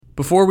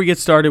Before we get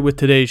started with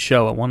today's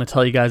show, I want to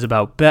tell you guys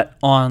about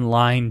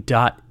betonline.ag.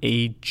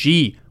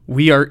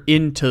 We are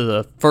into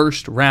the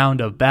first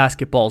round of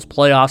basketball's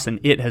playoffs, and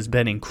it has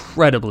been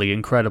incredibly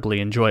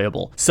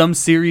enjoyable. Some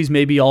series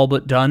may be all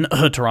but done,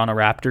 Toronto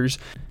Raptors,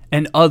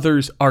 and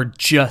others are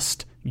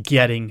just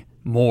getting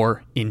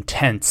more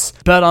intense.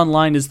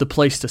 BetOnline is the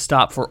place to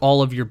stop for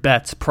all of your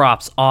bets,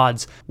 props,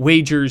 odds,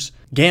 wagers,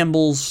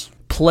 gambles,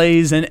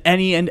 plays, and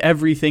any and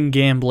everything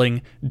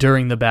gambling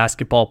during the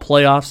basketball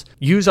playoffs.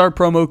 Use our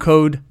promo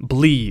code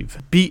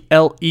BLEAV,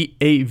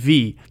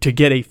 BLEAV, to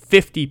get a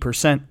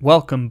 50%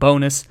 welcome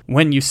bonus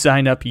when you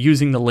sign up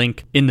using the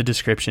link in the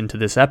description to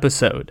this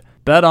episode.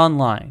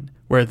 BetOnline,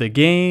 where the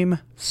game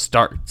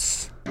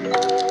starts.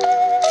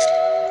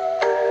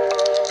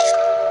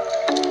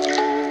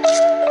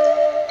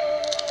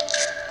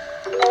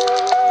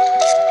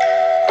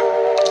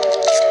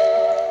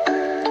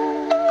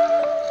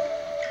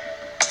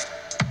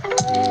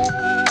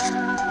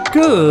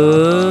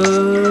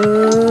 Good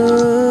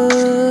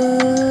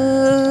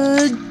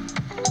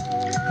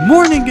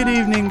morning, good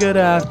evening, good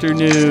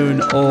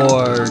afternoon,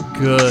 or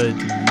good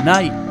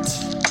night.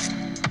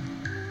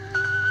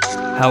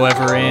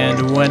 However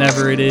and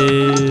whenever it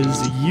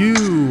is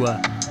you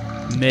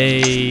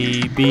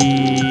may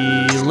be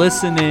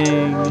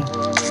listening,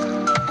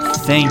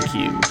 thank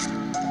you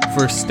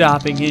for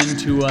stopping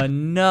into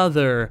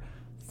another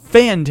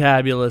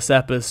fantabulous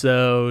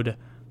episode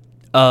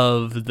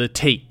of the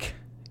Take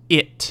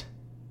It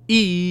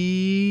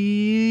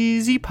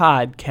Easy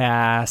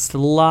podcast,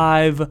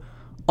 live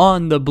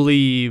on the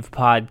Believe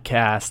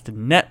Podcast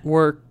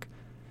Network,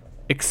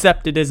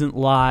 except it isn't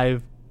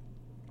live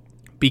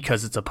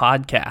because it's a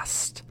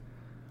podcast.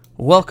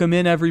 Welcome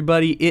in,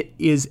 everybody. It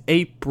is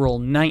April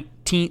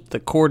 19th,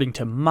 according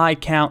to my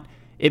count.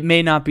 It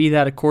may not be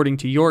that according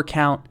to your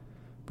count,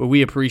 but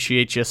we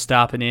appreciate you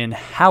stopping in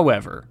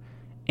however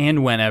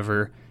and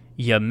whenever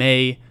you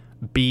may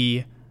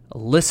be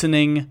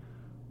listening.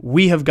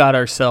 We have got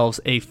ourselves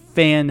a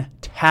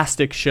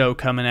fantastic show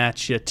coming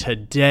at you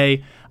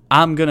today.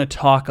 I'm going to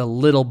talk a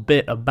little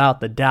bit about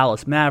the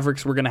Dallas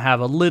Mavericks. We're going to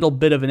have a little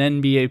bit of an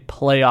NBA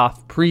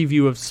playoff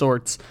preview of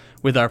sorts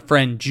with our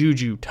friend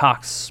Juju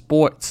Talks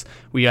Sports.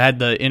 We had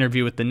the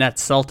interview with the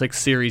Nets Celtics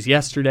series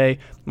yesterday.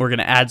 We're going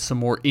to add some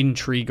more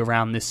intrigue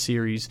around this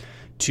series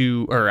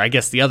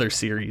the other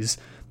series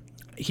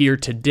here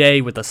today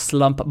with a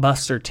Slump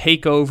Buster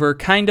takeover,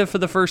 kind of for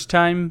the first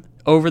time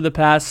over the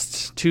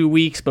past 2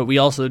 weeks, but we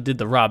also did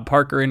the Rob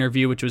Parker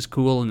interview, which was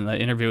cool, and the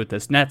interview with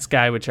this Nets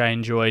guy, which I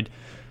enjoyed.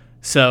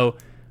 So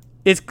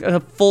it's a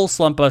full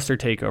Slump Buster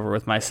takeover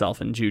with myself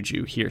and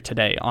Juju here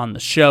today on the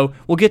show.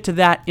 We'll get to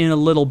that in a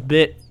little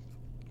bit.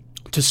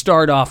 To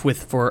start off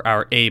with for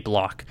our A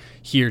block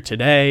here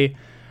today,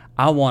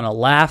 I want to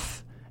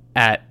laugh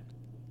at,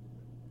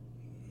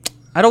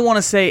 I don't want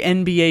to say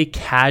NBA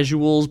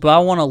casuals, but I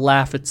want to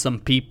laugh at some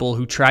people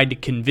who tried to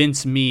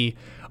convince me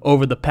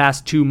over the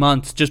past 2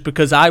 months just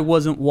because I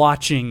wasn't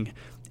watching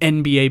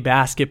NBA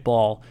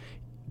basketball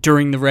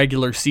during the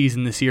regular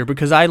season this year,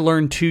 because I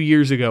learned 2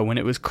 years ago when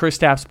it was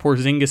Kristaps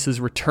Porzingis'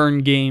 return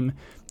game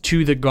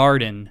to the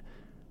Garden,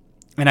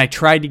 and I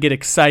tried to get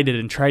excited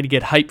and tried to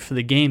get hyped for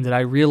the game, that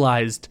I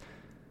realized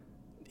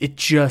it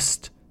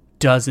just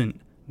doesn't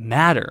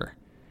matter.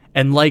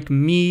 And like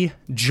me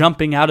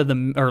jumping out of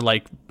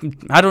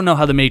I don't know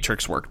how the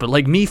Matrix worked, but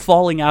like me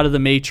falling out of the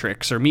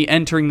Matrix or me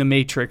entering the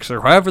Matrix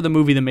or however the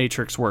movie The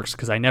Matrix works,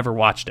 because I never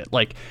watched it,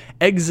 like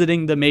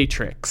exiting the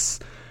Matrix,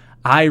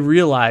 I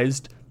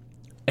realized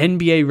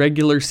NBA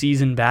regular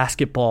season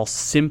basketball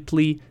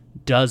simply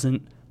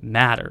doesn't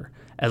matter.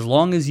 As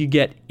long as you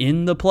get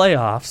in the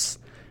playoffs,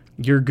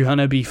 you're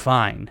gonna be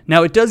fine.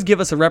 Now, it does give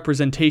us a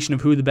representation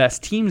of who the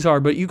best teams are,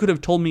 but you could have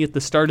told me at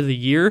the start of the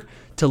year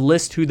to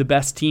list who the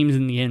best teams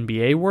in the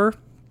NBA were,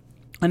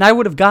 and I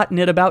would have gotten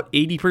it about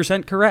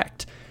 80%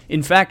 correct.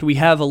 In fact, we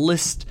have a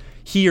list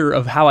here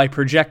of how I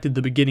projected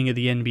the beginning of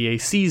the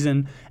NBA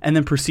season and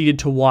then proceeded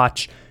to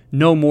watch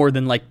no more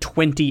than like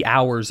 20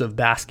 hours of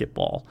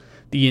basketball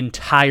the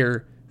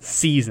entire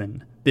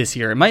season this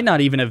year. It might not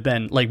even have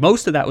been, like,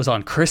 most of that was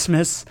on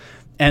Christmas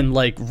and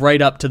like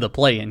right up to the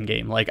play-in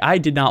game. Like, I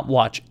did not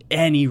watch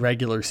any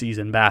regular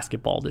season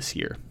basketball this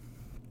year.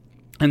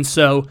 And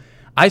so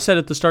I said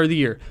at the start of the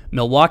year,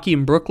 Milwaukee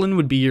and Brooklyn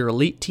would be your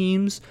elite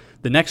teams.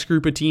 The next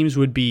group of teams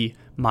would be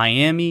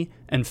Miami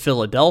and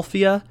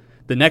Philadelphia.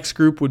 The next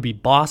group would be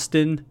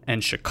Boston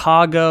and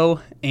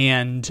Chicago.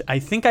 And I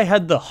think I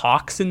had the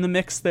Hawks in the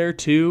mix there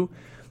too.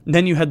 And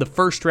then you had the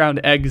first round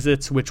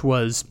exits, which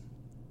was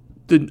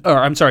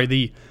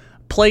the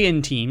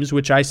play-in teams,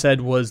 which I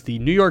said was the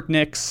New York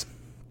Knicks,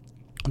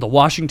 the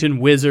Washington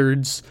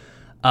Wizards.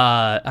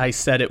 I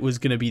said it was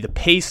going to be the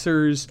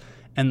Pacers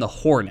and the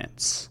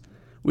Hornets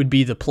would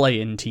be the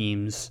play-in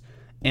teams.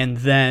 And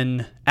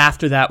then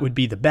after that would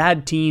be the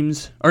bad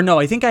teams. Or no,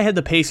 I think I had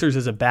the Pacers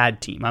as a bad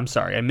team. I'm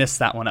sorry, I messed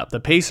that one up. The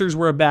Pacers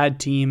were a bad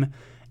team,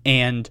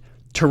 and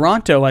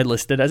Toronto I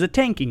listed as a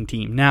tanking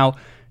team. Now,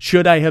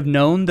 should I have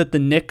known that the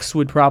Knicks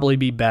would probably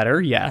be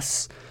better?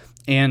 Yes.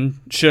 And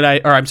should I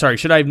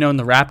have known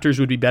the Raptors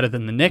would be better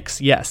than the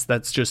Knicks? Yes,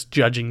 that's just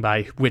judging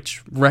by which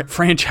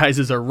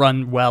franchises are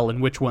run well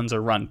and which ones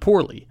are run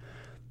poorly.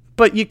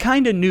 But you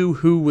kind of knew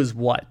who was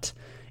what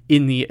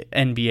in the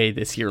NBA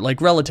this year,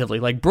 like relatively.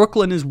 Like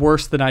Brooklyn is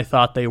worse than I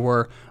thought they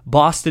were.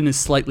 Boston is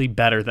slightly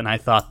better than I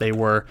thought they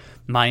were.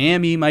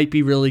 Miami might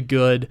be really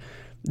good.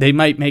 They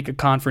might make a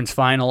conference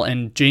final,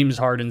 and James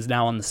Harden's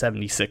now on the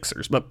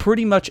 76ers. But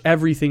pretty much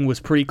everything was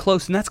pretty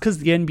close, and that's because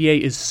the NBA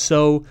is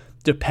so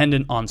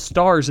dependent on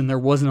stars, and there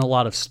wasn't a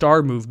lot of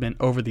star movement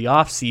over the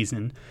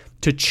offseason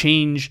to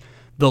change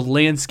the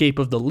landscape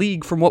of the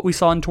league from what we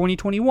saw in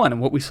 2021.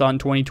 And what we saw in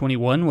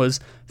 2021 was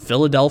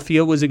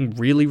Philadelphia was a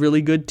really,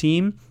 really good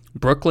team.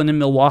 Brooklyn and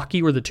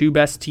Milwaukee were the two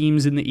best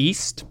teams in the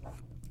East.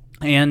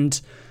 And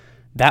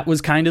that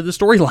was kind of the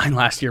storyline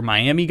last year.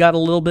 Miami got a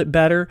little bit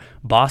better.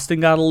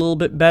 Boston got a little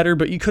bit better.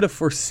 But you could have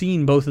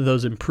foreseen both of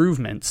those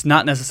improvements.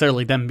 Not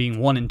necessarily them being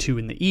 1 and 2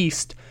 in the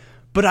East.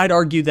 But I'd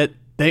argue that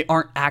they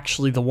aren't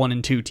actually the 1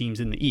 and 2 teams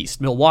in the East.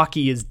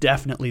 Milwaukee is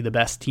definitely the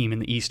best team in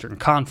the Eastern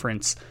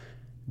Conference,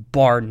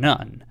 bar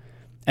none.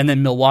 And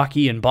then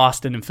Milwaukee and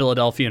Boston and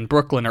Philadelphia and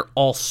Brooklyn are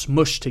all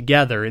smushed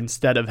together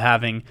instead of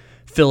having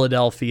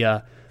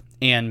Philadelphia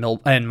and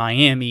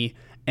Miami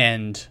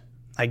and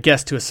I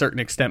guess to a certain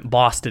extent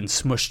Boston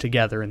smushed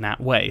together in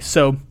that way.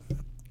 So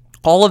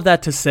all of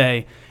that to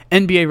say,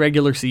 NBA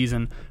regular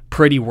season,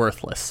 pretty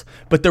worthless.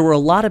 But there were a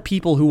lot of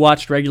people who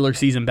watched regular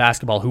season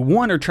basketball who,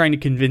 one, are trying to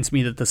convince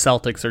me that the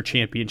Celtics are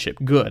championship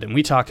good. And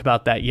we talked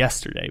about that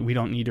yesterday. We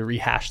don't need to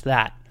rehash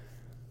that.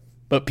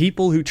 But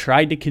people who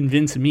tried to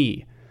convince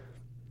me,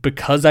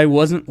 because I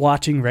wasn't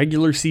watching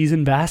regular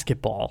season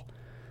basketball,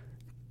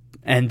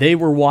 and they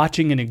were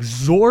watching an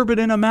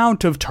exorbitant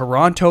amount of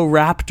Toronto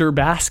Raptor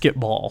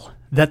basketball,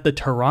 that the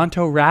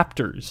Toronto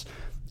Raptors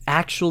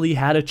actually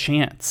had a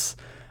chance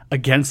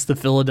against the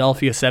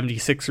Philadelphia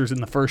 76ers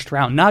in the first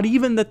round. Not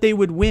even that they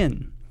would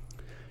win,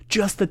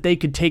 just that they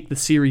could take the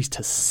series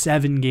to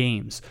 7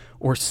 games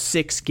or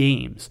 6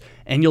 games.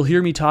 And you'll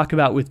hear me talk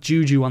about with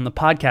Juju on the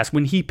podcast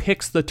when he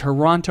picks the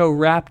Toronto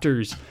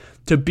Raptors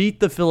to beat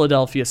the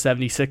Philadelphia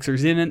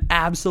 76ers in an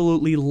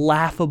absolutely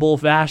laughable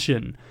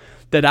fashion,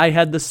 that I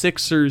had the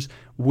Sixers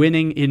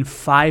winning in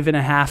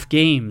 5.5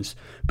 games,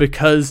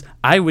 because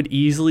I would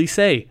easily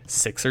say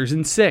Sixers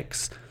in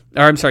 5,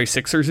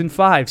 Sixers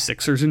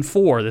in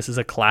 4. This is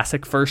a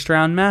classic first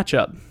round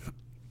matchup.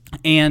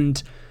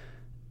 And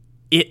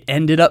it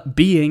ended up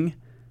being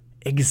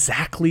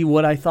exactly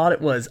what I thought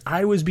it was.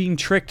 I was being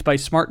tricked by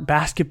smart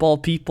basketball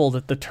people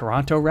that the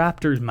Toronto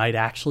Raptors might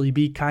actually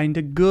be kind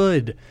of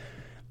good.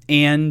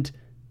 And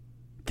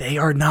they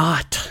are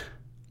not.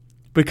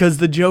 Because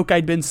the joke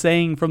I'd been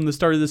saying from the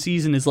start of the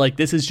season is like,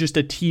 this is just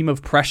a team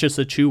of Precious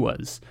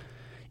Achiuwas.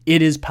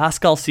 It is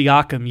Pascal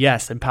Siakam,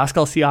 yes, and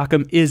Pascal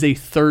Siakam is a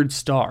third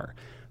star.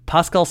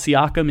 Pascal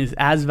Siakam is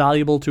as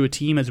valuable to a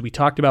team as we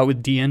talked about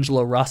with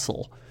D'Angelo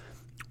Russell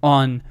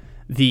on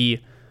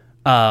the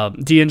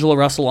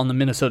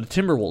Minnesota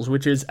Timberwolves,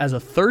 which is, as a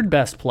third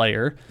best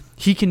player,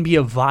 he can be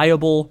a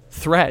viable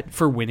threat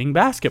for winning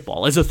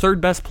basketball. As a third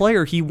best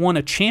player, he won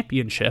a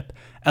championship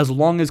as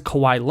long as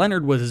Kawhi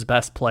Leonard was his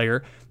best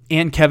player,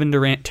 and Kevin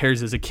Durant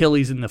tears his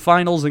Achilles in the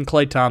finals, and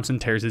Klay Thompson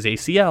tears his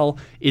ACL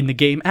in the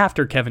game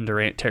after Kevin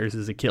Durant tears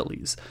his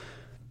Achilles.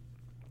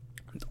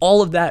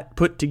 All of that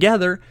put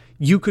together,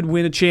 you could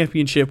win a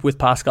championship with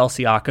Pascal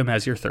Siakam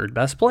as your third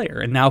best player.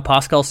 And now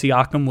Pascal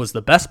Siakam was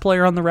the best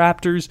player on the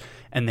Raptors,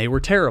 and they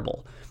were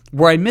terrible.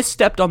 Where I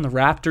misstepped on the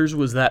Raptors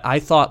was that I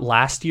thought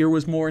last year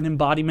was more an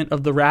embodiment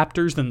of the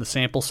Raptors than the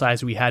sample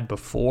size we had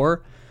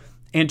before.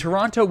 And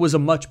Toronto was a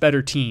much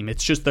better team.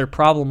 It's just their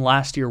problem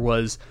last year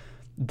was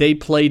they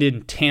played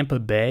in Tampa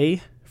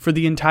Bay for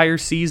the entire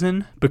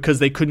season because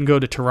they couldn't go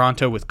to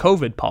Toronto with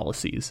COVID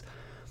policies.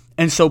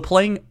 And so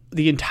playing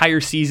the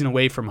entire season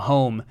away from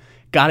home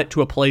got it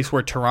to a place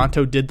where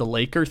Toronto did the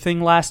Laker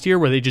thing last year,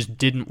 where they just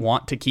didn't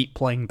want to keep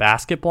playing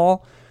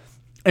basketball.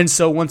 And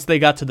so once they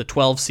got to the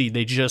 12 seed,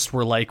 they just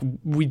were like,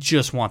 we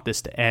just want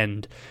this to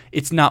end.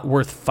 It's not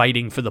worth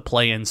fighting for the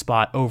play-in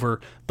spot over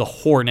the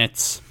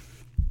Hornets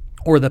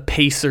or the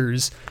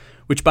Pacers,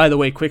 which, by the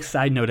way, quick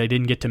side note I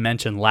didn't get to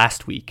mention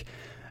last week.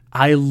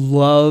 I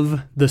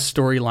love the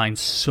storyline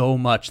so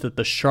much that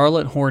the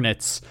Charlotte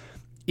Hornets,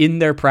 in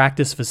their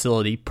practice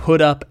facility, put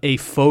up a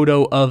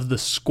photo of the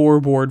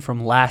scoreboard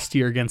from last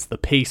year against the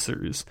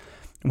Pacers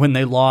when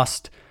they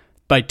lost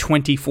by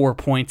 24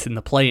 points in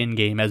the play-in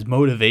game as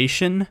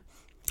motivation,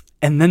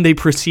 and then they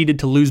proceeded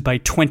to lose by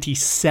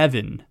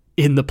 27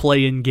 in the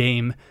play-in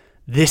game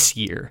this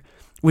year,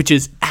 which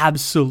is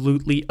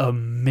absolutely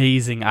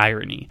amazing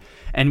irony.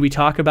 And we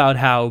talk about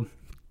how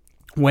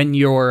when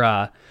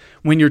you're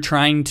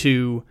trying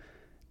to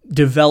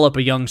develop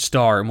a young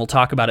star, and we'll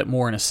talk about it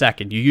more in a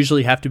second, you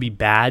usually have to be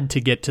bad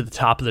to get to the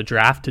top of the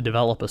draft to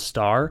develop a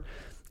star.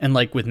 And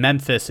like with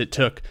Memphis, it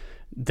took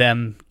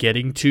them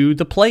getting to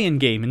the play-in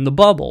game in the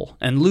bubble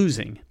and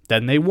losing.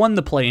 Then they won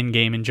the play-in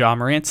game in Ja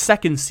Morant's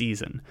second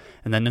season.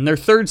 And then in their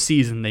third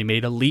season, they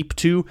made a leap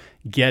to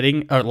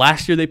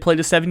last year they played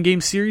a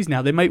 7-game series.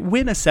 Now they might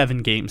win a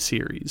 7-game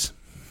series.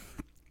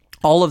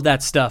 All of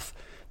that stuff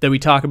that we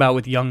talk about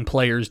with young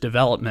players'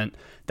 development,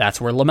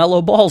 that's where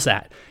LaMelo Ball's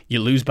at. You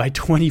lose by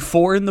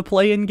 24 in the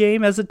play-in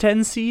game as a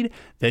 10 seed,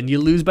 then you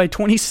lose by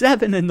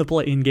 27 in the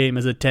play-in game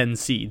as a 10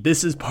 seed.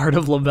 This is part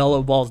of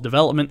LaMelo Ball's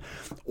development,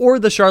 or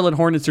the Charlotte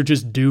Hornets are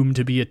just doomed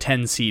to be a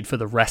 10 seed for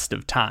the rest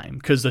of time,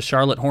 because the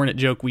Charlotte Hornet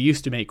joke we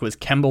used to make was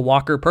Kemba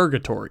Walker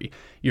purgatory.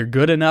 You're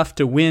good enough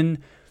to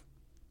win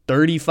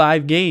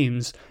 35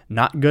 games,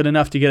 not good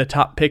enough to get a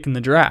top pick in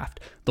the draft.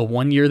 The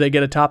 1 year they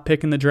get a top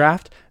pick in the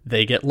draft,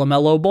 they get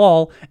LaMelo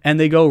Ball, and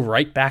they go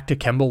right back to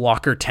Kemba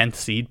Walker 10th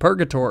seed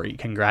purgatory.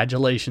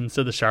 Congratulations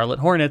to the Charlotte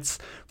Hornets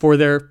for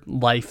their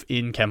life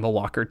in Kemba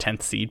Walker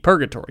 10th seed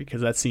purgatory,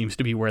 because that seems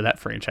to be where that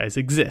franchise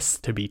exists,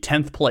 to be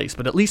 10th place.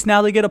 But at least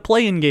now they get a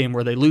play-in game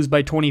where they lose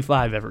by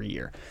 25 every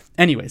year.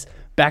 Anyways,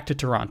 back to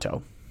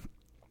Toronto.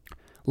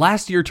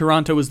 Last year,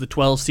 Toronto was the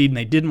 12th seed, and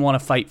they didn't want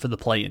to fight for the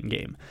play-in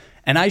game.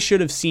 And I should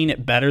have seen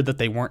it better that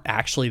they weren't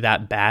actually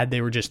that bad.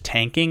 They were just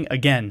tanking.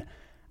 Again,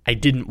 I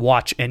didn't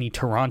watch any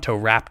Toronto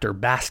Raptor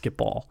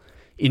basketball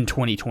in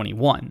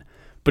 2021.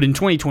 But in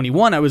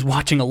 2021, I was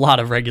watching a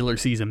lot of regular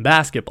season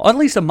basketball, at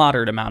least a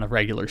moderate amount of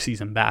regular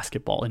season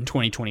basketball in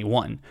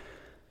 2021.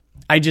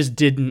 I just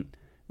didn't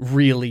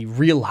really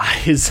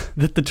realize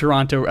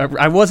that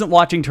I wasn't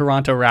watching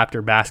Toronto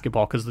Raptor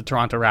basketball because the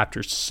Toronto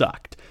Raptors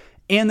sucked.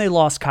 And they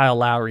lost Kyle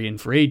Lowry in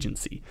free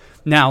agency.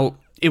 Now,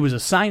 it was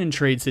a sign and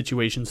trade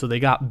situation, so they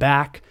got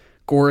back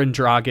Goran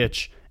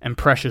Dragic and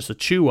Precious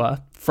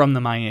Achiuwa from the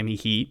Miami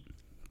Heat,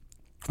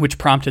 which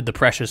prompted the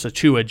Precious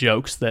Achiuwa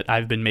jokes that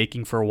I've been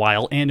making for a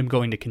while and am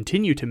going to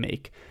continue to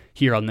make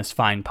here on this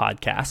fine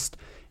podcast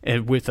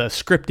with a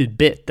scripted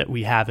bit that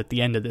we have at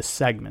the end of this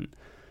segment.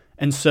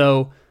 And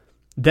so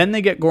then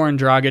they get Goran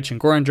Dragic, and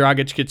Goran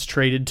Dragic gets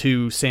traded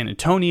to San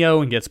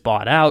Antonio and gets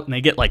bought out, and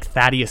they get like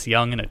Thaddeus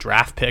Young and a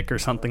draft pick or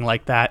something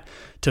like that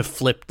to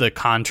flip the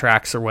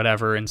contracts or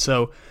whatever. And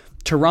so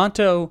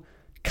Toronto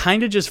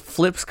kind of just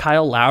flips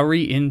Kyle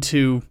Lowry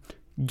into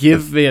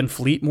give Van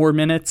Fleet more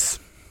minutes,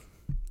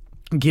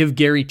 give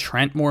Gary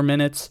Trent more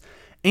minutes,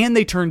 and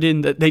they turned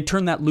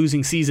that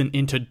losing season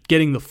into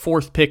getting the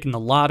 4th pick in the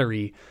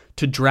lottery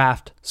to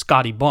draft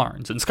Scotty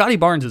Barnes. And Scotty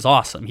Barnes is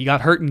awesome. He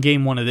got hurt in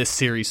game 1 of this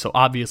series, so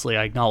obviously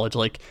I acknowledge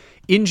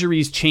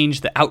injuries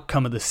changed the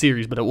outcome of the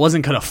series, but it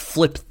wasn't going to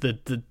flip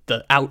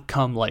the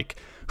outcome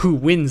who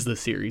wins the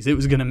series. It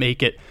was going to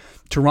make it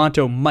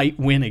Toronto might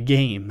win a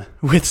game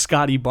with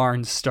Scotty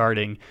Barnes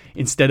starting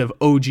instead of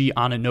OG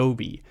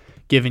Anunoby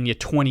giving you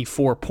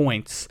 24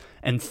 points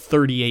and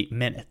 38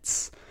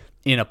 minutes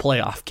in a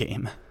playoff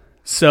game.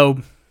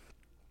 So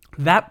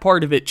that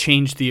part of it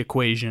changed the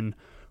equation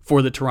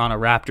for the Toronto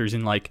Raptors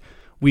in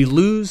we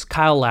lose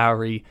Kyle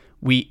Lowry,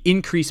 we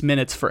increase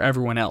minutes for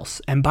everyone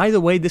else. And by the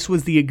way, this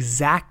was the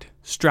exact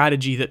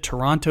strategy that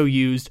Toronto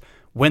used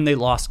when they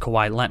lost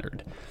Kawhi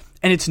Leonard.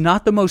 And it's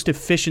not the most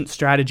efficient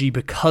strategy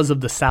because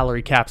of the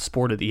salary cap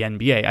sport of the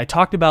NBA. I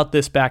talked about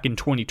this back in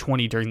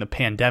 2020 during the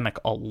pandemic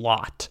a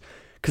lot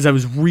because I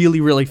was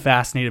really, really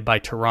fascinated by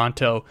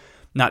Toronto,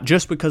 not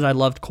just because I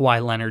loved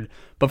Kawhi Leonard,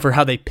 but for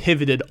how they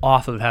pivoted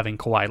off of having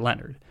Kawhi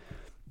Leonard.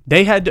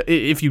 They had to,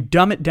 if you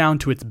dumb it down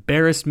to its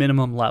barest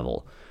minimum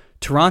level,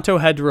 Toronto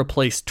had to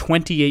replace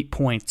 28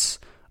 points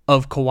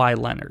of Kawhi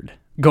Leonard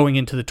going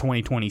into the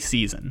 2020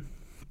 season.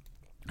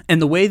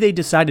 And the way they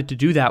decided to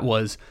do that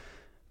was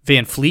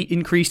Van Fleet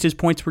increased his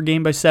points per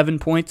game by 7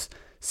 points.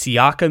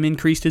 Siakam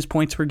increased his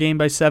points per game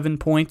by 7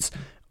 points.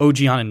 OG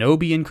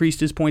Anunoby increased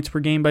his points per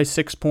game by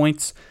 6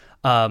 points.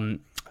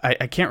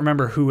 I can't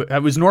remember who.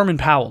 It was Norman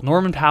Powell.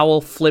 Norman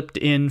Powell flipped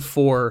in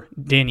for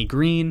Danny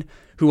Green,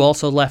 who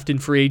also left in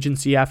free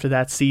agency after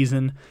that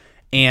season.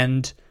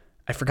 And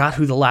I forgot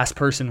who the last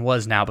person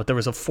was now, but there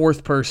was a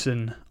 4th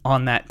person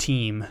on that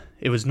team.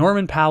 It was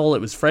Norman Powell,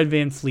 it was Fred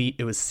Van Fleet,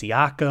 it was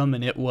Siakam,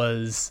 and it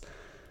was...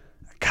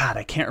 God,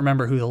 I can't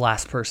remember who the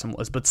last person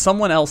was, but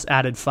someone else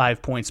added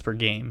 5 points per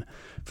game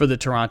for the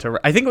Toronto...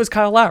 I think it was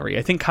Kyle Lowry.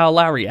 I think Kyle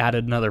Lowry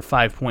added another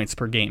 5 points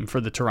per game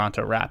for the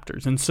Toronto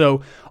Raptors. And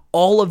so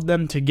all of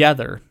them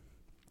together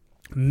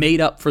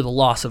made up for the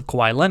loss of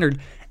Kawhi Leonard,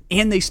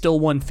 and they still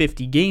won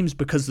 50 games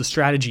because the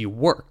strategy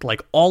worked.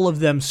 All of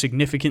them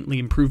significantly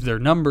improved their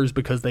numbers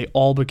because they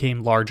all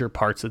became larger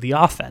parts of the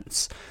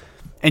offense.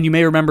 And you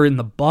may remember in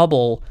the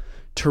bubble,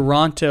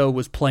 Toronto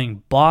was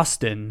playing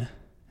Boston,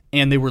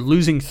 and they were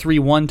losing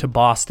 3-1 to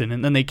Boston,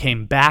 and then they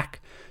came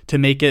back to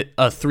make it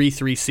a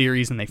 3-3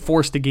 series, and they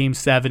forced a Game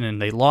 7,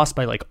 and they lost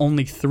by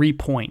only 3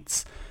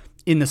 points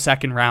in the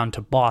second round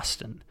to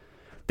Boston.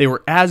 They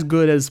were as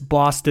good as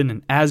Boston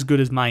and as good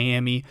as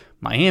Miami.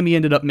 Miami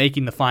ended up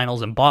making the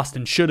finals, and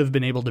Boston should have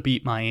been able to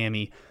beat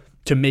Miami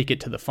to make it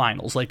to the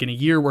finals. In a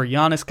year where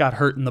Giannis got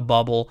hurt in the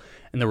bubble,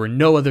 and there were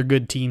no other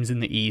good teams in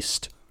the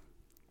East,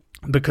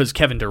 because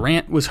Kevin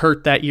Durant was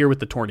hurt that year with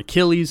the torn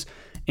Achilles,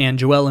 and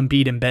Joel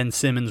Embiid and Ben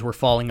Simmons were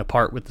falling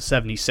apart with the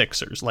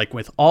 76ers.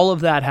 With all of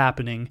that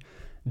happening,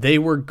 they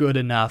were good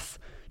enough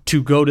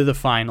to go to the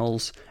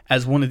finals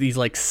as one of these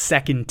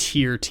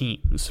second-tier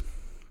teams.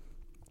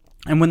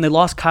 And when they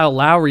lost Kyle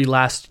Lowry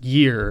last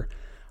year,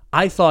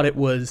 I thought it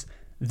was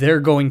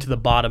they're going to the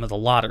bottom of the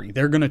lottery.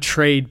 They're going to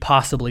trade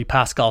possibly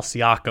Pascal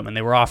Siakam, and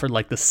they were offered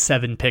like the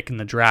 7 pick in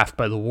the draft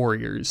by the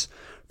Warriors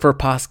for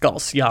Pascal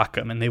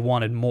Siakam, and they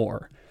wanted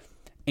more.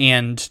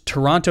 And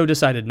Toronto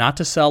decided not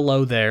to sell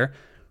low there,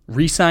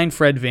 re-signed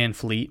Fred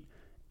VanVleet,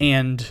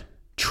 and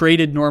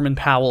traded Norman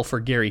Powell for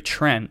Gary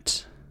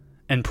Trent,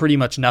 and pretty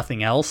much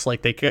nothing else.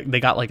 Like they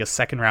got like a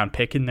 2nd-round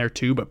pick in there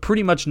too, but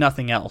pretty much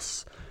nothing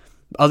else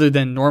other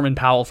than Norman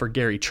Powell for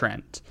Gary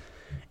Trent.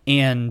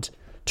 And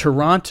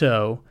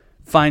Toronto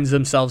finds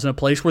themselves in a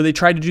place where they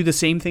try to do the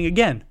same thing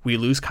again. We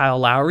lose Kyle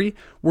Lowry.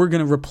 We're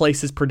going to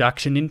replace his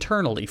production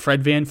internally.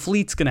 Fred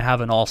VanVleet's going to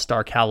have an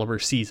all-star caliber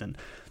season.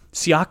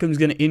 Siakam's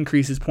going to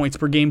increase his points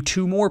per game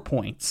 2 more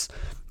points.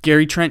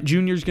 Gary Trent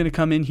Jr. is going to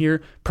come in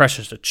here.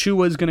 Precious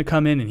Achiuwa is going to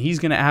come in, and he's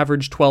going to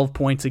average 12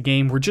 points a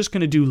game. We're just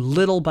going to do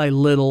little by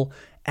little,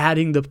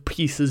 adding the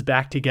pieces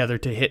back together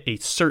to hit a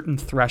certain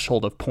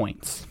threshold of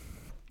points,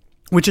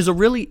 which is a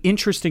really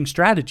interesting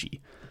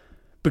strategy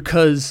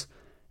because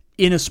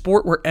in a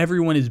sport where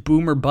everyone is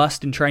boom or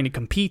bust and trying to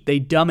compete, they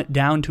dumb it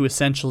down to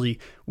essentially,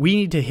 we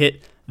need to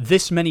hit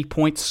this many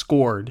points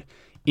scored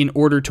in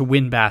order to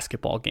win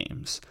basketball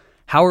games.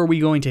 How are we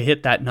going to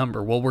hit that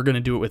number? Well, we're going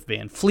to do it with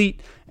VanVleet,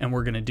 and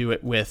we're going to do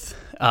it with,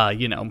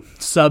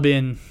 sub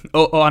in.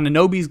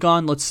 Anunoby's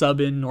gone, let's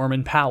sub in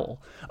Norman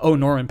Powell. Oh,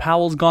 Norman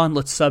Powell's gone,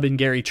 let's sub in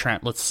Gary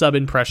Trent. Let's sub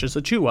in Precious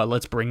Achiuwa.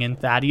 Let's bring in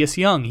Thaddeus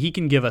Young. He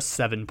can give us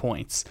 7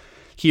 points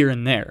here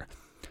and there.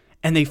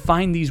 And they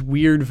find these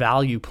weird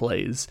value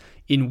plays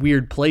in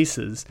weird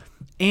places,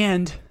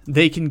 and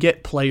they can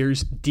get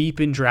players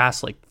deep in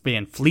drafts like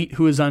VanVleet,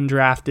 who is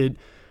undrafted,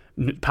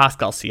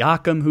 Pascal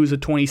Siakam, who's a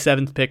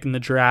 27th pick in the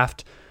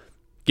draft.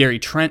 Gary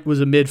Trent was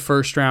a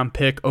mid-first round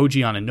pick. OG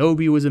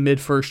Anunoby was a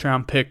mid-first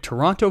round pick.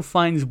 Toronto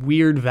finds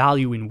weird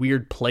value in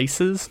weird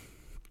places,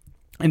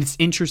 and it's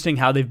interesting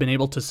how they've been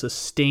able to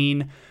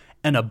sustain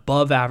an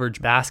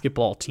above-average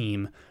basketball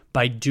team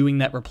by doing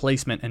that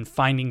replacement and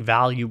finding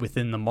value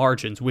within the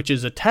margins, which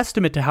is a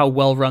testament to how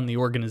well-run the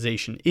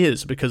organization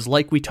is, because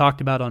like we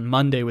talked about on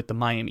Monday with the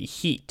Miami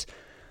Heat,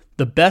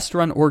 the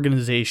best-run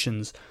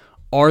organizations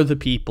are the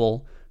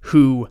people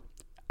who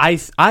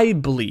I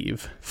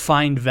believe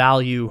find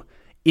value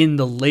in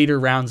the later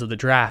rounds of the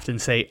draft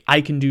and say,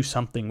 I can do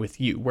something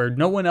with you. Where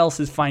no one else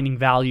is finding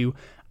value,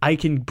 I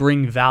can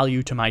bring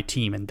value to my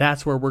team, and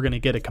that's where we're going to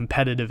get a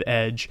competitive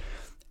edge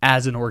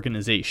as an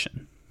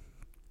organization.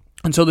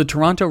 And so the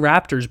Toronto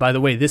Raptors, by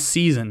the way, this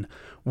season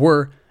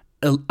were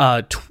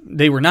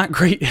they were not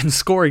great in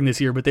scoring this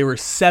year, but they were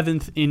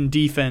 7th in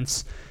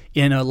defense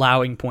in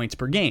allowing points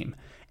per game.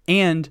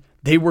 And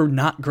they were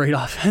not great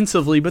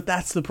offensively, but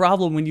that's the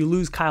problem when you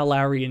lose Kyle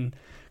Lowry and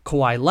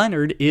Kawhi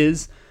Leonard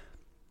is,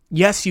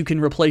 yes, you can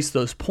replace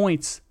those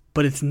points,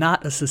 but it's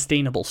not a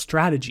sustainable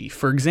strategy.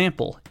 For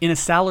example, in a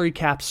salary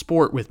cap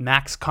sport with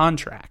max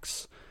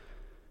contracts,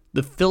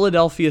 the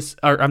Toronto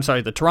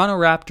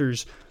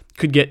Raptors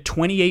could get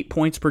 28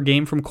 points per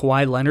game from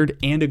Kawhi Leonard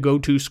and a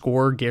go-to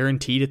scorer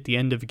guaranteed at the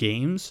end of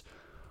games,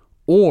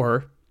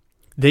 or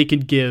they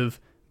could give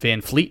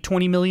VanVleet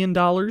 $20 million,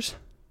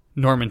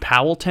 Norman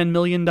Powell $10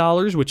 million,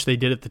 which they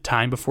did at the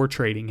time before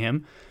trading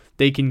him.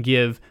 They can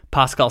give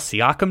Pascal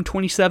Siakam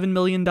 $27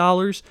 million,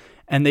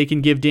 and they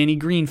can give Danny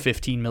Green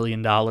 $15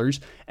 million.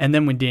 And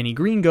then when Danny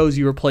Green goes,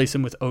 you replace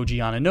him with OG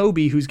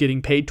Anunoby, who's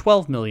getting paid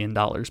 $12 million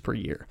per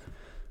year.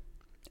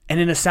 And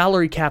in a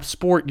salary cap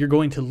sport, you're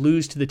going to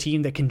lose to the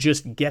team that can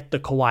just get the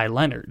Kawhi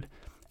Leonard.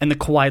 And the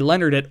Kawhi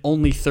Leonard at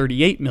only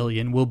 $38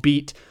 million will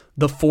beat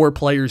the 4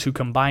 players who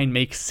combined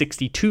make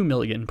 $62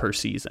 million per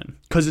season,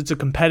 because it's a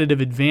competitive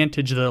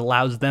advantage that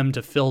allows them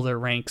to fill their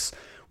ranks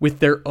with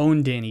their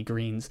own Danny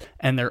Greens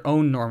and their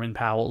own Norman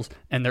Powells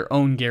and their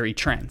own Gary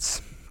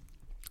Trents.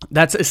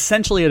 That's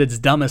essentially at its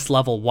dumbest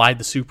level why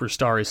the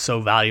superstar is so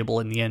valuable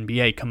in the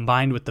NBA,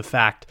 combined with the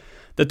fact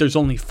that there's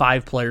only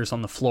 5 players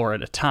on the floor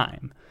at a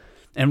time.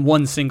 And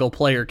one single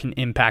player can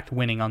impact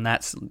winning on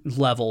that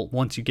level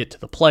once you get to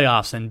the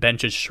playoffs and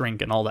benches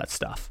shrink and all that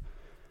stuff.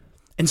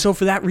 And so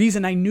for that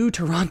reason, I knew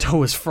Toronto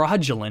was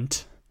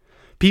fraudulent.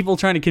 People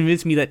trying to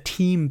convince me that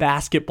team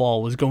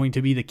basketball was going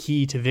to be the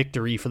key to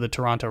victory for the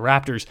Toronto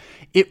Raptors.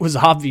 It was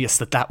obvious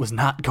that that was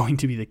not going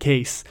to be the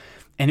case.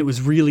 And it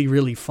was really,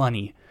 really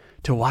funny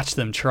to watch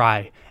them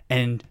try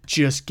and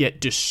just get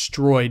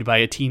destroyed by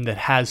a team that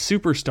has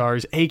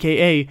superstars,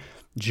 aka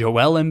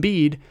Joel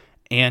Embiid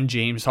and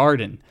James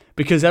Harden.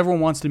 Because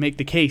everyone wants to make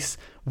the case,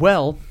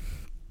 well,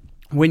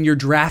 when you're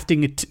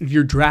drafting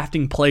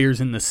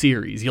players in the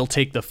series, you'll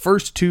take the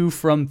first 2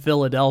 from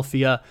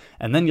Philadelphia,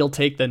 and then you'll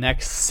take the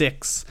next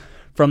 6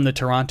 from the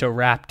Toronto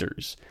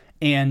Raptors.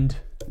 And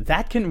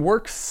that can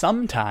work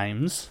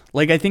sometimes.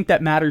 Like, I think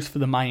that matters for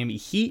the Miami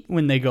Heat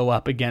when they go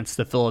up against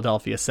the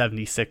Philadelphia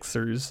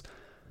 76ers.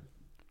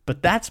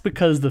 But that's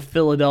because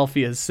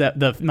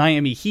the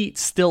Miami Heat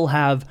still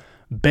have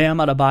Bam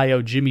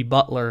Adebayo, Jimmy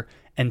Butler,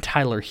 and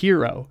Tyler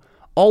Hero,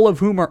 all of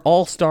whom are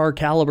all-star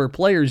caliber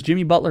players.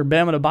 Jimmy Butler,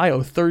 Bam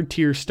Adebayo,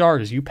 third-tier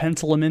stars. You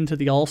pencil them into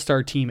the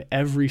all-star team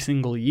every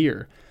single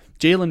year.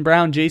 Jaylen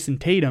Brown, Jason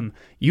Tatum,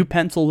 you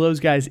pencil those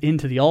guys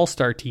into the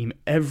All-Star team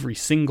every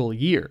single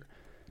year.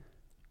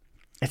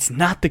 It's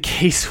not the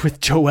case with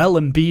Joel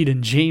Embiid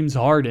and James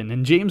Harden.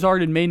 And James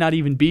Harden may not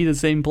even be the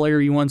same player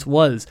he once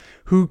was.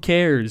 Who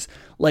cares?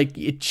 Like,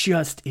 it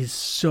just is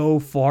so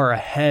far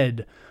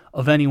ahead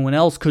of anyone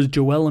else because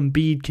Joel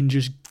Embiid can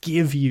just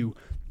give you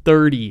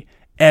 30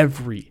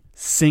 every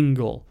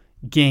single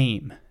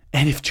game.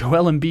 And if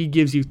Joel Embiid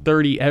gives you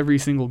 30 every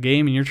single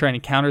game and you're trying to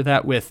counter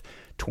that with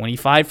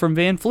 25 from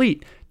Van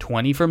Fleet,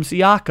 20 from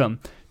Siakam,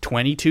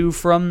 22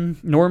 from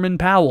Norman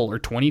Powell, or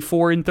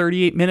 24 in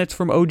 38 minutes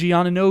from OG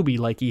Anunoby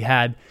like he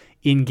had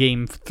in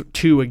Game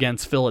 2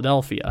 against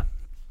Philadelphia.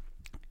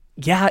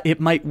 Yeah, it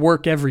might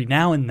work every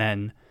now and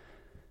then,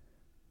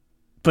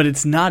 but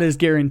it's not as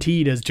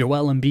guaranteed as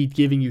Joel Embiid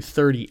giving you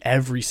 30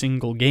 every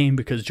single game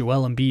because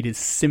Joel Embiid is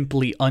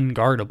simply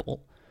unguardable.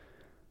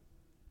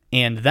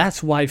 And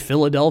that's why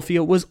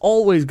Philadelphia was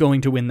always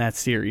going to win that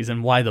series,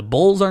 and why the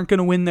Bulls aren't going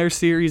to win their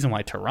series, and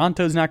why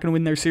Toronto's not going to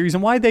win their series,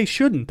 and why they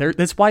shouldn't.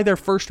 That's why they're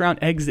first-round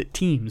exit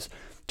teams.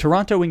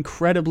 Toronto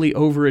incredibly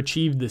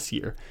overachieved this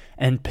year,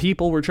 and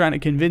people were trying to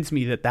convince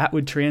me that that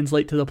would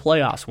translate to the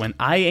playoffs when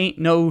I ain't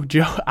no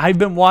Joe. I've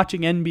been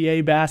watching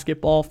NBA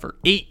basketball for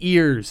 8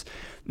 years,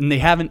 and they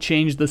haven't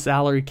changed the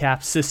salary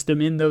cap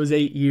system in those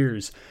 8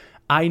 years.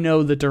 I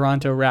know the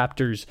Toronto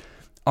Raptors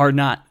are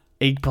not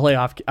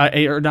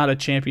not a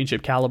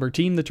championship caliber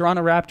team. The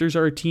Toronto Raptors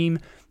are a team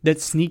that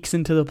sneaks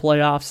into the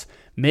playoffs,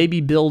 maybe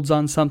builds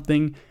on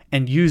something,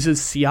 and uses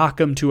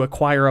Siakam to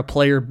acquire a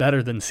player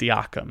better than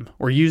Siakam,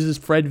 or uses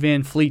Fred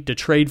VanVleet to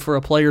trade for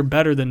a player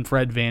better than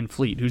Fred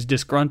VanVleet, who's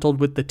disgruntled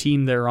with the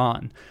team they're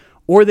on.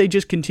 Or they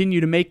just continue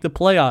to make the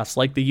playoffs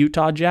like the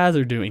Utah Jazz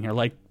are doing, or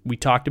like we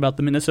talked about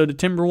the Minnesota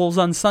Timberwolves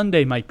on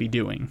Sunday might be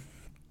doing.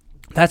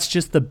 That's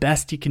just the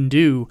best you can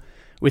do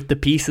with the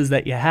pieces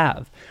that you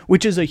have,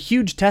 which is a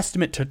huge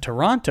testament to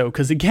Toronto,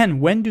 because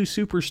again, when do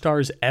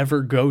superstars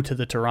ever go to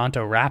the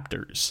Toronto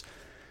Raptors?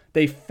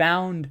 They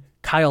found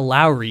Kyle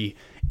Lowry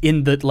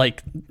in the,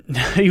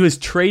 he was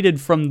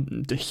traded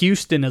from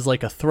Houston as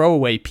like a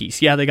throwaway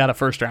piece. Yeah, they got a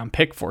first-round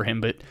pick for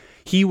him, but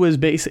he was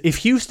if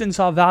Houston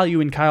saw value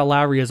in Kyle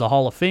Lowry as a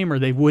Hall of Famer,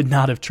 they would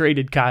not have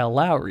traded Kyle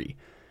Lowry.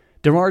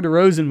 DeMar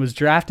DeRozan was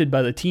drafted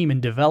by the team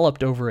and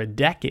developed over a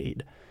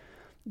decade.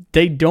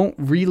 They don't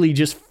really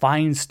just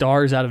find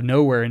stars out of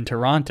nowhere in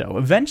Toronto.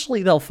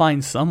 Eventually they'll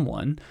find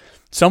someone.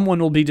 Someone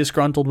will be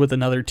disgruntled with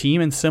another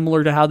team, and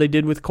similar to how they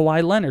did with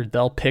Kawhi Leonard,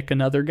 they'll pick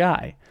another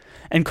guy.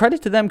 And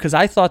credit to them, because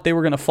I thought they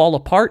were going to fall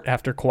apart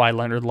after Kawhi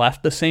Leonard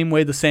left, the same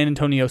way the San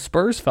Antonio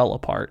Spurs fell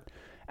apart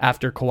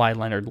after Kawhi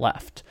Leonard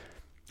left.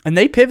 And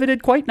they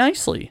pivoted quite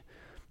nicely.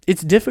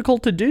 It's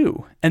difficult to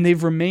do, and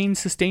they've remained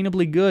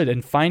sustainably good.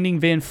 And finding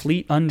Van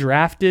Fleet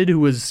undrafted, who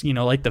was,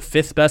 like the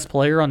fifth best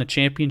player on a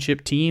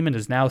championship team and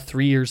is now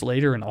 3 years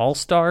later an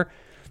all-star,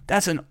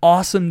 that's an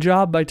awesome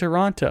job by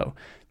Toronto.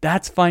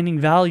 That's finding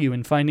value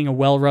and finding a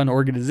well-run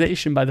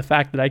organization by the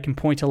fact that I can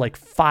point to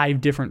 5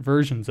 different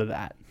versions of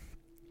that.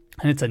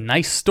 And it's a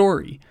nice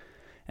story.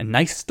 And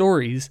nice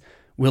stories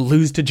will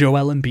lose to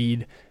Joel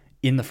Embiid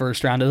in the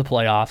first round of the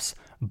playoffs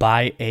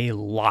by a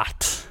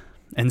lot.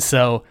 And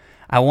so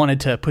I wanted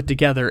to put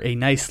together a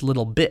nice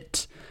little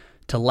bit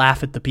to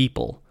laugh at the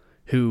people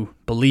who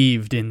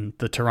believed in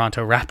the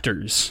Toronto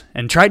Raptors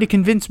and tried to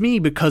convince me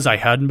because I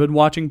hadn't been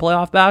watching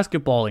playoff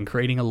basketball and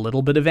creating a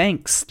little bit of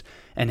angst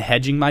and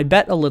hedging my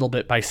bet a little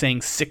bit by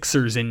saying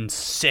Sixers in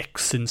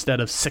 6 instead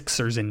of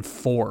Sixers in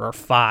 4 or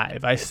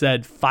 5. I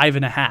said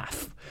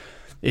 5.5.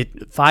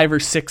 5 or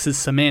 6 is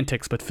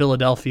semantics, but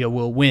Philadelphia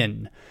will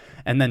win.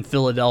 And then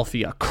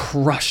Philadelphia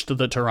crushed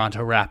the Toronto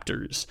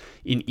Raptors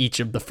in each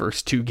of the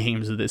first 2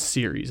 games of this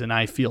series, and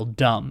I feel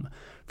dumb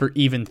for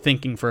even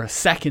thinking for a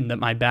second that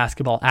my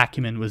basketball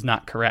acumen was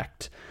not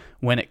correct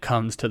when it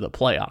comes to the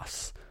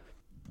playoffs.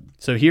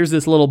 So here's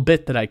this little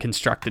bit that I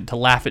constructed to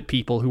laugh at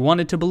people who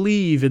wanted to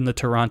believe in the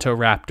Toronto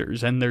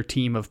Raptors and their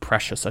team of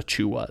Precious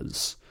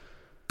Achiuwas.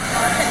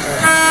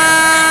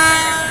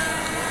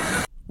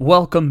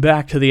 Welcome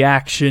back to the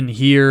action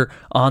here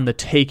on the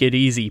Take It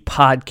Easy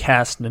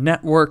Podcast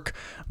Network.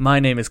 My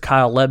name is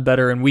Kyle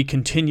Ledbetter, and we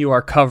continue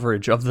our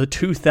coverage of the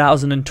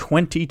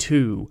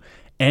 2022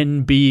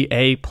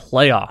 NBA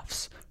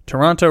playoffs.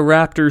 Toronto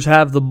Raptors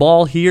have the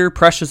ball here.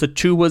 Precious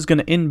Achiuwa is going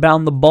to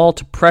inbound the ball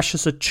to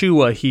Precious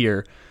Achiuwa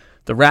here.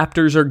 The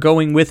Raptors are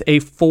going with a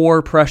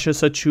 4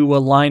 Precious Achiuwa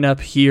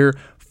lineup here.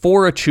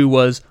 4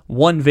 Achiuwas,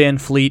 1 Van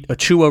Fleet.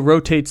 Achiuwa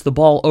rotates the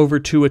ball over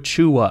to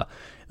Achiuwa.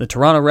 The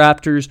Toronto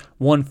Raptors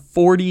won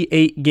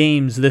 48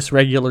 games this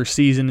regular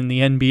season in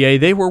the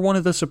NBA. They were one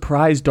of the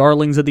surprise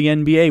darlings of the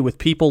NBA, with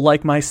people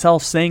like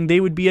myself saying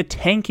they would be a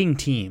tanking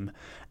team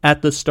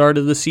at the start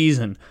of the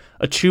season.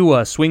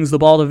 Achiuwa swings the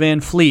ball to Van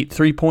Fleet.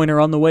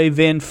 3-pointer on the way.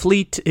 Van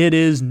Fleet, it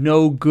is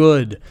no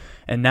good.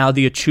 And now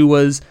the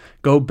Achiuwas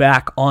go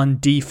back on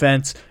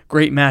defense.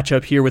 Great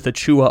matchup here with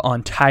Achiuwa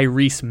on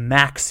Tyrese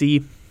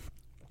Maxey.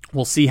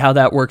 We'll see how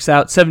that works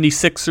out.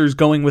 76ers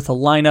going with a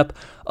lineup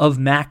of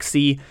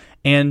Maxey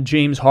and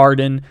James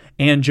Harden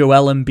and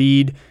Joel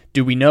Embiid.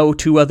 Do we know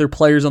 2 other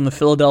players on the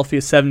Philadelphia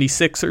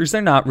 76ers?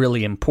 They're not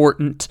really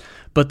important,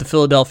 but the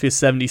Philadelphia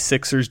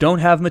 76ers don't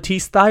have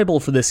Matisse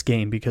Thybulle for this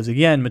game because,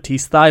 again,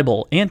 Matisse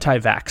Thybulle,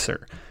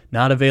 anti-vaxxer,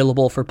 not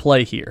available for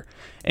play here.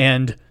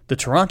 And the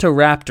Toronto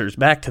Raptors,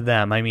 back to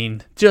them. I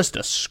mean, just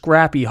a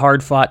scrappy,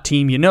 hard-fought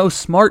team. You know,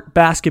 smart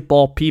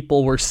basketball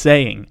people were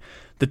saying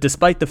that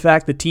despite the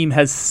fact the team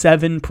has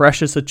 7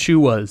 Precious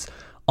Achiuwas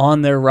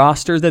on their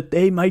roster, that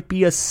they might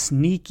be a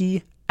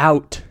sneaky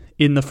out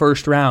in the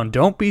first round.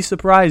 Don't be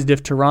surprised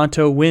if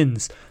Toronto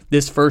wins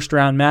this first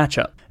round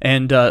matchup.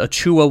 And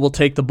Achiuwa will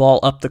take the ball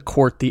up the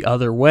court the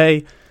other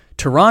way.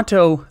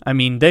 Toronto, I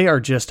mean, they are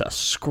just a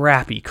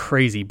scrappy,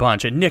 crazy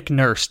bunch. And Nick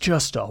Nurse,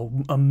 just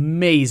an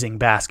amazing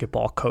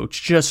basketball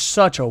coach. Just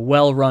such a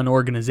well-run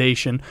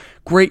organization.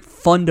 Great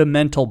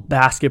fundamental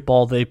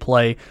basketball they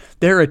play.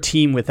 They're a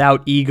team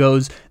without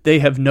egos. They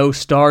have no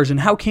stars.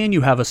 And how can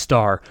you have a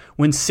star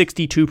when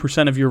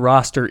 62% of your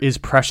roster is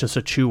Precious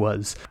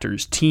Achiuwa's?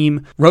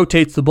 Team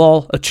rotates the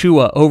ball.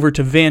 Achiuwa over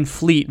to Van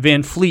Fleet.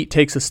 Van Fleet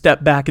takes a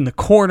step back in the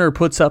corner,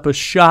 puts up a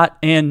shot,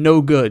 and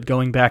no good.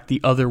 Going back the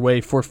other way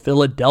for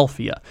Philadelphia.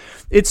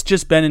 It's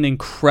just been an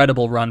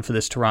incredible run for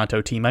this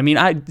Toronto team. I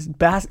mean,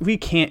 we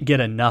can't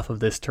get enough of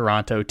this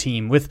Toronto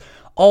team with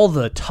all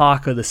the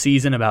talk of the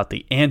season about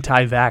the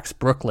anti-vax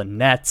Brooklyn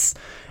Nets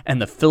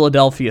and the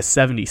Philadelphia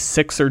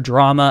 76er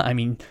drama. I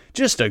mean,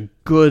 just a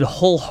good,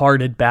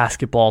 wholehearted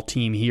basketball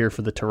team here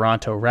for the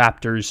Toronto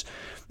Raptors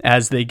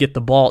as they get the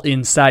ball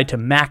inside to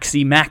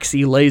Maxey.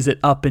 Maxey lays it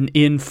up and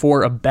in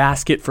for a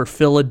basket for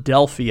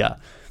Philadelphia.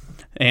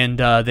 And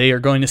they are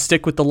going to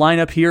stick with the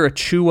lineup here.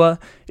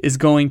 Achiuwa is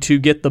going to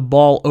get the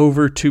ball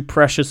over to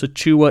Precious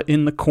Achiuwa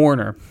in the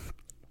corner.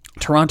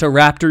 Toronto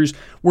Raptors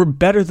were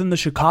better than the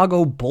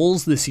Chicago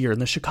Bulls this year,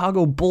 and the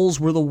Chicago Bulls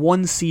were the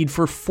 1 seed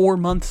for 4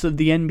 months of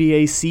the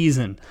NBA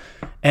season,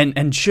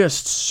 and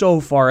just so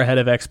far ahead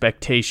of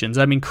expectations.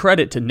 I mean,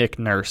 credit to Nick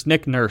Nurse.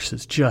 Nick Nurse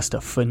is just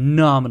a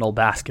phenomenal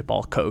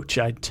basketball coach,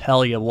 I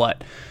tell you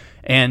what.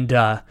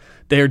 And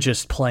they're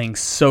just playing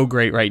so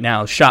great right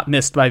now. Shot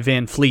missed by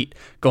Van Fleet,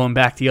 going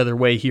back the other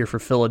way here for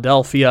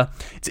Philadelphia.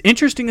 It's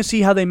interesting to see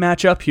how they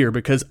match up here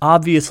because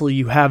obviously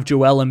you have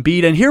Joel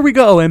Embiid, and here we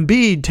go.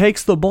 Embiid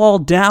takes the ball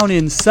down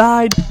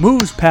inside,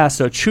 moves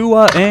past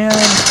Achiuwa, and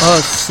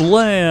a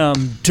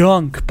slam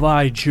dunk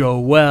by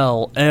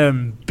Joel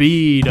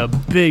Embiid. A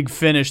big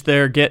finish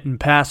there, getting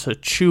past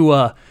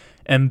Achiuwa.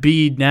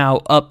 Embiid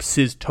now ups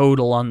his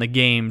total on the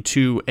game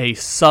to a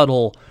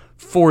subtle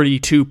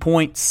 42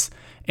 points.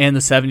 And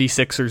the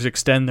 76ers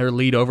extend their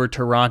lead over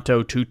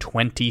Toronto to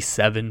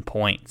 27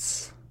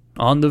 points.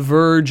 On the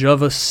verge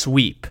of a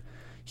sweep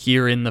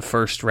here in the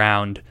first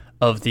round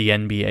of the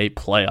NBA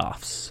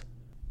playoffs.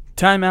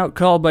 Timeout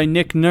called by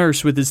Nick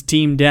Nurse with his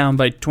team down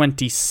by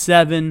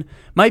 27.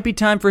 Might be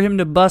time for him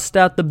to bust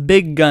out the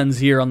big guns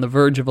here on the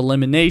verge of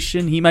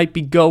elimination. He might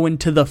be going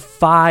to the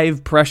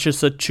 5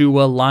 Precious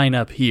Achiuwa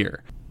lineup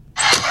here.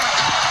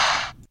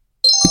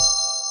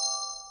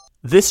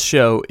 This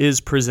show is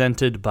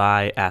presented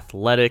by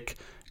Athletic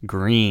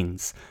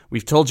Greens.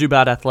 We've told you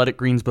about Athletic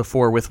Greens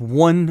before. With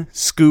 1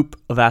 scoop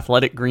of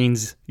Athletic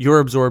Greens, you're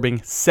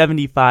absorbing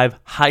 75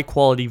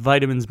 high-quality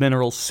vitamins,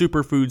 minerals,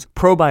 superfoods,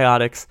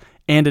 probiotics,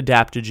 and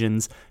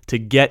adaptogens to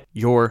get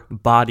your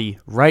body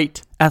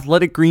right.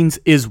 Athletic Greens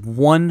is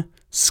 1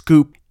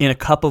 scoop in a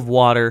cup of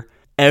water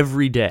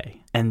every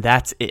day, and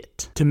that's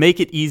it. To make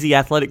it easy,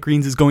 Athletic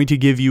Greens is going to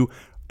give you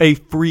a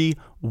free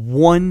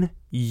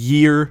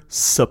 1-year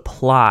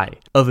supply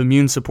of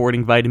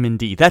immune-supporting vitamin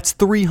D. That's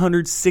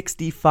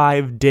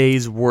 365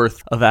 days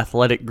worth of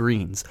Athletic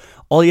Greens.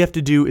 All you have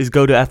to do is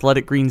go to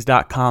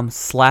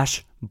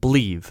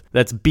athleticgreens.com/Bleav.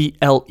 That's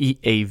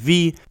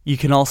BLEAV. You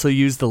can also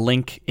use the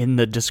link in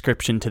the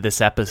description to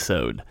this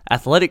episode.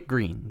 Athletic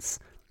Greens.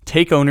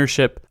 Take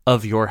ownership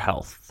of your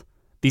health.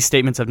 These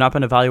statements have not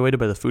been evaluated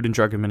by the Food and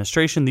Drug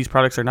Administration. These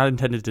products are not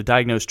intended to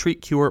diagnose,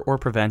 treat, cure, or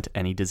prevent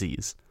any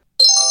disease.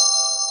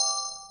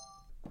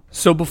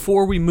 So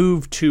before we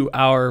move to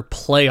our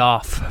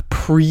playoff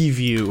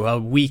preview, a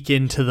week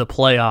into the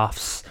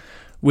playoffs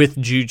with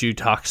Juju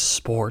Talks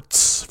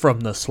Sports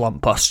from the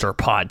Slump Buster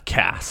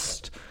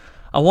podcast,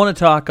 I want to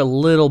talk a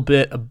little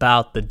bit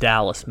about the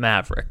Dallas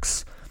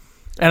Mavericks.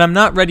 And I'm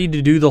not ready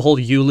to do the whole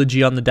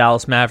eulogy on the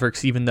Dallas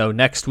Mavericks, even though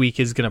next week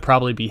is going to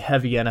probably be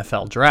heavy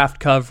NFL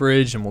draft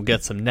coverage, and we'll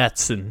get some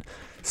Nets and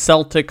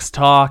Celtics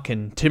talk,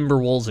 and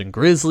Timberwolves and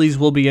Grizzlies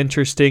will be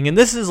interesting. And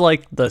this is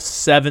like the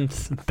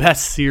 7th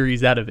best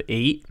series out of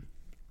 8.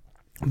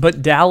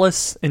 But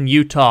Dallas and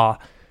Utah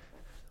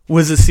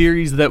was a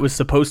series that was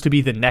supposed to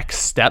be the next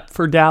step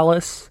for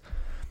Dallas.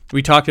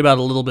 We talked about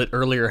a little bit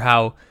earlier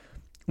how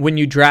when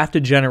you draft a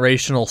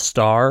generational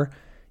star,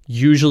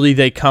 usually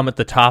they come at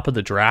the top of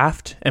the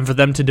draft. And for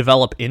them to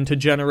develop into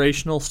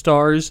generational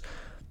stars,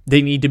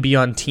 they need to be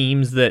on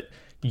teams that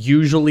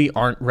usually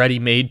aren't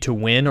ready-made to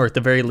win, or at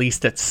the very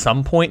least at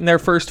some point in their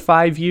first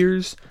 5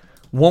 years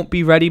won't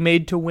be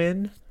ready-made to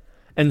win.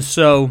 And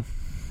so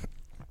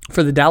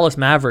for the Dallas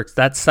Mavericks,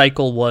 that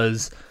cycle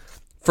was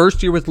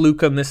first year with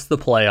Luka, missed the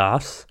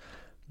playoffs.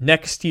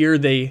 Next year,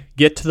 they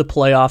get to the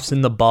playoffs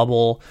in the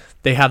bubble.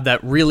 They have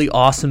that really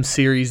awesome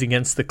series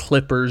against the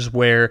Clippers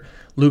where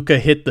Luka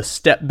hit the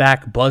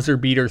step-back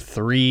buzzer-beater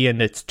 3,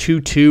 and it's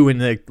 2-2,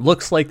 and it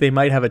looks like they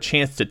might have a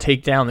chance to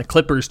take down the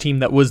Clippers team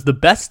that was the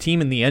best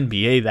team in the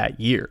NBA that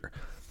year.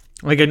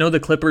 Like, I know the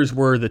Clippers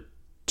were the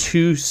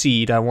 2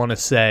 seed, I want to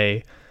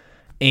say,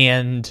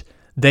 and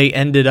they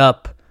ended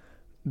up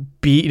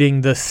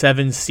beating the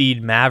 7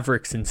 seed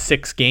Mavericks in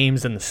 6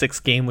 games, and the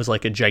 6th game was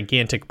like a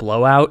gigantic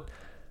blowout.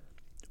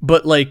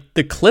 But, like,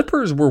 the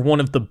Clippers were one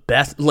of the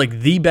best,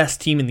 like, the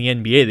best team in the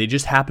NBA. They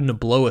just happened to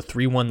blow a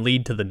 3-1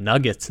 lead to the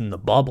Nuggets in the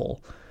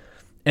bubble.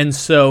 And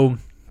so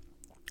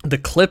the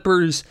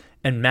Clippers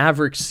and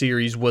Mavericks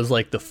series was,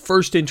 like, the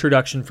first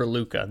introduction for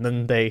Luka. And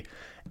then they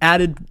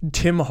added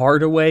Tim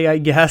Hardaway, I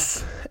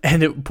guess,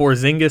 and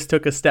Porzingis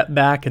took a step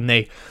back, and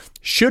they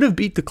should have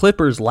beat the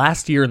Clippers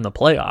last year in the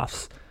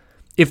playoffs.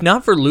 If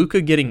not for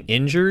Luka getting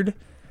injured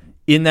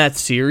in that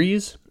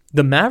series,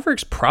 the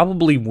Mavericks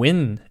probably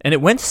win, and it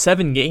went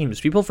 7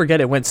 games. People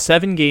forget it went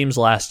 7 games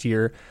last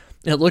year.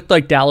 It looked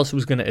like Dallas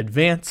was going to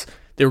advance.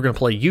 They were going to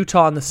play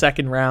Utah in the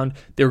second round.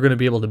 They were going to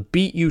be able to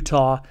beat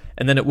Utah,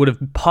 and then it would have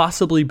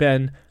possibly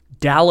been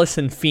Dallas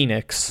and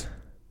Phoenix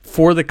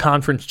for the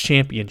conference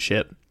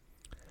championship.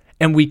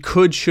 And we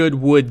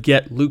would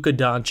get Luka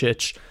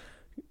Doncic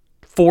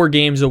 4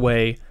 games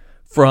away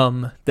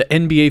from the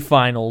NBA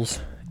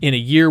Finals in a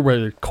year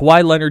where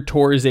Kawhi Leonard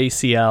tore his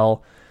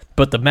ACL,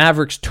 but the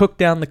Mavericks took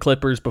down the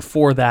Clippers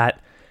before that,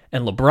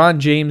 and LeBron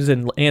James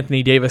and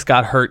Anthony Davis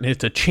got hurt, and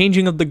it's a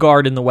changing of the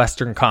guard in the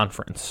Western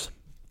Conference.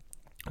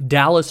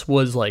 Dallas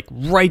was like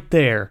right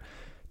there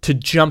to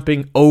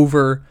jumping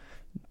over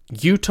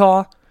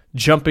Utah,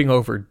 jumping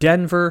over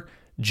Denver,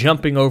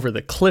 jumping over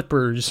the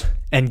Clippers,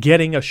 and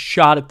getting a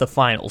shot at the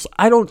finals.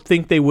 I don't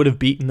think they would have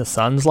beaten the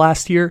Suns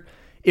last year.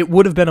 It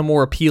would have been a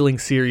more appealing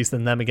series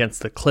than them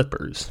against the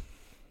Clippers.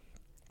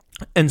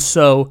 And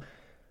so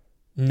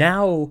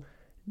now,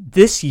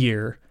 this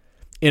year,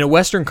 in a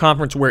Western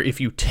Conference where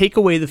if you take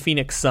away the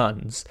Phoenix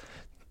Suns,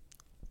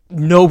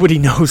 nobody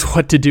knows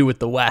what to do with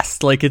the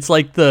West. Like, it's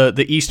like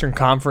the Eastern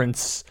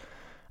Conference,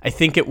 I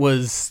think it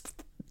was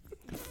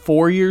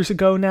 4 years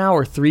ago now,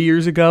 or 3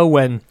 years ago,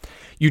 when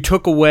you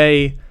took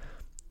away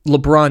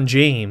LeBron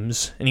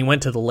James and he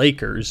went to the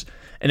Lakers,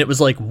 and it was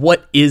like,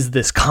 what is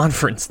this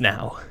conference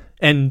now?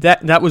 And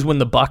that was when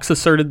the Bucks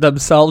asserted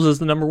themselves as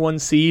the number 1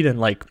 seed, and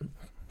like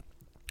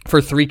for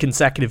 3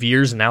 consecutive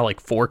years, and now like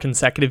 4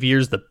 consecutive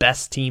years, the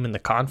best team in the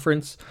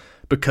conference,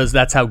 because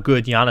that's how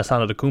good Giannis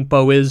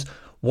Antetokounmpo is.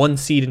 1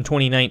 seed in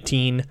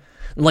 2019,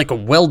 like a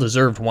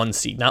well-deserved 1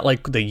 seed, not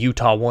like the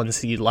Utah 1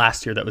 seed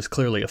last year that was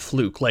clearly a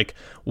fluke. Like,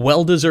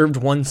 well-deserved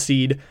 1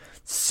 seed,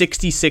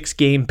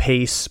 66-game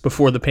pace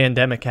before the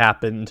pandemic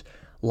happened.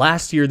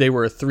 Last year, they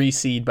were a 3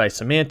 seed by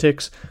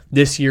semantics.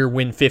 This year,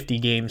 win 50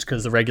 games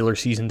because the regular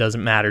season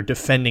doesn't matter,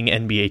 defending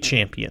NBA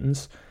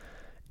champions.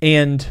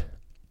 And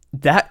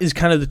that is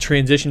kind of the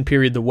transition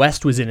period the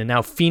West was in, and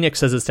now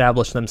Phoenix has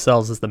established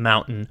themselves as the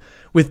mountain.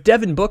 With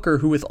Devin Booker,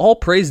 who, with all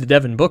praise to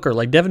Devin Booker,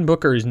 like, Devin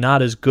Booker is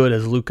not as good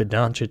as Luka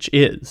Doncic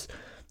is.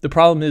 The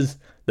problem is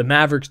the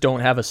Mavericks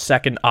don't have a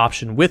second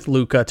option with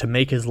Luka to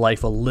make his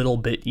life a little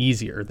bit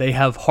easier. They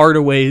have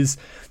Hardaways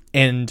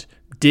and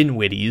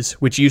Dinwiddies,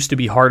 which used to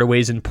be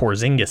Hardaways and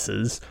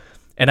Porzingis's.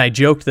 And I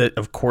joked that,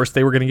 of course,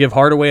 they were going to give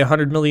Hardaway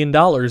 $100 million,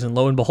 and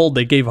lo and behold,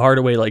 they gave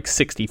Hardaway like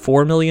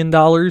 $64 million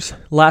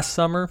last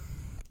summer.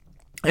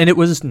 And it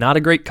was not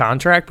a great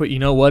contract, but you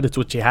know what? It's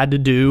what you had to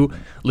do.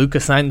 Luka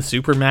signed the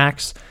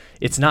Supermax.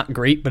 It's not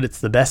great, but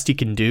it's the best he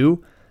can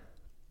do.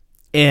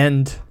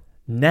 And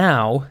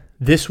now,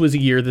 this was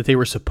a year that they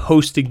were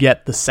supposed to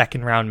get the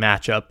second round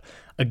matchup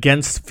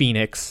against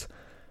Phoenix,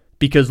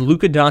 because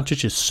Luka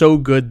Doncic is so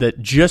good that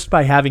just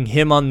by having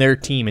him on their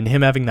team and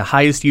him having the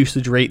highest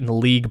usage rate in the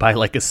league by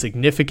like a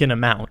significant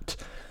amount,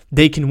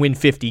 they can win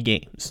 50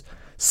 games.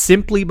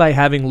 Simply by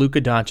having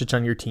Luka Doncic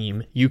on your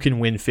team, you can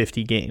win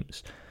 50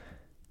 games.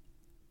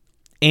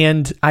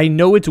 And I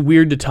know it's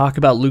weird to talk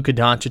about Luka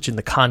Doncic in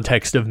the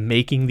context of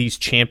making these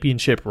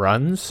championship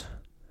runs.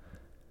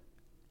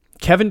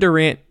 Kevin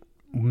Durant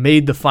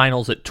made the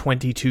finals at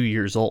 22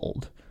 years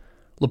old.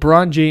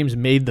 LeBron James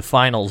made the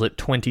finals at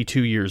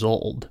 22 years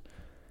old.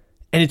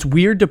 And it's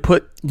weird to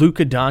put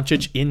Luka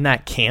Doncic in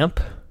that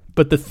camp,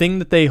 but the thing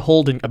that they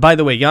hold in... By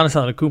the way, Giannis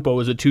Antetokounmpo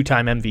was a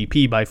 2-time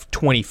MVP by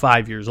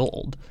 25 years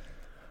old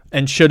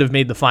and should have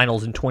made the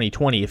finals in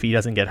 2020 if he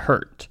doesn't get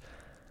hurt.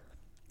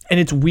 And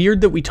it's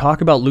weird that we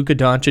talk about Luka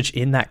Doncic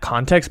in that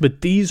context,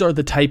 but these are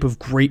the type of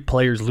great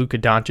players Luka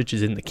Doncic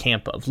is in the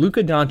camp of.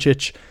 Luka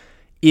Doncic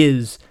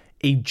is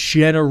a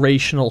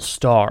generational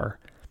star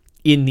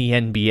in the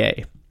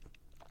NBA.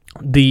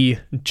 The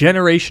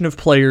generation of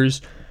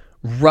players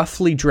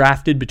roughly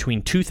drafted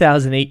between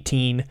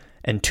 2018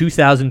 and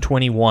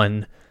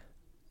 2021,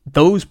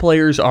 those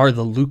players are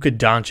the Luka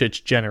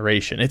Doncic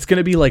generation. It's going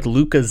to be like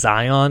Luka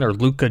Zion or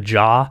Luka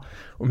Ja,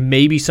 or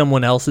maybe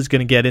someone else is going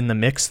to get in the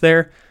mix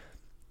there.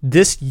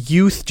 This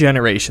youth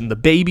generation, the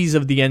babies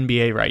of the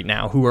NBA right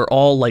now, who are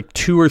all like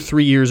 2 or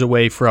 3 years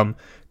away from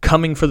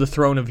coming for the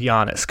throne of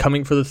Giannis,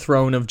 coming for the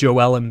throne of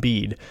Joel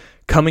Embiid,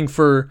 coming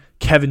for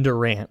Kevin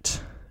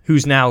Durant,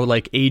 who's now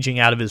like aging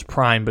out of his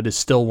prime, but is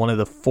still one of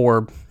the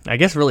four, I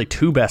guess really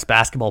two best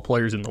basketball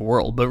players in the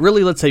world, but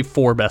really let's say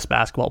four best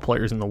basketball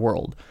players in the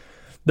world.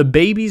 The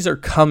babies are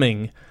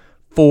coming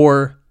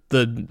for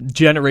the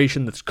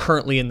generation that's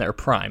currently in their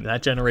prime.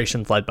 That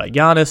generation's led by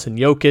Giannis and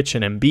Jokic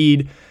and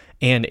Embiid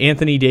and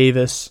Anthony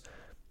Davis.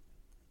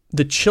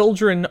 The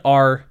children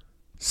are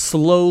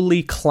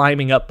slowly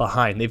climbing up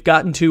behind. They've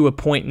gotten to a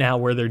point now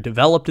where they're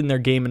developed in their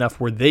game enough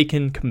where they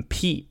can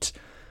compete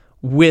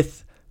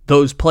with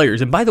those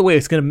players. And by the way,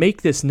 it's going to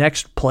make this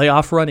next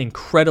playoff run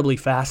incredibly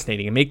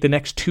fascinating and make the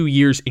next 2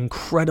 years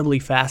incredibly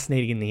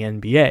fascinating in the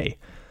NBA.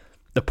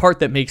 The part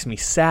that makes me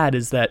sad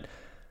is that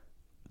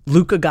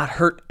Luka got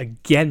hurt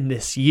again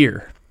this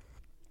year.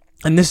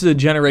 And this is a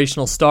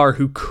generational star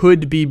who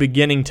could be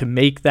beginning to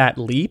make that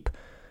leap.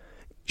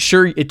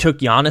 Sure, it took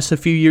Giannis a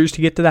few years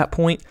to get to that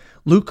point.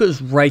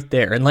 Luka's right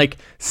there. And like,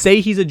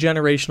 say he's a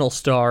generational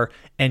star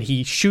and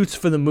he shoots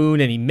for the moon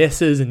and he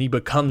misses and he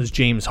becomes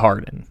James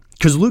Harden.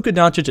 Because Luka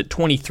Doncic at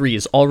 23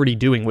 is already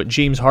doing what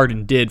James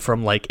Harden did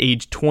from like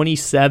age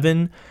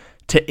 27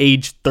 to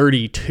age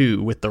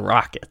 32 with the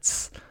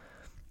Rockets.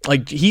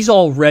 Like, he's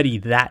already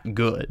that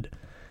good.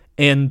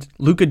 And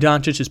Luka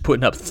Doncic is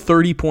putting up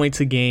 30 points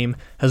a game,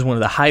 has one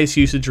of the highest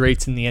usage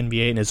rates in the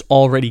NBA, and is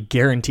already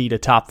guaranteed a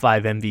top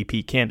 5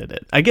 MVP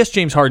candidate. I guess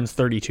James Harden's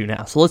 32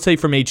 now. So let's say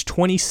from age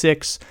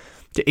 26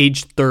 to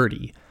age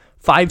 30,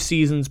 5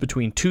 seasons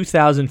between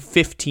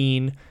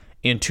 2015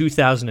 and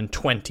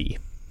 2020.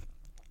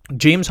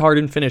 James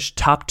Harden finished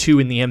top 2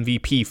 in the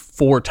MVP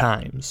 4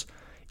 times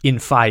in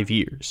 5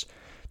 years.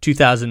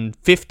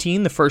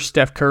 2015, the first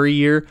Steph Curry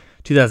year.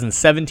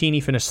 2017, he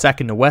finished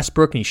second to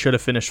Westbrook, and he should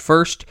have finished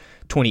first.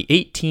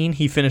 2018,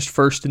 he finished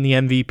first in the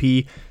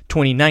MVP.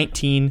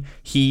 2019,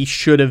 he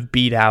should have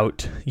beat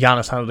out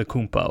Giannis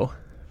Antetokounmpo.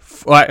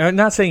 Well, I'm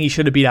not saying he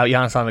should have beat out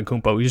Giannis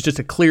Antetokounmpo. He was just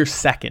a clear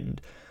second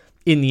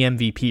in the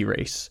MVP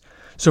race.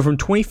 So from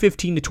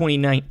 2015 to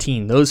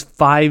 2019, those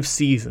 5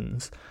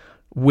 seasons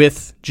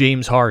with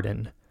James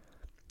Harden,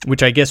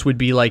 which I guess would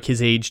be like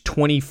his age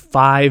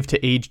 25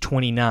 to age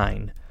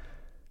 29,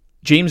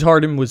 James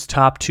Harden was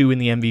top 2 in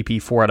the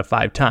MVP 4 out of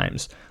 5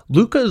 times.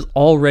 Luka's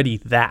already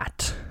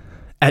that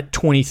at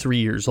 23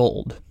 years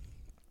old.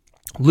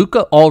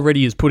 Luka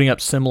already is putting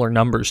up similar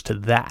numbers to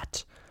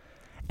that.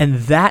 And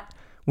that,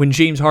 when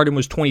James Harden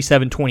was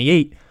 27,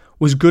 28,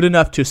 was good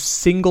enough to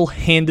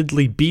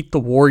single-handedly beat the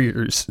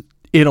Warriors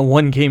in a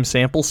 1-game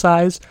sample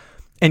size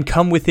and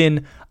come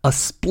within a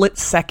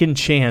split-second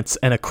chance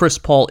and a Chris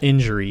Paul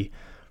injury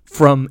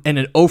from an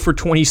 0 for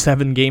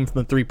 27 game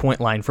from the three-point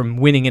line from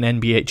winning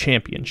an NBA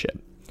championship.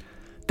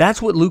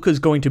 That's what Luka's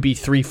going to be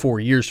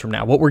 3-4 years from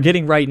now. What we're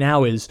getting right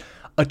now is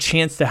a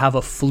chance to have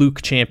a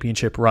fluke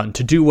championship run,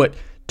 to do what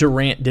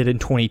Durant did in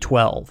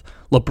 2012,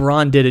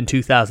 LeBron did in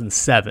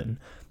 2007.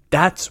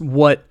 That's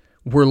what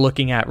we're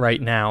looking at right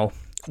now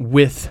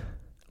with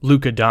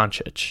Luka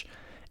Doncic.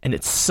 And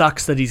it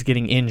sucks that he's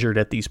getting injured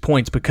at these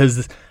points,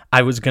 because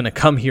I was going to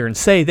come here and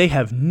say they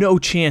have no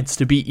chance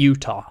to beat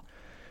Utah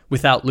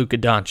without Luka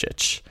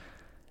Doncic.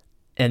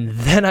 And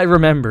then I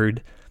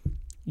remembered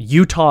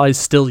Utah is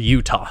still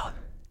Utah.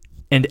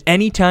 And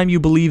anytime you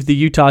believe the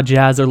Utah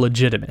Jazz are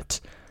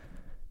legitimate,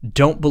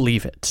 don't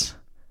believe it.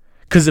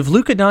 Because if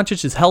Luka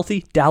Doncic is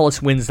healthy,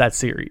 Dallas wins that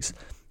series.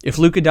 If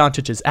Luka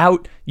Doncic is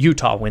out,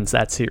 Utah wins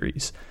that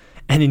series.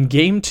 And in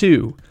Game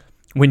 2,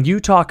 when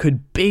Utah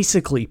could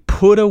basically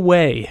put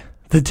away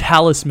the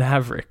Dallas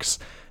Mavericks,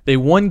 they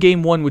won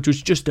Game 1, which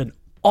was just an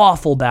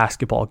awful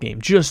basketball game.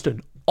 Just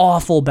an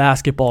awful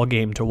basketball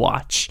game to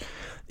watch.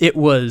 It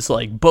was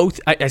like both,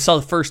 I saw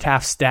the first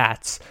half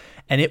stats,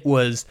 and it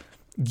was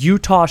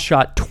Utah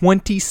shot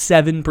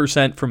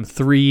 27% from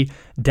 3,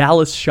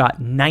 Dallas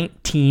shot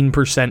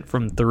 19%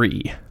 from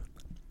 3.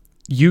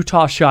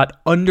 Utah shot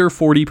under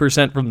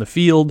 40% from the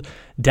field,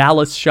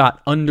 Dallas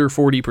shot under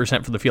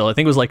 40% from the field. I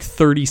think it was like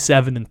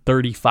 37 and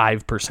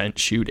 35%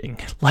 shooting.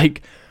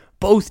 Like,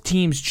 both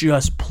teams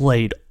just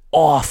played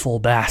awful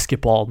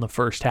basketball in the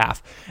first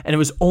half. And it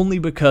was only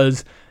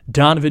because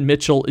Donovan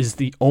Mitchell is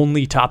the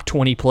only top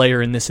 20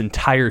 player in this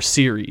entire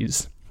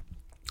series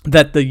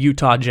that the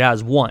Utah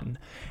Jazz won.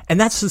 And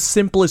that's the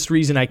simplest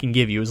reason I can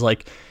give you, is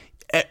like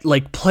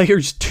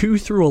players 2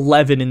 through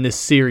 11 in this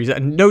series,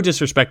 and no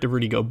disrespect to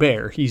Rudy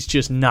Gobert, he's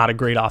just not a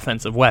great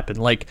offensive weapon.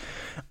 Like,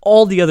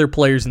 all the other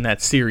players in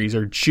that series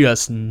are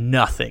just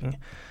nothing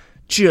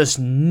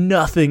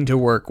to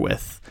work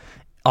with.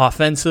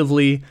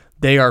 Offensively,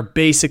 they are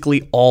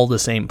basically all the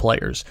same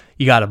players.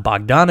 You got a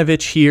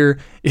Bogdanovich here.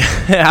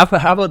 How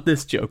about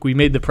this joke? We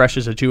made the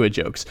Precious Achiuwa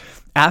jokes.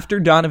 After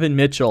Donovan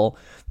Mitchell,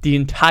 the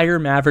entire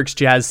Mavericks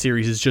Jazz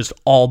series is just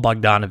all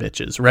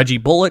Bogdanoviches. Reggie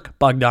Bullock,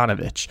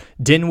 Bogdanovich.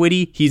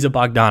 Dinwiddie, he's a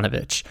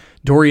Bogdanovich.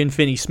 Dorian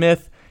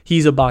Finney-Smith,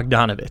 he's a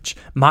Bogdanovich.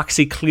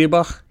 Maxi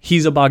Kleber,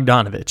 he's a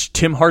Bogdanovich.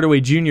 Tim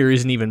Hardaway Jr.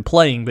 isn't even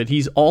playing, but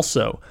he's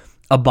also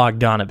a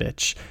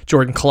Bogdanovich.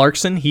 Jordan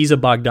Clarkson, he's a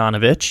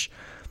Bogdanovich.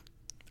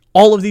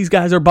 All of these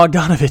guys are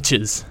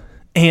Bogdanoviches.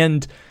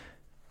 And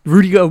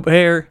Rudy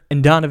Gobert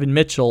and Donovan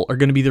Mitchell are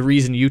going to be the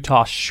reason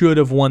Utah should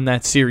have won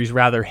that series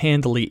rather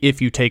handily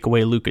if you take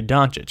away Luka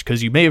Doncic.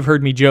 Because you may have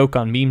heard me joke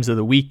on Memes of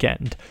the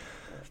Weekend.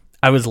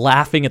 I was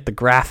laughing at the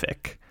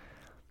graphic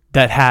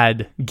that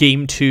had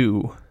Game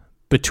 2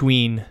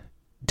 between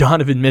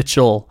Donovan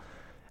Mitchell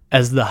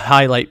as the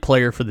highlight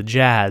player for the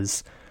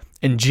Jazz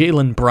and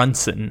Jalen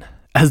Brunson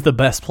as the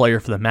best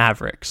player for the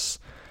Mavericks.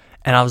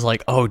 And I was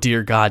like, oh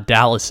dear God,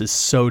 Dallas is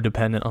so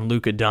dependent on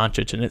Luka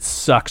Doncic, and it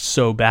sucks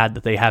so bad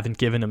that they haven't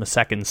given him a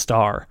second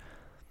star.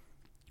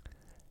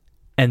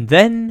 And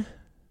then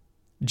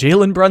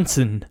Jalen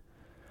Brunson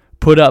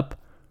put up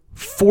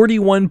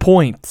 41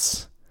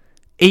 points,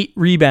 8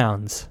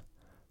 rebounds,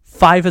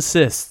 5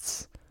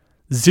 assists,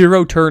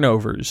 0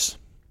 turnovers.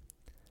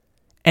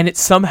 And it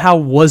somehow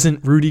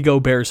wasn't Rudy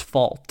Gobert's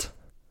fault.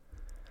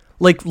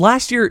 Like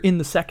last year in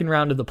the second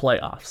round of the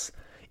playoffs,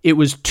 it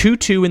was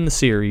 2-2 in the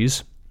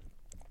series.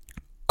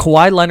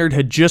 Kawhi Leonard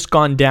had just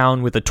gone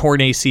down with a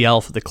torn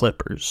ACL for the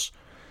Clippers.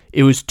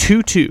 It was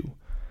 2-2.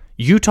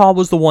 Utah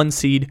was the 1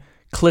 seed.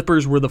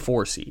 Clippers were the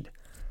 4 seed.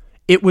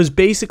 It was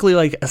basically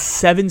like a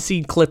 7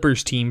 seed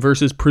Clippers team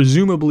versus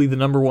presumably the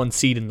number 1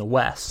 seed in the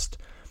West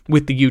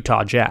with the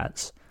Utah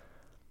Jazz.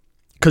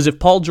 Because if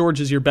Paul George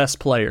is your best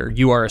player,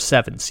 you are a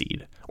 7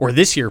 seed. Or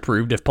this year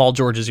proved if Paul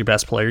George is your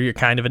best player, you're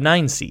kind of a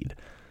 9 seed.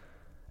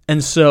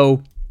 And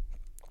so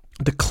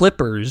the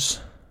Clippers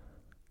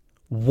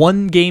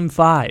won Game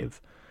 5.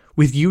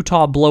 With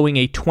Utah blowing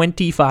a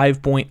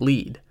 25-point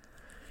lead.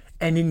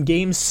 And in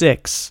Game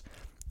 6,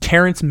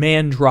 Terrence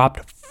Mann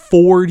dropped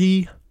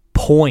 40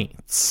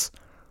 points.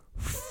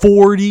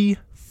 40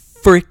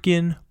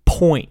 freaking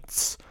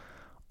points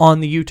on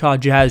the Utah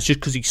Jazz just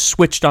because he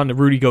switched on to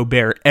Rudy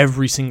Gobert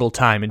every single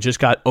time and just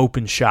got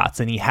open shots,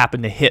 and he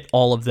happened to hit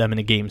all of them in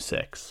a Game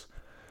 6.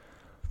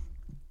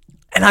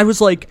 And I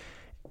was like,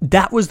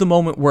 that was the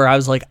moment where I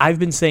was like, I've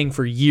been saying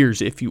for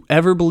years, if you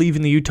ever believe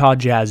in the Utah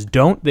Jazz,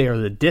 don't. They are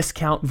the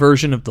discount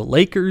version of the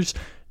Lakers.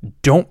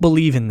 Don't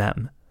believe in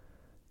them.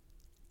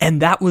 And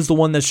that was the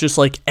one that's just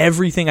like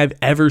everything I've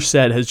ever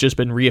said has just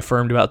been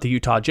reaffirmed about the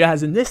Utah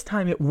Jazz. And this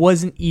time it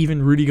wasn't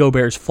even Rudy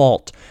Gobert's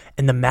fault.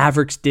 And the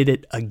Mavericks did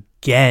it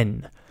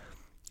again.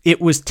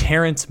 It was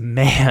Terrence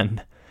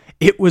Mann.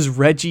 It was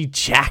Reggie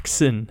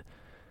Jackson.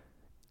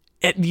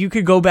 And you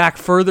could go back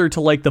further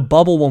to like the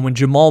bubble one when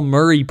Jamal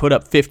Murray put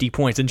up 50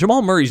 points. And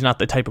Jamal Murray's not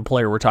the type of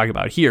player we're talking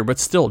about here, but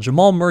still,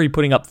 Jamal Murray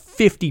putting up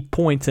 50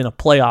 points in a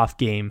playoff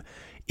game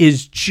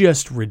is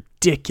just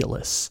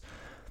ridiculous.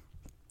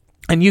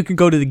 And you can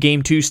go to the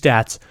Game 2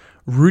 stats.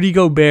 Rudy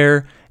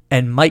Gobert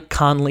and Mike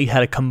Conley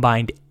had a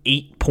combined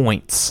 8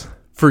 points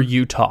for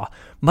Utah.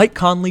 Mike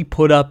Conley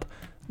put up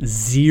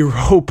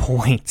 0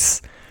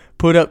 points.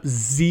 Put up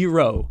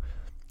 0.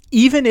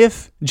 Even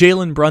if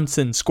Jalen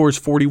Brunson scores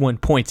 41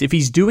 points, if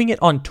he's doing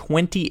it on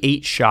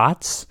 28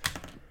 shots,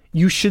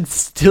 you should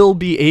still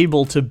be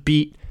able to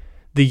beat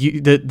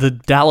the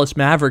Dallas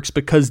Mavericks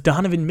because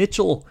Donovan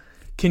Mitchell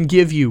can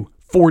give you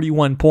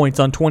 41 points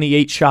on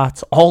 28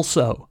 shots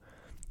also.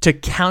 To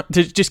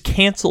just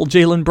cancel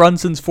Jalen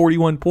Brunson's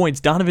 41 points,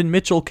 Donovan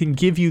Mitchell can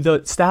give you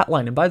the stat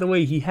line. And by the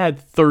way, he had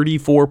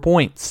 34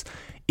 points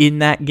in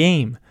that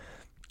game.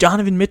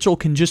 Donovan Mitchell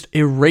can just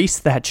erase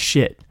that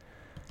shit.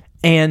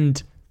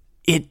 And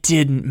it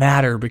didn't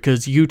matter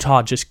because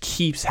Utah just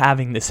keeps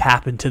having this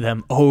happen to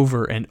them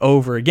over and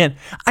over again.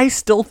 I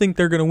still think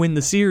they're going to win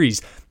the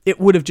series. It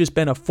would have just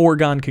been a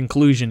foregone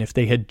conclusion if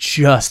they had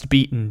just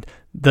beaten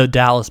the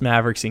Dallas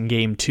Mavericks in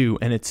Game 2.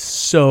 And it's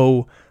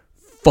so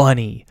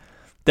funny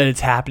that it's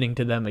happening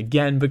to them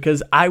again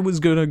because I was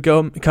going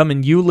to come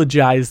and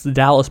eulogize the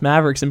Dallas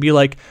Mavericks and be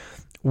like,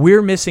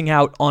 we're missing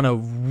out on a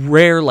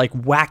rare, like,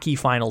 wacky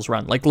finals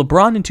run. Like,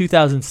 LeBron in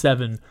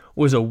 2007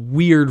 was a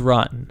weird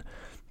run.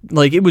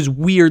 Like, it was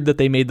weird that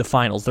they made the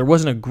finals. There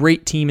wasn't a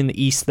great team in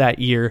the East that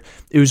year.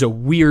 It was a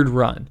weird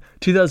run.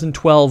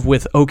 2012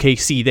 with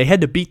OKC, they had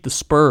to beat the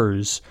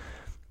Spurs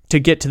to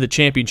get to the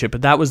championship,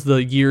 but that was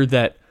the year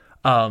that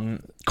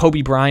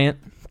Kobe Bryant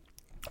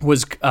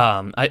was,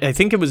 I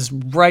think it was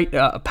right,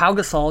 Pau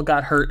Gasol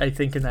got hurt, I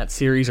think, in that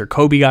series, or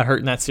Kobe got hurt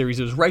in that series.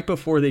 It was right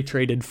before they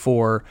traded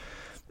for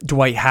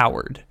Dwight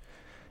Howard.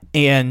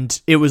 And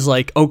it was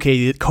like,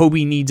 okay,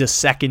 Kobe needs a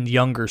second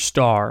younger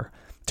star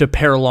to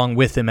pair along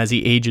with him as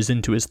he ages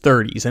into his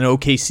 30s. And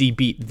OKC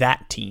beat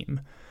that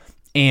team.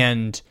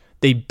 And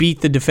they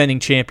beat the defending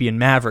champion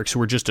Mavericks, who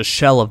were just a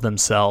shell of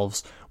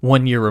themselves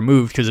 1 year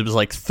removed because it was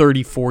like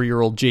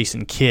 34-year-old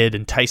Jason Kidd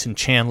and Tyson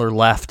Chandler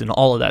left and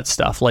all of that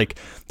stuff. Like,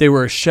 they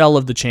were a shell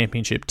of the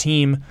championship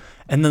team.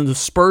 And then the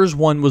Spurs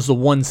one was the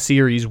one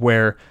series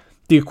where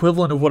the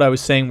equivalent of what I was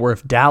saying, where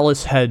if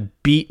Dallas had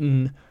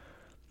beaten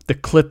the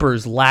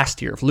Clippers last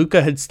year, if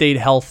Luka had stayed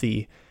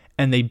healthy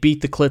and they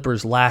beat the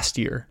Clippers last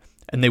year,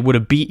 and they would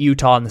have beat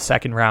Utah in the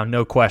second round,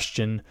 no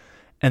question.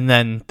 And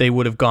then they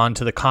would have gone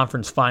to the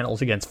conference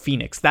finals against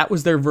Phoenix. That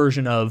was their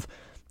version of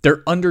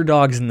they're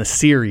underdogs in the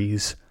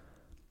series.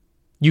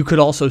 You could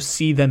also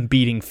see them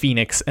beating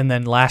Phoenix. And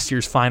then last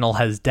year's final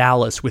has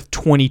Dallas with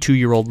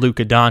 22-year-old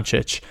Luka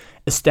Doncic.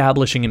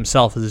 establishing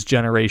himself as his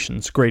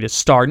generation's greatest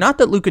star. Not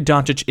that Luka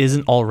Doncic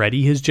isn't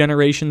already his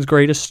generation's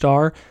greatest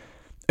star.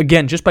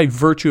 Again, just by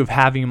virtue of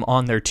having him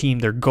on their team,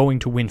 they're going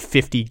to win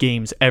 50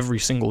 games every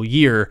single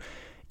year.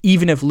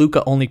 Even if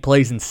Luka only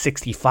plays in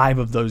 65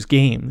 of those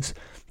games,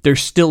 they're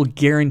still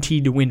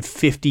guaranteed to win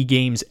 50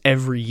 games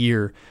every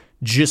year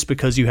just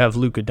because you have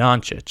Luka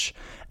Doncic.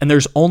 And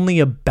there's only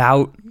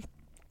about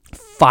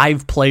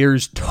 5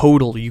 players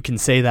total you can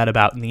say that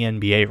about in the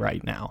NBA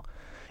right now.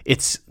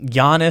 It's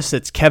Giannis,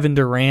 it's Kevin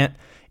Durant,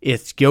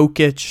 it's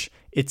Jokic,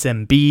 it's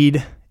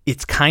Embiid,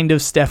 it's kind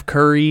of Steph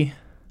Curry.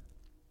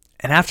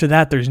 And after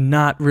that, there's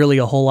not really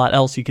a whole lot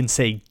else you can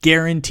say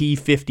guarantee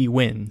 50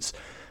 wins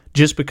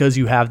just because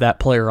you have that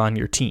player on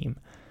your team.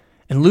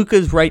 And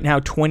Luka's right now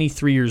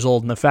 23 years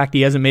old, and the fact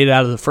he hasn't made it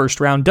out of the first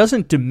round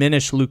doesn't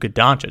diminish Luka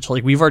Doncic.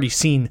 Like, we've already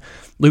seen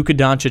Luka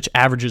Doncic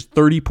averages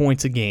 30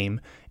 points a game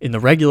in the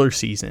regular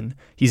season.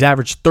 He's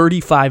averaged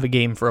 35 a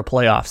game for a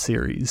playoff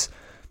series.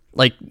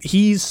 Like,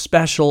 he's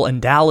special, and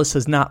Dallas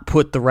has not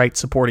put the right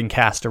supporting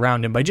cast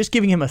around him by just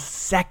giving him a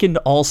second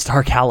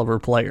all-star caliber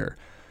player.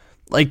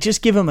 Like,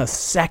 just give him a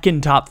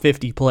second top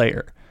 50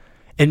 player.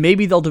 And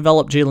maybe they'll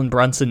develop Jalen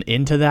Brunson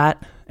into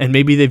that, and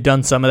maybe they've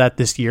done some of that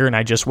this year and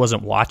I just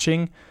wasn't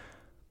watching.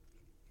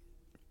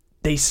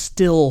 They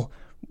still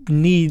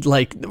need,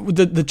 like,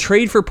 the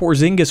trade for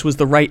Porzingis was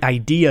the right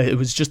idea. It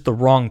was just the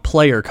wrong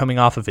player coming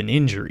off of an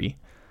injury.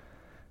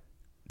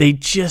 They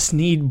just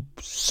need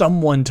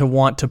someone to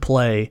want to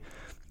play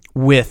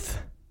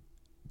with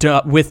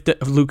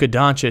Luka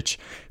Doncic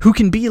who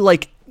can be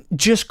like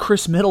just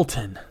Chris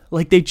Middleton.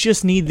 Like, they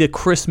just need the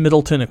Chris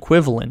Middleton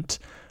equivalent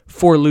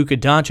for Luka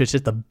Doncic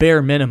at the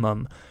bare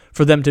minimum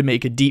for them to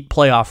make a deep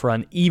playoff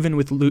run, even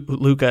with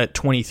Luka at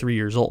 23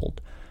 years old.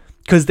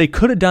 Because they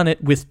could have done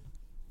it with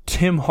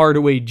Tim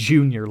Hardaway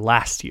Jr.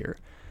 last year.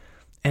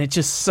 And it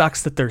just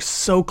sucks that they're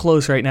so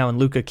close right now and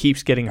Luka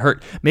keeps getting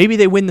hurt. Maybe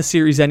they win the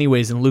series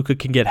anyways and Luka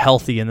can get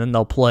healthy and then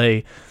they'll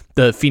play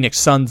the Phoenix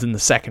Suns in the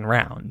second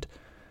round.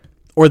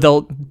 Or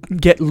they'll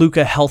get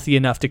Luka healthy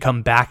enough to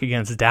come back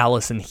against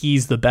Dallas and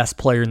he's the best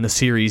player in the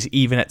series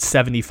even at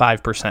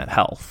 75%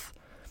 health.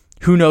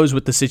 Who knows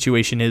what the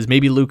situation is?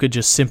 Maybe Luka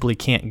just simply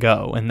can't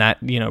go and that,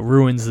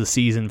 ruins the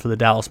season for the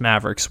Dallas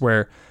Mavericks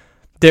where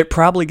they're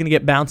probably going to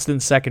get bounced in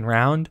the second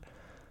round,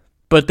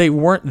 but they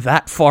weren't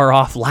that far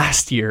off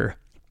last year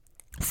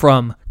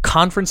from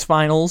conference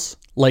finals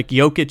like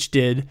Jokic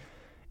did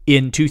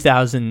in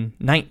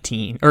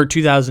 2019 or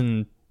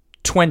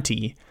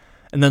 2020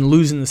 and then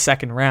losing the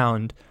second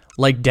round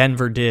like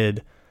Denver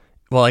did.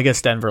 Well, I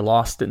guess Denver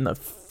lost in the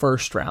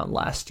first round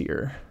last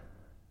year.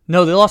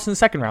 No, they lost in the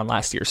second round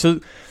last year. So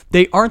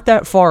they aren't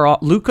that far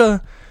off.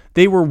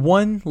 They were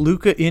one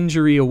Luka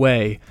injury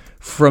away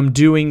from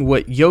doing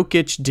what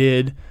Jokic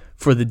did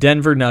for the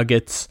Denver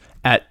Nuggets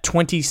at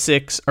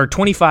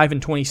 25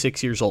 and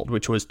 26 years old,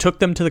 which was took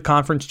them to the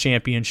conference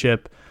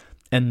championship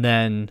and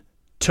then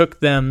took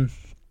them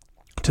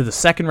to the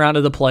second round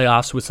of the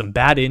playoffs with some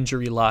bad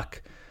injury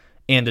luck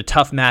and a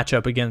tough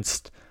matchup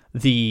against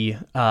the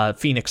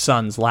Phoenix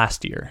Suns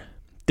last year.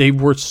 They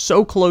were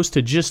so close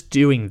to just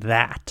doing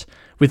that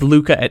with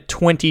Luka at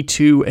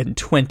 22 and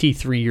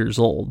 23 years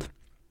old.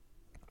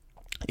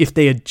 If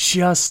they had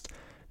just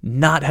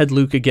not had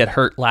Luka get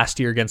hurt last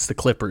year against the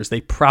Clippers,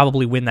 they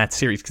probably win that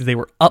series because they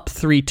were up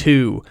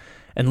 3-2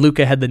 and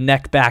Luka had the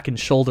neck, back, and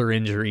shoulder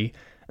injury,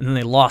 and then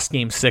they lost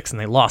Game 6 and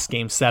they lost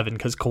Game 7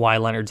 because Kawhi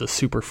Leonard's a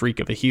super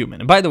freak of a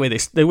human. And by the way,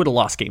 they would have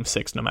lost Game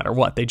 6 no matter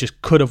what. They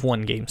just could have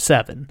won Game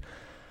 7.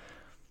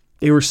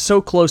 They were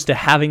so close to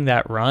having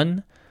that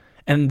run,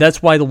 and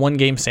that's why the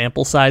one-game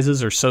sample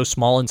sizes are so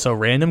small and so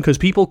random, because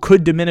people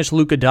could diminish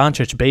Luka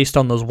Doncic based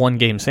on those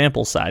one-game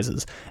sample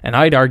sizes. And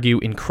I'd argue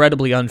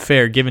incredibly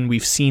unfair, given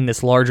we've seen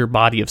this larger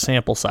body of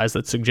sample size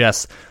that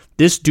suggests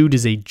this dude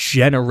is a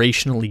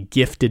generationally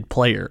gifted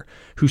player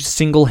who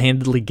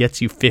single-handedly gets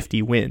you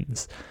 50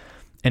 wins.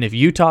 And if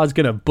Utah's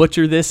going to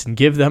butcher this and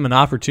give them an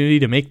opportunity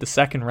to make the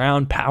second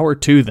round, power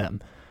to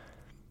them.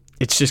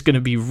 It's just going to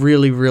be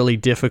really, really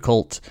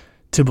difficult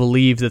to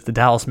believe that the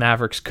Dallas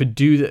Mavericks could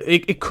do that.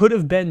 It could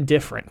have been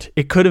different.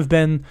 It could have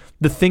been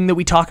the thing that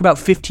we talk about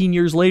 15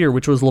 years later,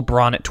 which was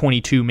LeBron at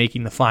 22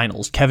 making the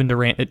finals, Kevin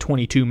Durant at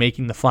 22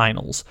 making the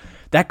finals.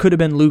 That could have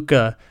been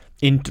Luka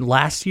in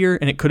last year,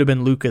 and it could have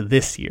been Luka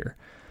this year.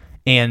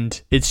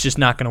 And it's just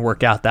not going to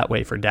work out that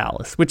way for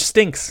Dallas, which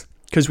stinks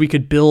because we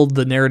could build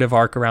the narrative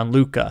arc around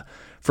Luka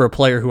for a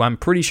player who I'm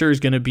pretty sure is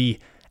going to be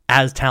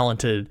as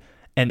talented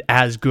and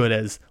as good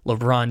as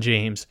LeBron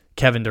James,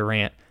 Kevin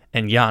Durant,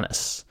 and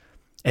Giannis.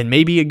 And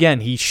maybe,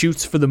 again, he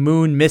shoots for the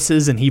moon,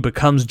 misses, and he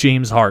becomes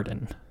James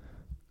Harden.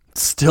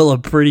 Still a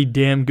pretty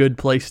damn good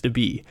place to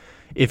be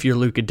if you're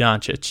Luka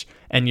Doncic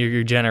and you're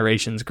your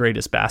generation's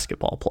greatest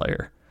basketball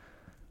player.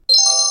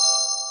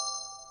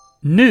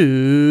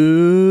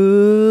 New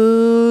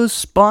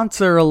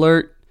sponsor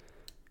alert.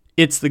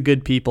 It's the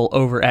good people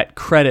over at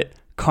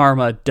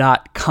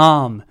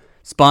creditkarma.com.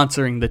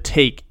 sponsoring the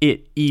Take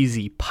It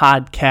Easy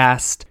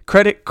podcast.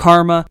 Credit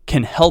Karma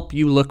can help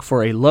you look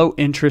for a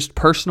low-interest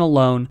personal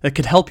loan that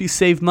could help you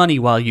save money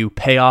while you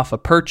pay off a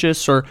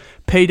purchase or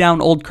pay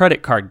down old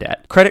credit card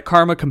debt. Credit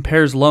Karma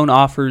compares loan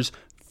offers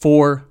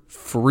for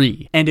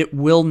free, and it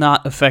will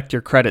not affect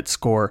your credit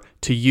score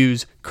to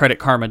use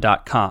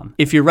creditkarma.com.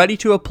 If you're ready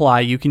to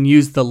apply, you can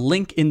use the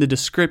link in the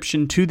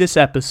description to this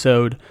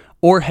episode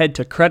or head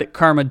to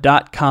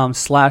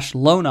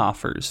creditkarma.com/loan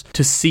offers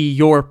to see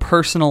your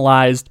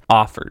personalized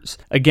offers.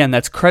 Again,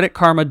 that's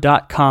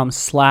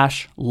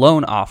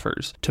creditkarma.com/loan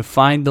offers to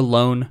find the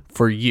loan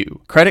for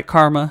you.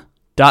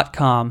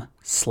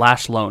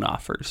 creditkarma.com/loan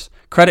offers.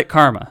 Credit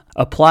Karma.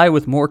 Apply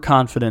with more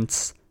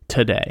confidence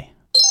today.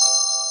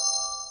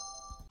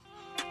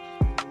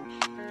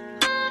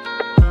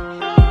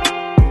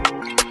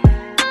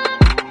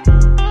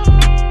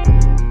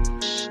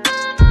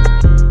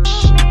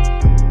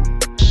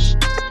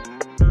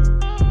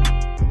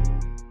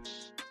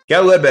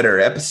 Got Ledbetter,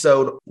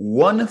 episode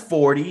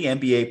 140.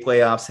 NBA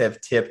playoffs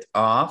have tipped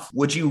off.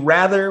 Would you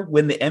rather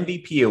win the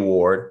MVP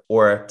award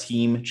or a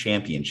team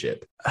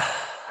championship?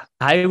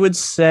 I would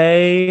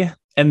say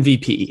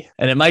MVP.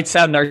 And it might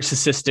sound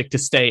narcissistic to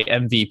say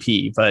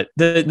MVP, but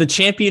the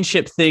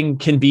championship thing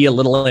can be a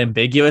little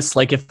ambiguous.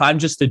 Like if I'm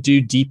just a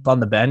dude deep on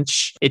the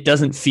bench, it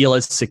doesn't feel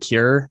as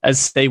secure as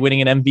say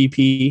winning an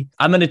MVP.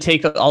 I'm going to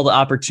take all the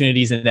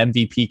opportunities an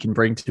MVP can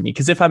bring to me.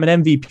 Because if I'm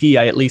an MVP,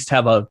 I at least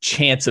have a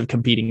chance of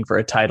competing for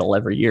a title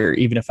every year,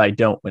 even if I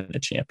don't win a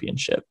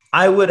championship.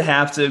 I would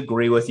have to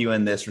agree with you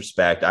in this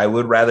respect. I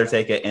would rather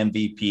take an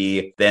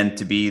MVP than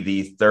to be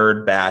the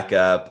third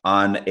backup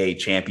on a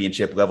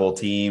championship level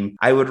team.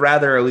 I would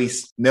rather at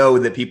least know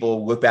that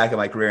people look back at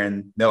my career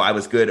and know I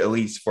was good at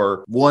least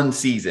for one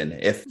season.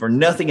 If for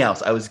nothing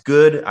else, I was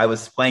good. I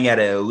was playing at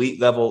an elite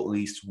level at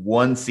least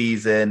one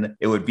season.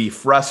 It would be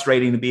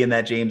frustrating to be in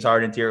that James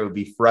Harden tier. It would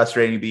be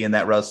frustrating to be in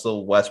that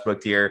Russell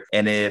Westbrook tier.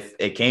 And if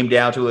it came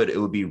down to it, it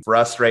would be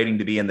frustrating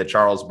to be in the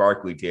Charles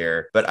Barkley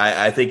tier. But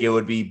I think it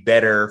would be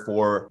better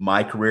for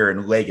my career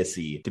and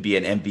legacy to be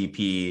an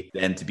MVP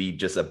than to be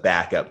just a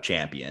backup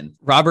champion.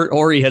 Robert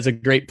Horry has a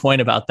great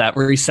point about that,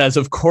 where he says,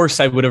 of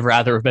course, I would have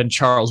rather have been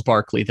Charles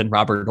Barkley than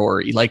Robert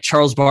Horry. Like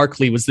Charles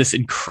Barkley was this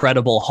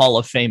incredible Hall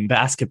of Fame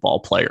basketball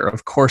player.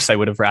 Of course, I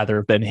would have rather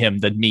have been him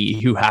than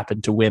me, who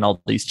happened to win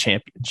all these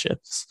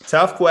championships.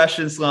 Tough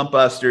question, Slump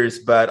Busters,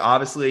 but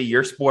obviously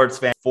you're sports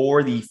fan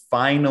for the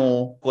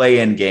final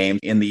play-in game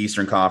in the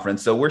Eastern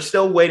Conference. So we're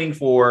still waiting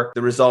for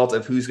the result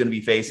of who's going to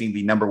be facing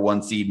the number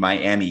one seed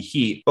Miami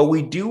Heat. But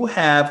we do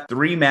have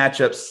three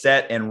matchups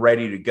set and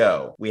ready to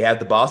go. We have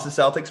the Boston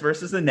Celtics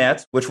versus the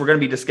Nets, which we're going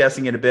to be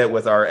discussing in a bit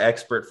with our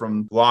expert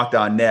from Locked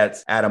On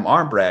Nets, Adam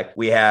Armbrecht.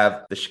 We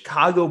have the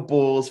Chicago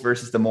Bulls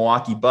versus the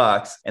Milwaukee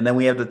Bucks. And then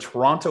we have the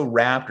Toronto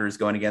Raptors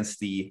going against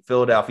the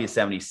Philadelphia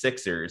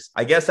 76ers.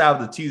 I guess out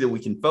of the two that we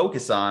can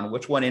focus on,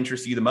 which one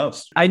interests you the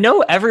most? I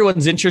know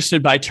everyone's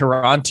interested by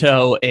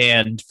Toronto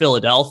and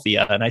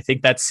Philadelphia, and I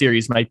think that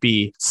series might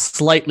be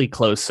slightly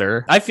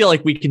closer. I feel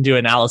like we can do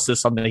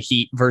analysis on the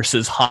Heat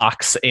versus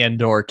Hawks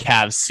and or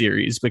Cavs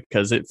series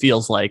because it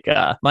feels like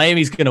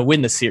Miami's going to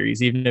win the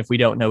series, even if we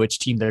don't know which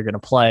team they're going to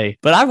play.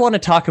 But I want to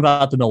talk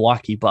about the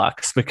Milwaukee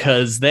Bucks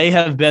because they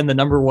have been the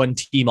number one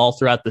team all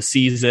throughout the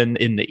season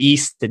in the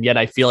East, and yet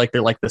I feel like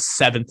they're like the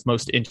seventh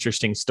most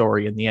interesting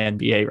story in the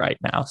NBA right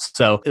now.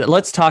 So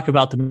let's talk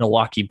about the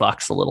Milwaukee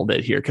Bucks a little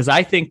bit here, because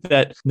I think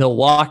that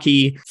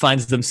Milwaukee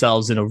finds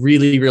themselves in a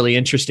really, really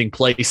interesting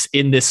place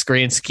in this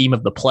grand scheme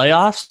of the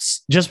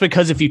playoffs. Just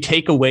because if you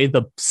take away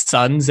the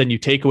Suns and you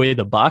take away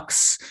the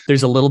Bucks,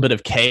 there's a little bit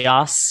of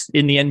chaos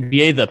in the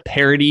NBA. The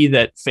parity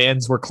that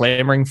fans were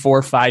clamoring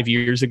for 5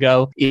 years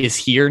ago is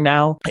here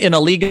now. In a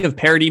league of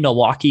parity,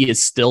 Milwaukee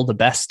is still the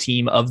best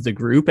team of the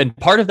group. And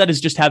part of that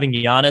is just having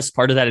Giannis.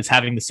 Part of that is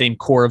having the same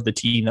core of the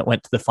team that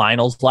went to the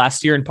finals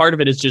last year. And part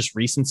of it is just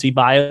recency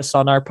bias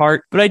on our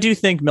part. But I do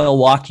think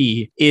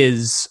Milwaukee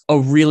is a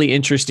really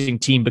interesting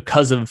team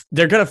because of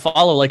they're going to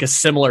follow like a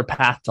similar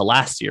path to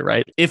last year,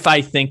 right? If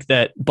I think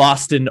that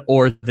Boston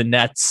or the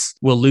Nets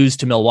will lose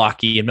to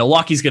Milwaukee and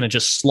Milwaukee's going to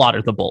just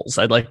slaughter the Bulls,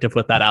 I'd like to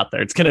put that out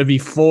there. It's going to be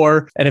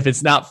 4. And if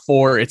it's not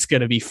 4, it's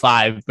going to be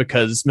 5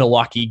 because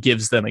Milwaukee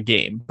gives them a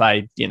game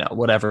by,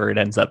 whatever it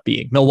ends up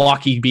being.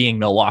 Milwaukee being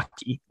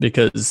Milwaukee,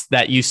 because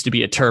that used to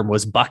be a term,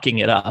 was bucking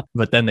it up,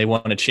 but then they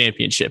won a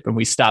championship and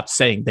we stopped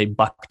saying they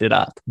bucked it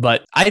up.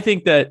 But I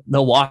think that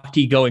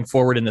Milwaukee going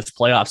forward in this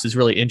playoffs is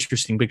really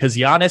interesting because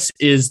Giannis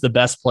is the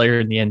best player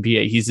in the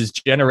NBA. He's his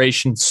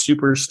generation's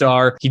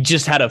superstar. He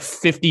just had a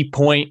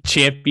 50-point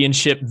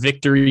championship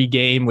victory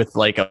game with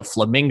like a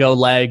flamingo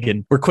leg.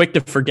 And we're quick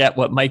to forget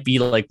what might be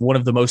like one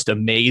of the most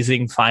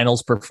amazing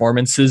finals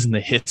performances in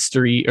the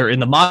history or in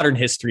the modern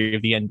history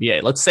of the NBA.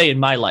 NBA. Let's say in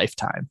my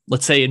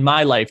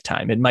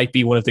lifetime, it might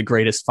be one of the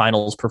greatest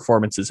finals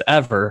performances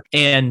ever.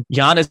 And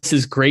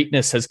Giannis's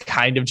greatness has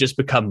kind of just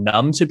become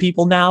numb to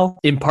people now,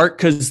 in part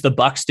because the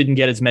Bucks didn't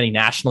get as many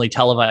nationally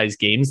televised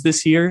games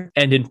this year,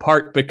 and in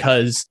part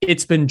because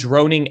it's been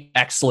droning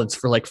excellence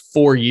for like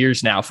 4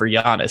 years now for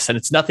Giannis, and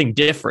it's nothing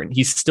different.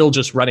 He's still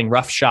just running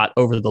roughshod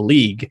over the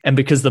league. And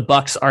because the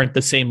Bucks aren't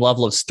the same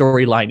level of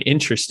storyline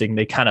interesting,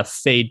 they kind of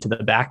fade to the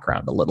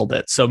background a little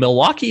bit. So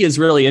Milwaukee is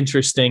really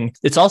interesting.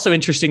 It's also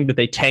interesting that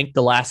they tanked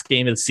the last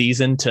game of the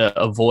season to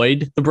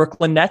avoid the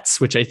Brooklyn Nets,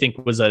 which I think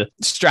was a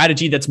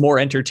strategy that's more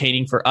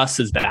entertaining for us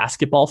as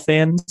basketball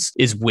fans,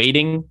 is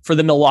waiting for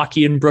the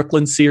Milwaukee and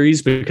Brooklyn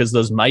series, because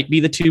those might be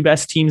the two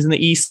best teams in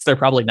the East. They're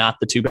probably not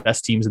the two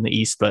best teams in the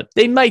East, but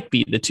they might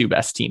be the two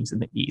best teams in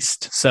the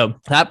East. So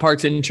that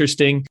part's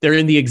interesting. They're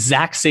in the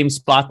exact same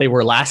spot they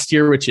were last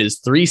year, which is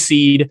 3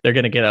 seed. They're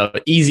going to get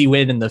an easy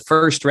win in the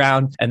first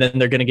round, and then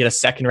they're going to get a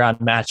second round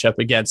matchup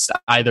against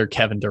either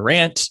Kevin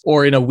Durant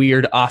or, in a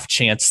weird off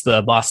chance,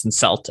 the Boston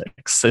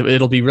Celtics.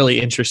 It'll be really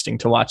interesting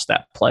to watch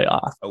that play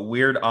off. A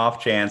weird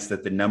off chance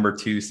that the number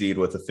 2 seed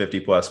with the 50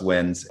 plus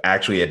wins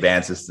actually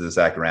advances to the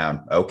second round.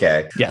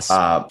 Okay. Yes.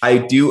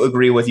 I do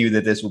agree with you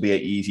that this will be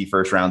an easy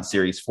first round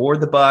series for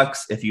the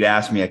Bucks. If you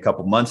asked me a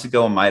couple months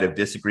ago, I might have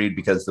disagreed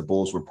because the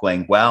Bulls were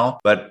playing well.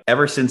 But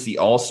ever since the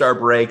All-Star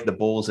break, the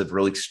Bulls have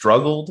really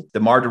struggled.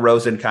 DeMar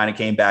DeRozan kind of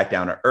came back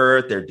down to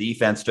earth. Their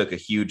defense took a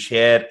huge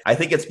hit. I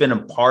think it's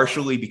been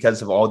partially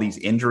because of all these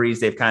injuries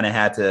they've kind of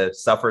had to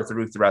suffer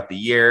throughout the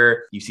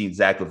year. You've seen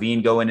Zach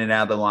LaVine go in and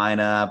out of the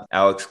lineup,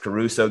 Alex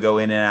Caruso go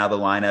in and out of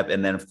the lineup,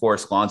 and then, of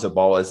course, Lonzo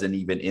Ball isn't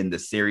even in the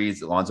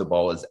series. Lonzo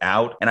Ball is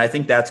out. And I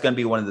think that's going to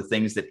be one of the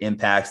things that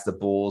impacts the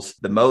Bulls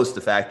the most,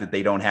 the fact that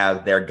they don't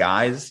have their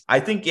guys. I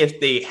think if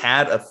they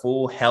had a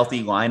full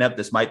healthy lineup,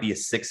 this might be a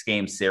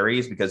 6-game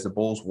series, because the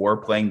Bulls were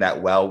playing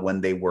that well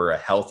when they were a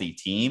healthy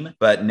team.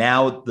 But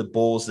now the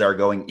Bulls that are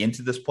going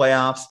into this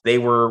playoffs, they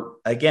were,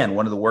 again,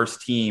 one of the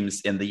worst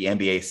teams in the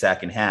NBA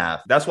second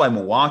half. That's why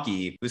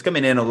Milwaukee, who's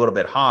coming in a little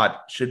bit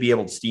hot, should be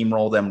able to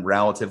steamroll them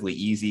relatively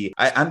easy.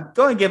 I'm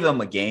going to give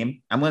them a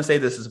game. I'm going to say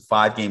this is a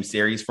 5-game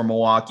series for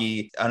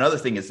Milwaukee. Another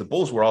thing is the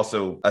Bulls were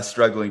also a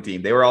struggling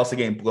team. They were also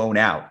getting blown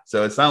out.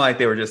 So it's not like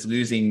they were just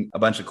losing a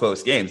bunch of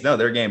close games. No,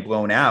 they're getting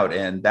blown out.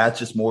 And that's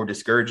just more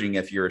discouraging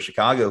if you're a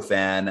Chicago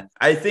fan.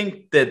 I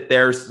think that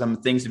there's some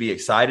things to be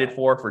excited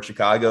for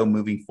Chicago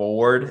moving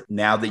forward.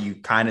 Now that you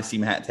kind of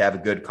seem to have a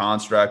good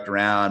construct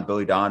around,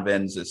 Billy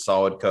Donovan's a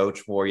solid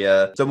coach for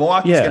you. So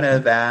Milwaukee's going to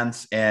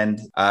advance. And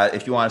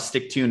if you want to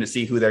stick tuned to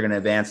see who they're going to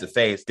advance to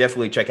face,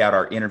 definitely check out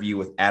our interview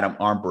with Adam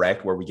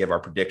Armbrecht, where we give our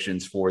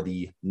predictions for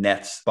the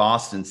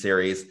Nets-Boston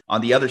series.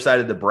 On the other side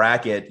of the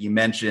bracket, you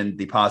mentioned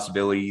the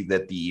possibility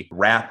that the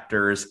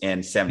Raptors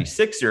and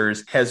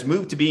 76ers has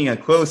moved to being a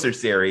closer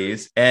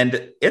series.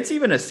 And it's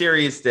even a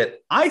series that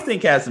I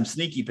think has some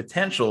sneaky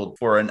potential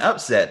for an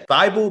upset.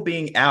 Thibault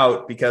being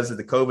out because of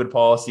the COVID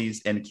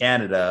policies in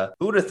Canada.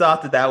 Who would have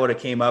thought that would have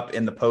came up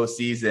in the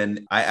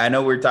postseason? I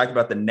know we were talking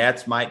about the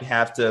Nets might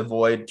have to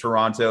avoid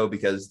Toronto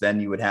because then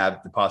you would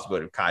have the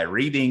possibility of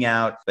Kyrie being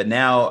out. But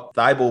now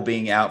Thibault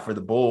being out for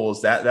the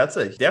Bulls, that's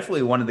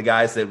definitely one of the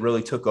guys that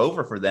really took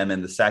over for them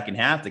in the second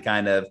half to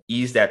kind of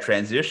ease that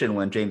transition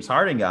when James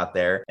Harden got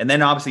there. And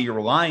then obviously you're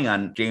relying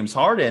on James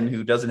Harden,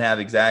 who doesn't have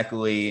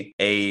exactly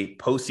a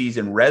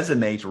postseason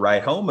resume to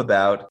write home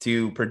about,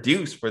 to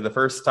produce for the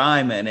first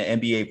time in an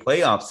NBA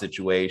playoff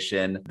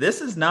situation.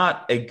 This is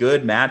not a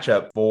good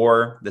matchup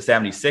for the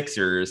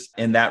 76ers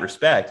in that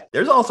respect.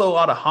 There's also a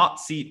lot of hot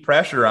seat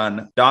pressure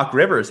on Doc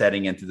Rivers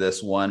heading into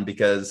this one,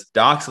 because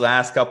Doc's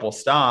last couple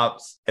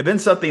stops have been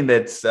something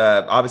that's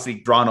obviously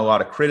drawn a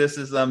lot of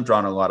criticism,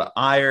 drawn a lot of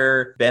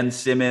ire. Ben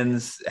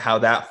Simmons, how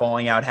that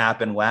falling out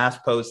happened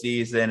last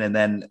postseason. And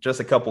then just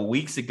a couple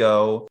weeks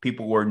ago,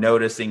 people were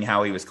noticing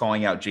how he was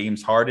calling out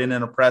James Harden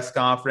in a press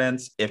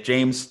conference. If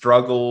James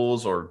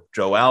struggles or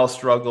Joel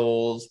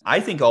struggles, I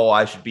think all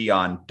eyes should be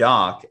on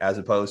Doc as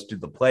opposed to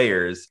the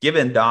players,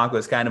 given Doc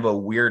was kind of a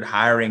weird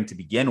hiring to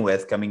begin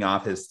with, coming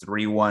off his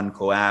 3-1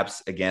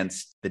 collapse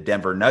against the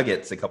Denver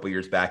Nuggets a couple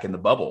years back in the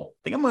bubble. I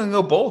think I'm going to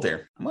go bold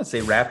here. I'm going to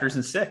say Raptors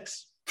in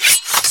 6.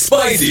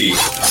 Spicy,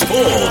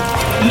 bold,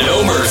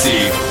 no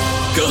mercy.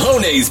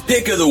 Cajones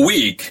pick of the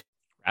week.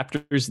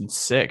 Raptors in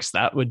 6.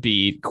 That would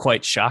be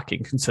quite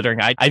shocking, considering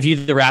I view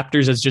the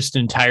Raptors as just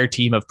an entire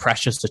team of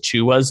Precious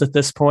Achiuwas at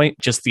this point.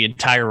 Just the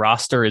entire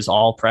roster is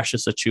all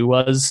Precious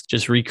Achiuwas,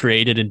 just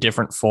recreated in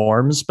different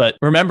forms. But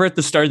remember at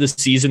the start of the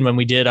season when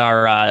we did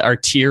our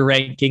tier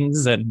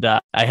rankings, and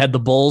I had the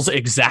Bulls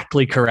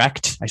exactly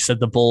correct. I said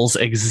the Bulls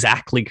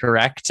exactly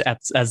correct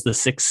as the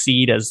 6th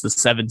seed, as the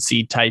 7th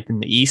seed type in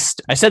the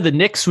East. I said the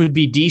Knicks would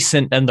be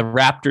decent and the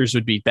Raptors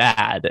would be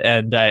bad.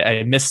 And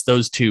I missed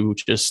those two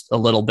just a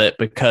little bit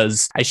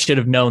because I should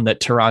have known that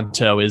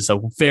Toronto is a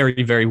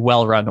very, very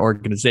well-run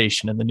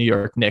organization and the New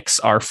York Knicks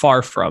are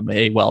far from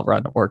a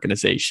well-run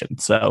organization.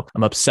 So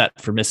I'm upset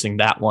for missing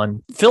that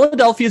one.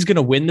 Philadelphia is going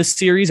to win the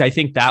series. I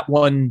think that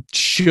one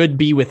should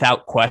be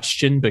without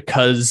question,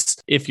 because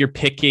if you're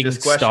picking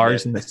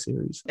stars in the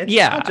series, it's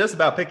not just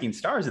about picking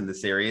stars in the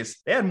series.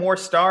 They had more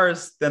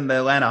stars than the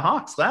Atlanta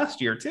Hawks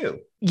last year too.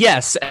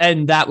 Yes,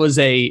 and that was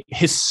a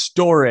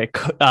historic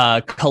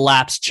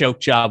collapse,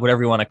 choke job,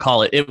 whatever you want to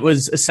call it. It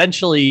was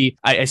essentially,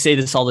 I say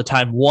this all the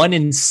time, 1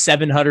 in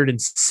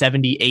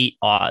 778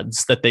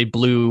 odds that they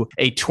blew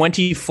a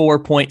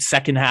 24-point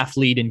second half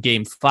lead in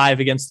game 5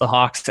 against the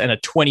Hawks and a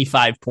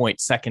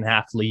 25-point second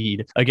half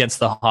lead against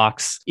the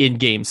Hawks in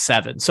game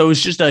 7. So it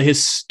was just a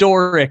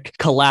historic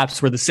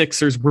collapse where the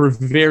Sixers were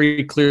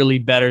very clearly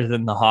better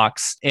than the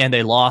Hawks and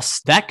they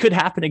lost. That could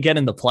happen again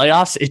in the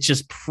playoffs. It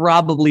just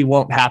probably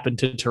won't happen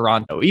to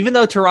Toronto. Even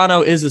though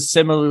Toronto is a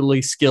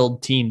similarly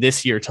skilled team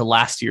this year to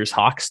last year's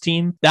Hawks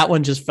team, that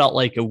one just felt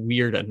like a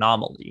weird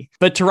anomaly.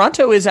 But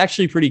Toronto is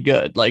actually pretty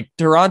good. Like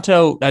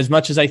Toronto, as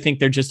much as I think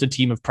they're just a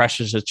team of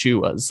Precious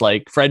Achiuwas,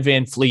 like Fred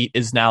VanVleet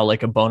is now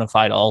like a bona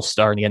fide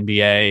all-star in the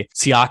NBA.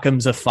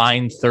 Siakam's a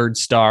fine third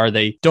star.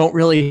 They don't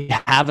really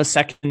have a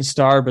second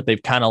star, but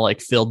they've kind of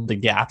like filled the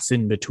gaps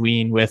in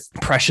between with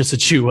Precious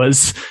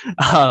Achiuwas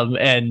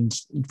and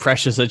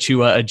Precious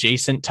Achiuwa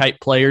adjacent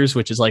type players,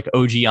 which is like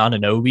OG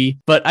Anunoby.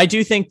 But I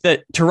do think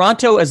that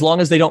Toronto, as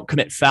long as they don't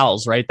commit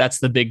fouls, right? That's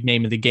the big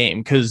name of the game,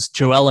 because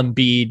Joel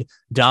Embiid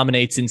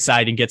dominates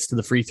inside and gets to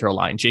the free throw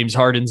line. James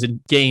Harden's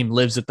game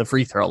lives at the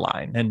free throw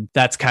line. And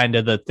that's kind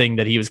of the thing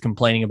that he was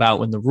complaining about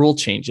when the rule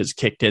changes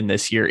kicked in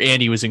this year.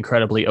 And he was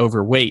incredibly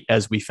overweight,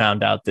 as we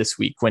found out this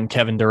week, when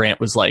Kevin Durant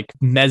was like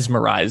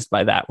mesmerized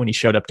by that when he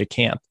showed up to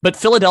camp. But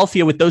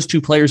Philadelphia, with those two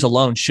players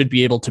alone, should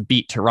be able to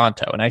beat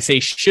Toronto. And I say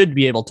should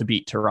be able to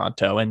beat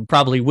Toronto and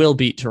probably will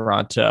beat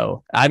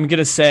Toronto. I'm going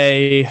to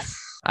say,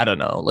 I don't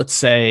know, let's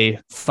say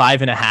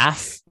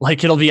 5.5.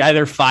 Like it'll be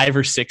either 5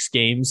 or 6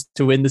 games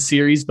to win the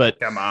series, but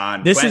come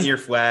on, plant your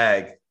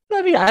flag.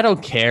 I mean, I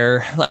don't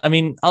care. I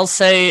mean, I'll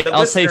say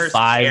 5.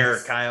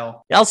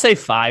 Kyle. I'll say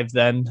 5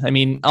 then. I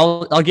mean,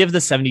 I'll give the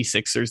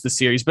 76ers the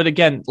series. But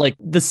again, like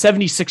the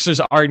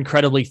 76ers are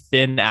incredibly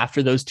thin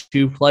after those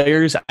two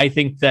players. I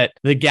think that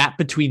the gap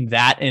between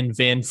that and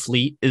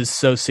VanVleet is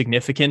so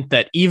significant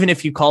that even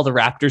if you call the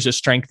Raptors a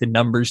strength in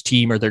numbers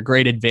team, or their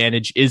great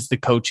advantage is the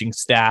coaching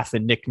staff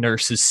and Nick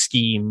Nurse's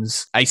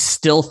schemes, I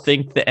still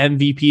think the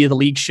MVP of the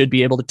league should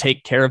be able to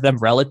take care of them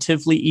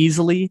relatively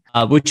easily,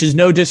 which is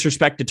no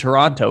disrespect to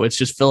Toronto. It's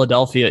just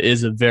Philadelphia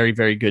is a very,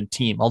 very good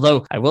team.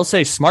 Although I will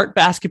say smart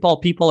basketball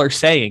people are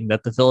saying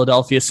that the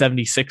Philadelphia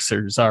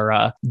 76ers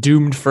are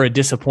doomed for a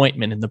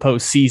disappointment in the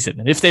postseason.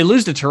 And if they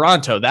lose to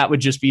Toronto, that would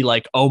just be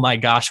like, oh my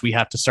gosh, we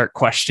have to start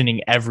questioning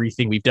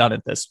everything we've done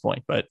at this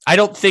point. But I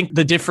don't think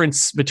the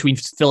difference between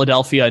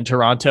Philadelphia and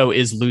Toronto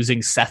is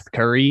losing Seth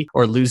Curry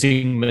or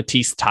losing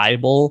Matisse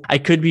Thybulle. I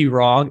could be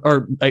wrong,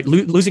 or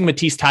losing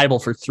Matisse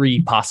Thybulle for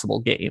 3 possible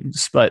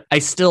games. But I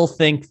still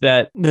think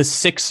that the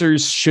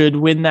Sixers should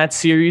win that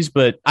series.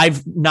 But I'm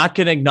not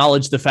going to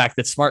acknowledge the fact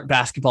that smart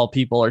basketball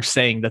people are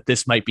saying that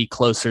this might be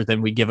closer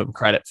than we give them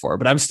credit for.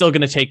 But I'm still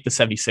going to take the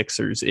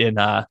 76ers in,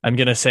 I'm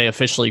going to say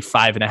officially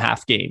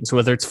 5.5 games.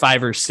 Whether it's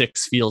 5 or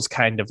 6 feels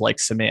kind of like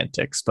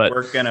semantics, but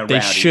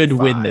they should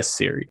win this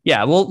series.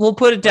 Yeah, we'll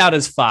put it down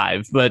as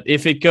 5. But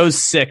if it goes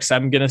 6,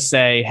 I'm going to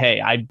say,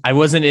 hey, I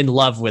wasn't in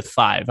love with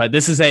 5.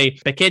 This is a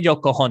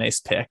pequeño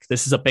cojones pick.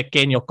 This is a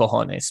pequeño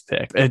cojones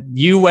pick.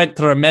 You went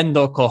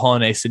tremendo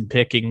cojones in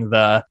picking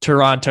the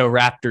Toronto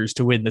Raptors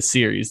to win the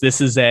series. This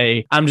is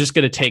I'm just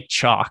going to take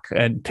chalk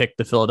and pick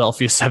the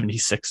Philadelphia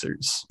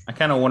 76ers. I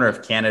kind of wonder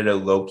if Canada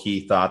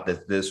low-key thought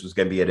that this was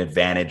going to be an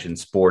advantage in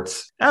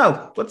sports.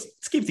 Oh, let's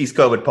keep these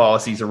COVID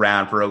policies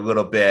around for a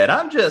little bit.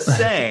 I'm just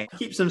saying,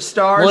 keep some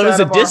stars. Well, it was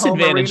a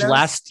disadvantage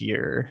last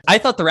year. I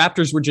thought the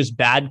Raptors were just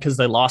bad because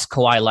they lost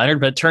Kawhi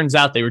Leonard, but it turns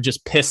out they were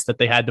just pissed that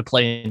they had to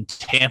play in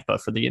Tampa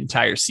for the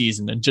entire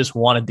season and just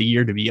wanted the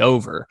year to be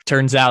over.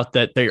 Turns out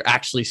that they're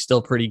actually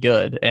still pretty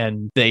good,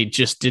 and they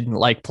just didn't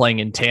like playing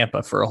in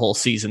Tampa for a whole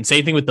season.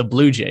 Same thing with the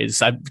Blue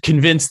Jays. I'm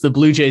convinced the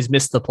Blue Jays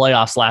missed the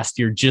playoffs last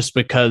year just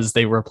because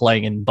they were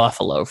playing in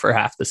Buffalo for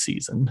half the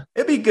season.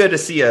 It'd be good to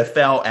see a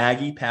fel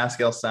Aggie,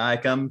 Pascal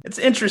Siakam. It's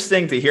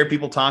interesting to hear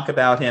people talk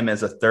about him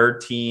as a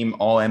third-team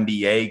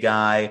All-NBA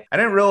guy. I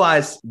didn't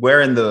realize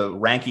where in the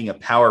ranking of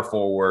power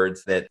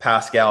forwards that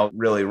Pascal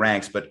really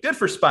ranks, but good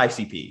for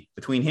Spicy P.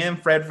 Between him,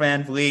 Fred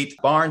VanVleet,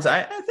 Barnes,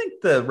 I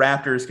think the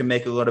Raptors can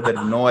make a little bit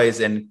of noise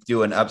and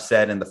do an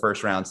upset in the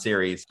first round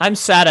series. I'm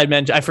sad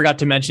I forgot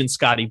to mention mention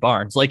Scotty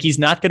Barnes. Like, he's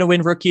not going to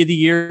win Rookie of the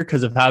Year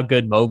because of how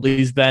good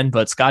Mobley's been,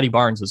 but Scotty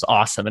Barnes was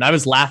awesome. And I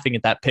was laughing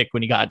at that pick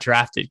when he got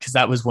drafted because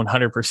that was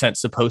 100%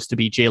 supposed to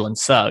be Jalen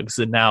Suggs.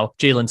 And now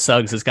Jalen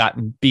Suggs has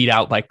gotten beat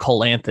out by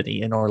Cole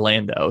Anthony in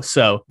Orlando.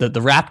 So the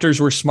Raptors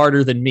were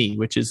smarter than me,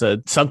 which is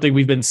something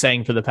we've been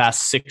saying for the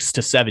past 6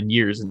 to 7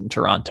 years in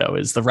Toronto,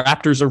 is the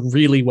Raptors are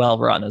really well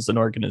run as an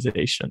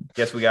organization.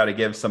 Guess we got to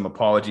give some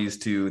apologies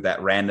to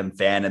that random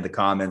fan in the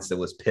comments that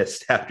was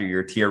pissed after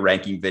your tier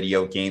ranking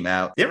video came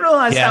out. Didn't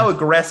realize how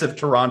aggressive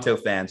Toronto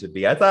fans would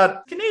be. I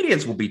thought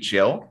Canadians will be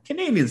chill.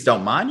 Canadians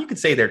don't mind. You can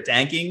say they're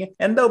tanking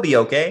and they'll be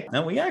okay.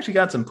 And we actually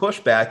got some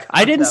pushback.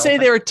 I didn't say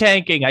they were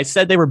tanking. I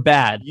said they were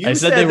bad. You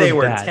said they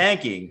were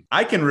tanking.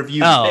 I can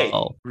review the tape.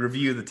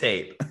 Review the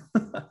tape.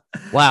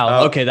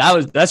 Wow. Okay.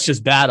 That's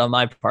just bad on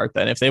my part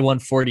then. If they won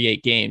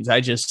 48 games, I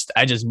just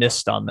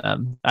missed on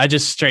them. I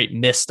just straight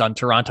missed on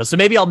Toronto. So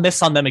maybe I'll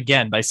miss on them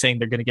again by saying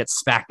they're going to get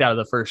smacked out of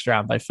the first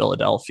round by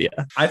Philadelphia.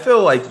 I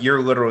feel like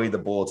you're literally the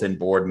bulletin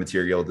board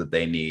material that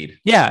they need.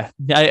 Yeah.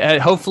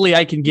 Hopefully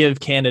I can give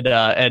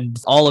Canada and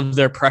all of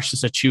their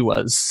precious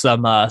Achuas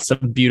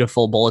some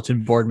beautiful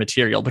bulletin board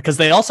material, because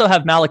they also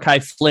have Malachi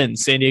Flynn,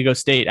 San Diego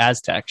State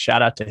Aztec.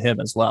 Shout out to him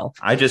as well.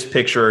 I just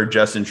picture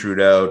Justin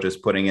Trudeau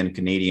just putting in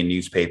Canadian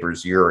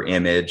newspapers your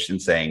image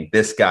and saying,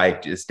 this guy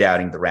is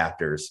doubting the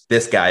Raptors.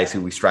 This guy is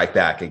who we strike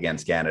back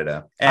against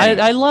Canada.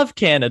 Anyway. I love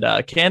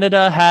Canada.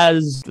 Canada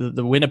has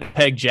the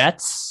Winnipeg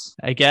Jets,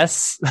 I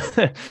guess.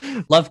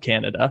 Love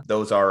Canada.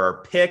 Those are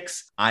our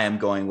picks. I am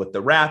going with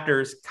the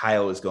Raptors.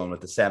 Kyle is going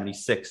with the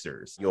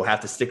 76ers. You'll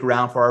have to stick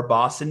around for our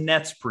Boston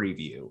Nets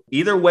preview.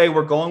 Either way,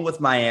 we're going with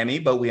Miami,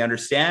 but we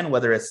understand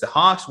whether it's the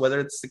Hawks, whether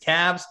it's the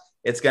Cavs,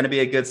 it's going to be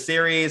a good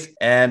series.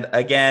 And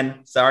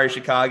again, sorry,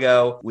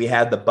 Chicago, we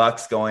had the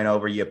Bucks going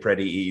over you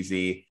pretty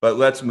easy, but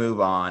let's move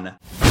on.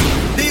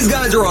 These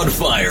guys are on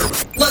fire.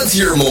 Let's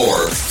hear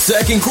more.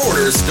 Second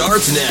quarter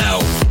starts now.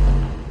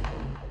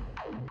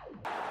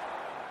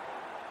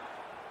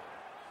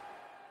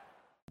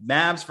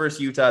 Mavs versus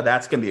Utah,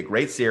 that's going to be a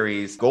great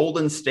series.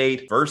 Golden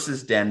State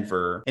versus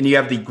Denver. And you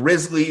have the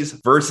Grizzlies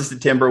versus the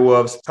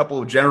Timberwolves. A couple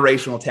of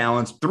generational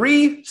talents.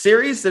 3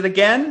 series that,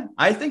 again,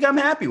 I think I'm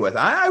happy with.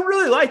 I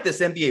really like this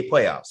NBA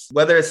playoffs.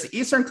 Whether it's the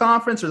Eastern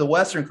Conference or the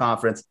Western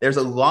Conference, there's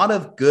a lot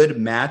of good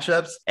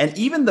matchups. And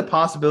even the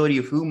possibility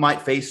of who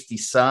might face the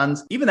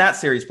Suns, even that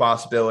series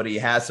possibility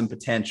has some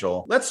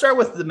potential. Let's start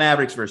with the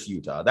Mavericks versus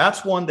Utah.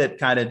 That's one that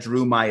kind of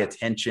drew my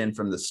attention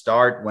from the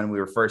start when we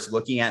were first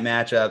looking at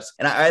matchups.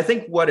 And I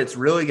think what it's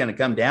really going to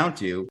come down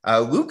to,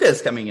 Luka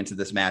is coming into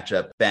this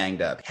matchup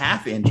banged up,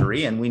 calf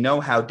injury, and we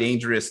know how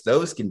dangerous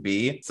those can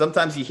be.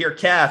 Sometimes you hear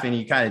calf and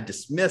you kind of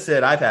dismiss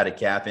it. I've had a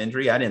calf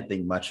injury. I didn't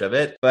think much of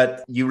it,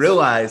 but you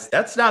realize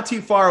that's not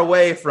too far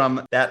away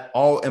from that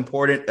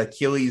all-important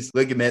Achilles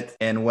ligament.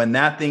 And when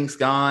that thing's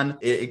gone,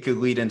 it could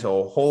lead into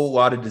a whole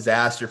lot of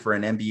disaster for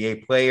an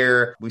NBA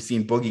player. We've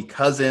seen Boogie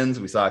Cousins.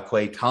 We saw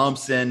Klay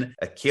Thompson,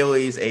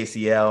 Achilles,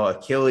 ACL,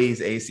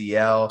 Achilles,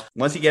 ACL.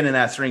 Once you get in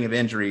that string of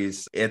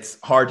injuries, it's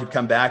hard to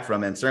come back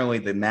from. And certainly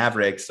the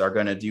Mavericks are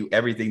going to do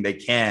everything they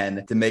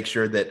can to make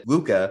sure that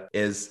Luka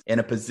is in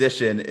a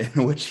position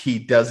in which he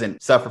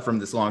doesn't suffer from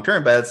this long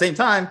term. But at the same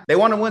time, they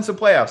want to win some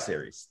playoff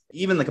series.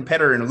 Even the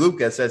competitor in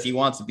Luka says he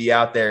wants to be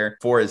out there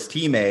for his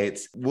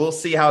teammates. We'll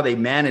see how they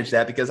manage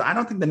that, because I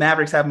don't think the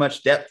Mavericks have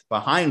much depth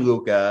behind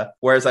Luka.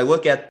 Whereas I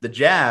look at the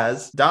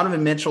Jazz,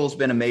 Donovan Mitchell's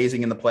been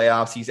amazing in the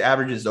playoffs. He's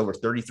averages over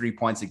 33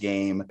 points a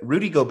game.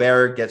 Rudy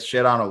Gobert gets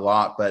shit on a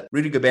lot, but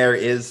Rudy Gobert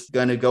is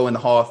going to go in the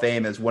Hall of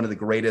Fame as one of the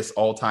greatest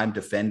all-time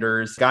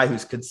defenders. Guy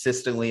who's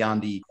consistently on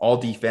the all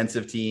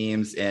defensive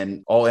teams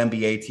and all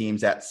NBA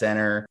teams at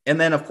center.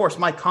 And then, of course,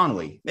 Mike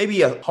Conley,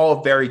 maybe a Hall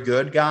of Very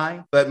Good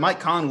guy, but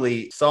Mike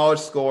Conley, solid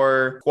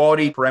scorer,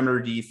 quality perimeter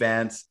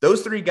defense.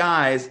 Those 3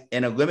 guys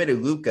in a limited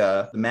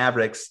Luka, the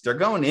Mavericks, they're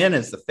going in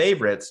as the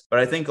favorites, but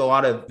I think a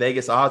lot of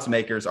Vegas odds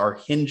makers are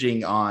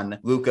hinging on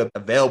Luka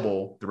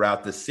available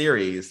throughout the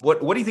series.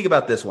 What do you think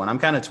about this one? I'm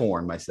kind of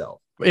torn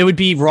myself. It would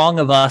be wrong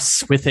of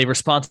us with a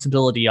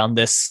responsibility on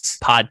this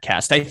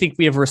podcast. I think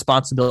we have a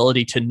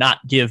responsibility to not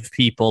give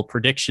people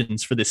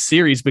predictions for this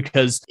series,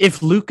 because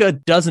if Luka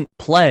doesn't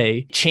play,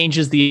 it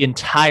changes the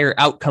entire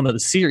outcome of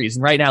the series.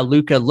 And right now,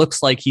 Luka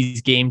looks like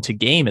he's game to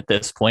game at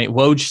this point.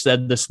 Woj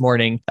said this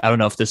morning, I don't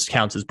know if this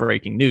counts as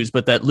breaking news,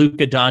 but that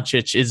Luka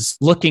Doncic is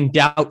looking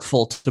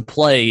doubtful to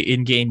play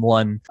in game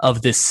 1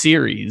 of this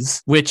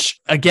series, which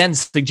again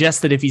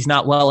suggests that if he's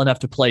not well enough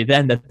to play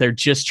then, that they're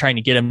just trying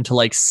to get him to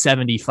like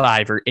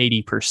 75 or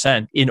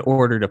 80% in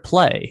order to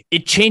play.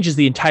 It changes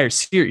the entire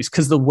series,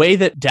 because the way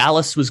that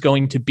Dallas was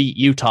going to beat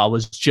Utah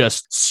was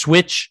just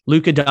switch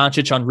Luka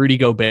Doncic on Rudy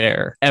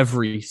Gobert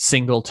every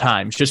single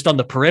time. Just on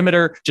the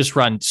perimeter, just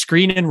run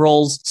screen and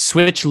rolls,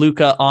 switch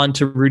Luka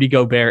onto Rudy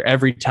Gobert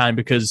every time,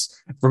 because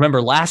remember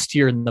last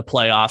year in the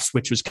playoffs,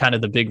 which was kind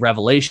of the big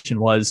revelation,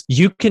 was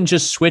you can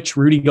just switch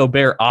Rudy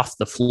Gobert off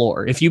the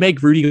floor. If you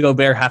make Rudy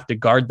Gobert have to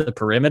guard the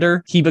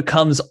perimeter, he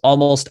becomes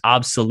almost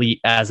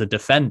obsolete as a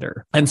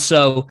defender. And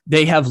so they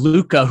they have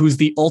Luka, who's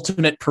the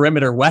ultimate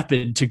perimeter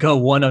weapon to go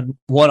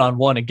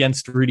one-on-one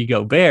against Rudy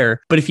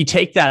Gobert. But if you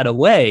take that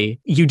away,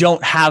 you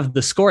don't have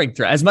the scoring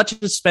threat. As much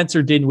as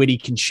Spencer Dinwiddie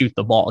can shoot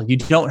the ball, you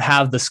don't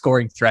have the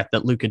scoring threat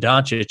that Luka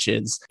Doncic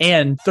is.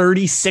 And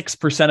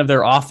 36% of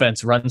their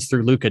offense runs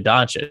through Luka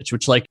Doncic,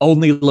 which like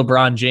only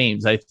LeBron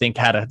James, I think,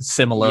 had a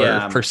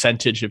similar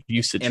percentage of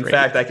usage In rate.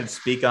 fact, I can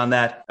speak on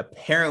that.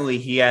 Apparently,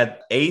 he had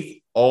 8th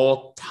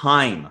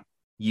all-time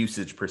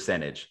usage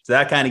percentage. So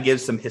that kind of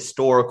gives some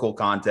historical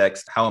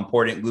context, how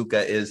important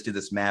Luka is to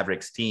this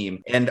Mavericks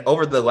team. And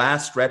over the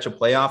last stretch of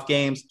playoff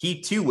games,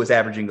 he too was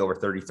averaging over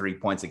 33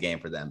 points a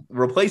game for them.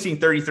 Replacing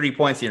 33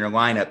 points in your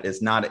lineup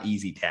is not an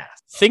easy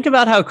task. Think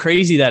about how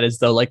crazy that is,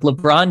 though. Like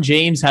LeBron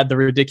James had the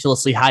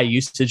ridiculously high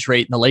usage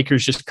rate and the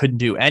Lakers just couldn't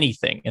do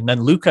anything. And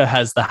then Luka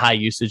has the high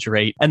usage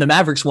rate and the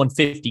Mavericks won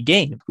 50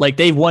 games. Like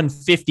they've won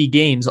 50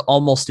 games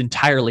almost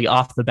entirely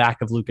off the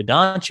back of Luka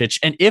Doncic.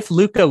 And if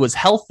Luka was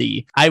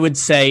healthy, I would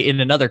say in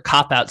another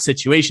cop-out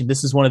situation,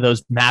 this is one of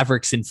those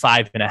Mavericks in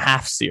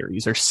 5.5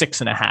 series or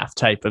 6.5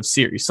 type of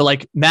series. So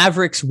like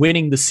Mavericks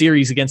winning the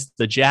series against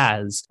the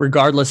Jazz,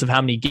 regardless of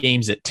how many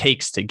games it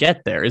takes to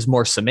get there, is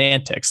more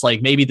semantics.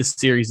 Like maybe the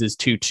series is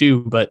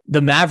 2-2, but the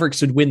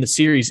Mavericks would win the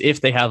series if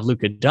they have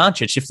Luka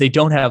Doncic. If they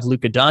don't have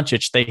Luka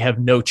Doncic, they have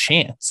no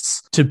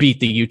chance to beat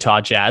the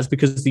Utah Jazz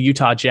because the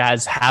Utah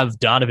Jazz have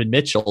Donovan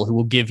Mitchell, who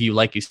will give you,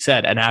 like you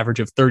said, an average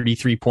of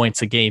 33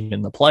 points a game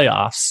in the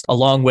playoffs,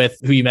 along with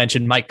who you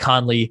mentioned, Mike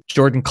Conley,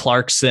 Jordan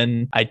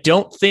Clarkson. I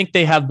don't think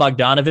they have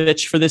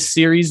Bogdanovich for this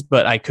series,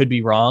 but I could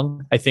be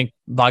wrong. I think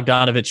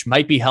Bogdanovich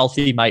might be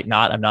healthy, might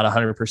not. I'm not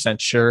 100%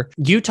 sure.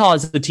 Utah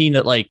is the team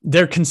that like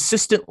they're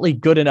consistently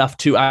good enough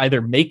to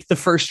either make the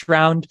first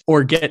round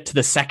or get to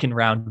the second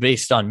round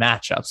based on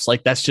matchups.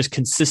 Like that's just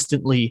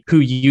consistently who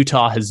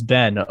Utah has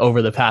been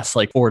over the past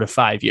like 4 to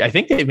 5 years. I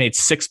think they've made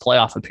 6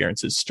 playoff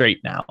appearances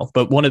straight now,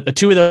 but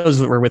two of those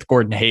were with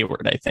Gordon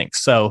Hayward, I think.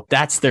 So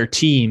that's their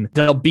team.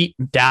 They'll beat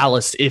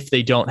Dallas if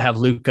they don't have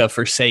Luka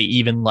for say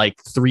even like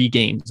 3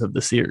 games of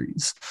the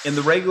series. In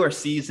the regular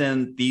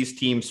season, these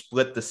teams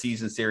split the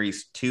season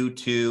series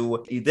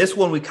 2-2. This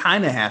one, we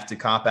kind of have to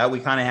cop out.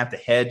 We kind of have to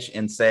hedge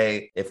and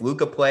say, if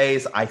Luka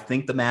plays, I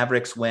think the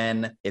Mavericks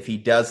win. If he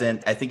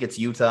doesn't, I think it's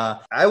Utah.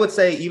 I would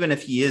say even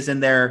if he is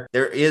in there,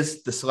 there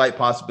is the slight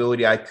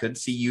possibility I could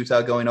see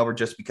Utah going over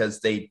just because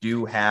they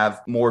do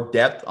have more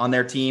depth on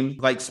their team.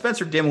 Like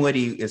Spencer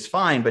Dinwiddie is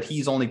fine, but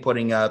he's only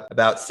putting up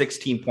about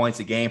 16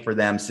 points a game for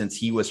them since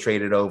he was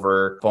traded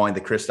over following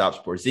the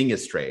Kristaps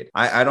Porzingis trade.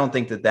 I don't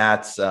think that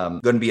that's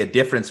going to be a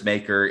difference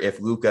maker if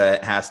Luka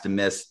has to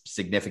miss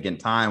significant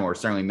time or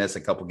certainly miss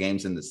a couple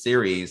games in the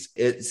series.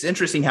 It's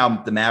interesting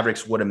how the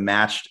Mavericks would have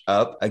matched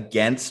up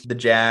against the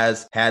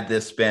Jazz had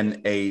this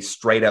been a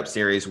straight up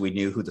series. We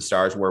knew who the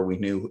stars were. We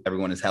knew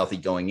everyone is healthy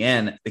going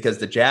in because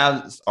the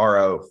Jazz are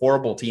a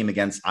horrible team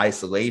against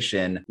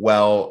isolation.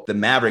 Well, the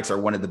Mavericks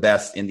are one of the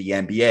best in the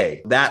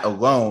NBA. That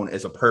alone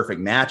is a perfect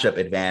matchup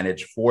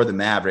advantage for the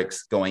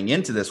Mavericks going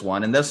into this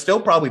one. And they'll still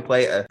probably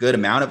play a good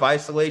amount of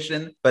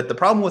isolation. But the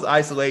problem with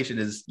isolation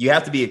is you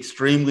have to be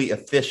extremely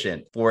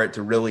efficient for it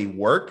to really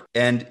work.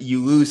 And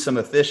you lose some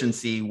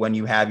efficiency when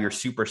you have your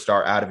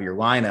superstar out of your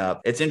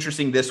lineup. It's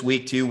interesting this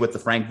week too, with the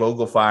Frank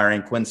Vogel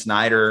firing. Quinn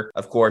Snyder,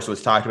 of course,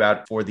 was talked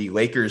about for the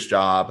Lakers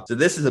job. So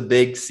this is a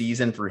big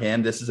season for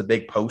him. This is a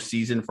big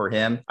postseason for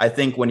him. I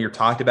think when you're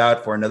talked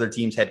about for another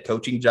team's head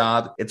coaching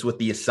job, it's with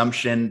the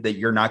assumption that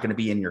you're not going to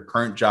be in your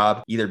current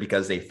job, either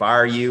because they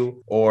fire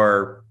you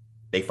or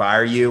they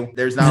fire you.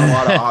 There's not a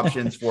lot of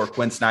options for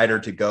Quinn Snyder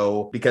to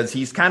go because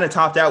he's kind of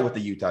topped out with the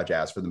Utah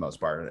Jazz for the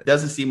most part. It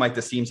doesn't seem like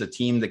this team's a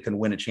team that can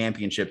win a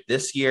championship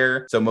this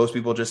year. So most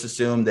people just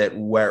assume that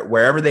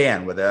wherever they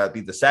end, whether that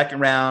be the second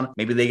round,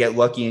 maybe they get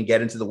lucky and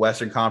get into the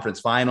Western Conference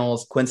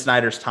Finals. Quinn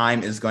Snyder's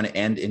time is going to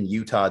end in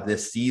Utah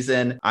this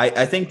season.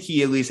 I think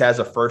he at least has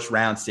a first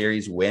round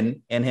series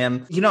win in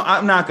him. You know,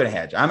 I'm not going to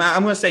hedge. I'm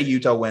going to say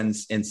Utah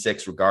wins in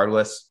 6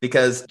 regardless,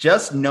 because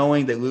just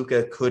knowing that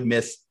Luka could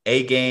miss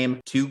a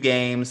game, 2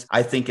 games,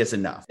 I think is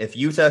enough. If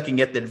Utah can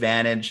get the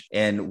advantage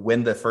and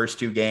win the first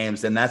 2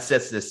 games, then that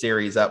sets the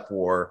series up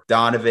for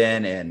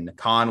Donovan and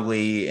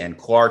Conley and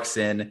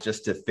Clarkson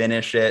just to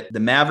finish it. The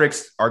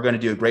Mavericks are going to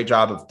do a great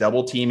job of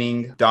double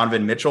teaming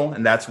Donovan Mitchell,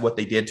 and that's what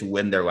they did to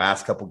win their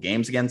last couple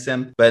games against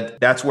him. But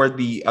that's where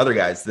the other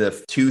guys,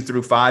 the 2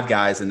 through 5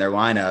 guys in their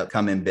lineup,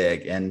 come in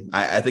big. And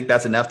I think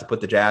that's enough to put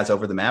the Jazz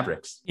over the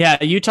Mavericks.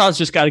 Yeah, Utah's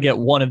just got to get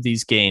one of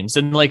these games.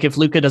 And like if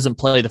Luka doesn't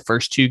play the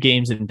first 2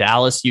 games in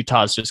Dallas,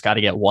 Utah's just got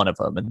to get one of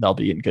them and they'll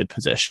be in good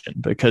position,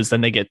 because then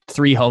they get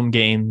 3 home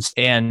games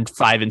and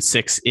 5 and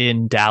 6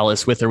 in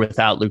Dallas with or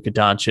without Luka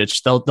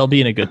Doncic. They'll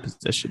be in a good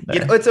position there.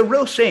 You know, it's a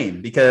real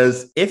shame,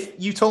 because if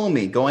you told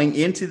me going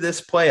into this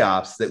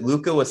playoffs that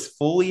Luka was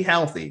fully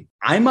healthy,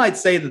 I might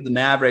say that the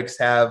Mavericks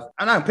have,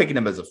 I'm not picking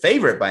them as a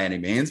favorite by any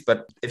means,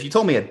 but if you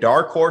told me a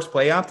dark horse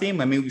playoff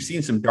team, I mean, we've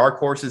seen some dark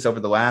horses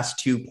over the last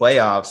 2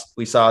 playoffs.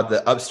 We saw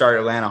the upstart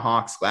Atlanta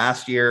Hawks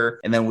last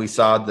year, and then we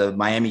saw the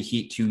Miami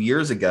Heat 2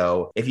 years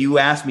ago. So if you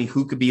ask me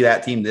who could be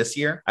that team this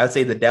year, I would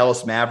say the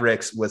Dallas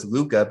Mavericks with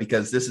Luka,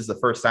 because this is the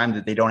first time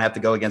that they don't have to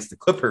go against the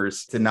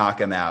Clippers to knock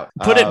him out.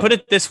 Put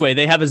it this way.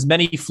 They have as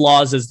many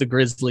flaws as the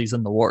Grizzlies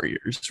and the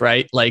Warriors,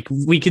 right? Like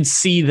we could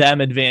see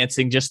them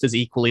advancing just as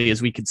equally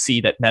as we could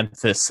see that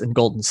Memphis and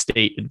Golden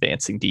State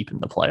advancing deep in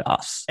the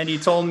playoffs. And you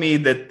told me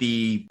that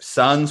the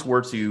Suns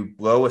were to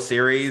blow a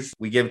series.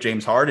 We give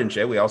James Harden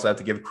shit. We also have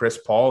to give Chris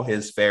Paul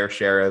his fair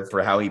share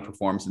for how he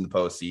performs in the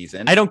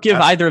postseason. I don't give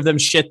either of them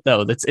shit,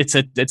 though. It's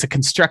a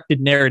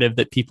constructed narrative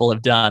that people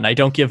have done. I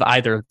don't give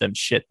either of them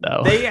shit,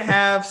 though. They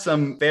have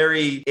some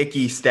very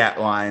icky stat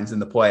lines in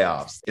the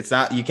playoffs. It's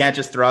not, you can't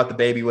just throw out the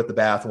baby with the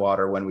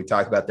bathwater when we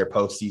talk about their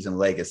postseason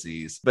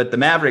legacies. But the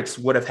Mavericks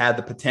would have had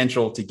the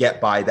potential to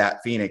get by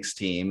that Phoenix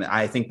team.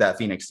 I think that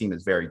Phoenix team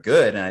is very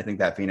good, and I think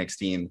that Phoenix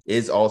team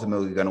is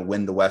ultimately going to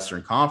win the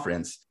Western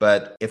Conference.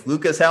 But if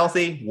Luka's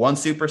healthy, one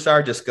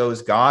superstar just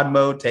goes God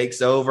mode,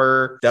 takes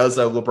over, does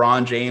a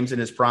LeBron James in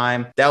his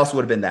prime, Dallas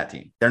would have been that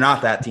team. They're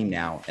not that team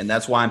now, and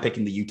that's why I'm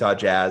picking the Utah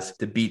Jazz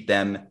to beat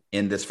them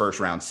in this first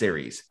round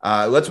series.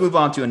 Let's move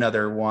on to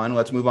another one.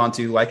 Let's move on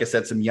to, like I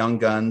said, some young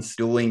guns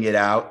dueling it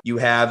out. You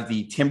have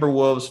the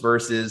Timberwolves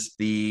versus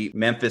the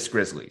Memphis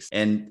Grizzlies.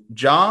 And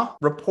Ja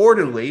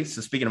reportedly,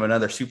 so speaking of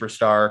another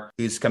superstar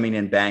who's coming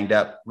in banged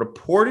up,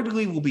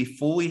 reportedly will be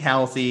fully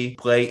healthy,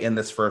 play in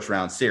this first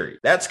round series.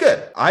 That's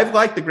good. I've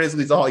liked the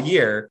Grizzlies all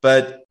year,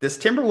 but this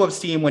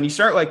Timberwolves team, when you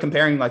start like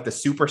comparing like the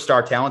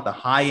superstar talent, the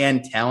high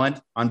end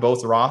talent on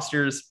both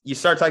rosters, you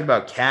start talking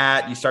about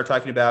Cat, you start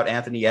talking about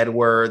Anthony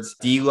Edwards,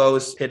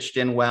 D'Lo's pitched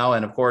in well,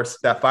 and of course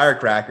that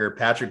firecracker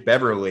Patrick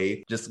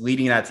Beverley just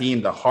leading that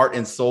team, the heart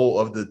and soul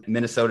of the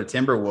Minnesota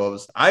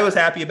Timberwolves. I was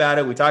happy about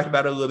it. We talked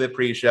about it a little bit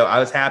pre-show. I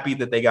was happy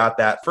that they got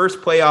that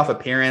first playoff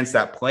appearance,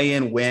 that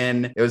play-in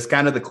win. It was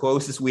kind of the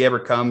closest we ever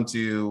come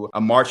to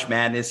a March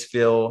Madness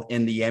feel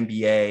in the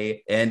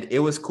NBA, and it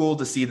was cool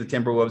to see the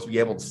Timberwolves be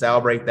able to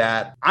celebrate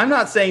that. I'm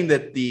not saying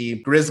that the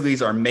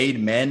Grizzlies are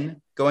made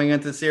men going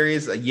into the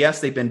series. Yes,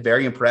 they've been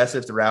very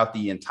impressive throughout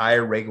the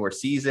entire regular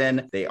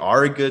season. They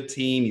are a good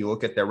team. You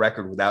look at their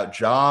record without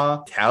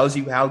Ja, tells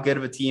you how good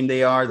of a team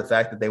they are. The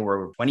fact that they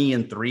were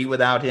 20-3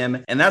 without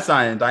him. And that's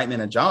not an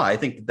indictment of Ja. I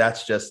think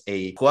that's just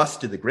a plus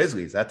to the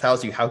Grizzlies. That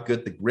tells you how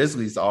good the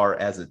Grizzlies are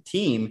as a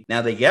team.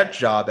 Now they get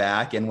Ja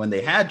back. And when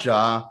they had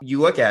Ja,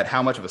 you look at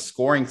how much of a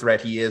scoring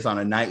threat he is on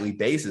a nightly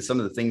basis, some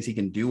of the things he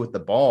can do with the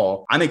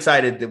ball. I'm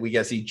excited that we get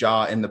to see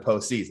Ja in the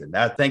postseason.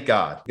 Thank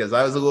God, because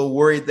I was a little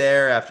worried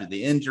there after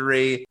the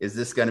injury. Is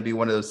this going to be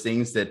one of those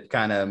things that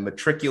kind of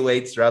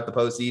matriculates throughout the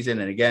postseason?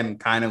 And again,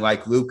 kind of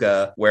like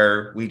Luka,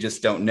 where we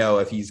just don't know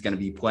if he's going to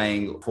be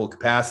playing full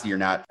capacity or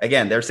not.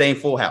 Again, they're saying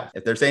full health.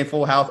 If they're saying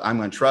full health, I'm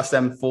going to trust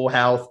them full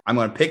health. I'm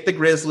going to pick the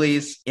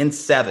Grizzlies in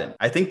 7.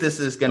 I think this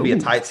is going to be a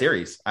tight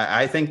series.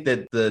 I think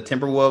that the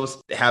Timberwolves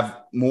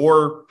have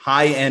more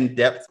high-end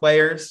depth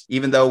players,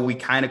 even though we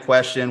kind of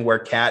question where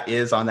Cat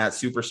is on that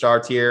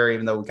superstar tier,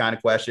 even though we kind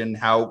of question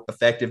how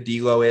effective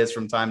D'Lo is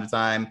from time to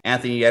time.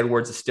 Anthony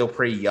Edwards is still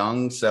pretty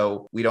young,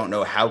 so we don't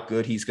know how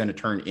good he's going to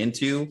turn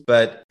into.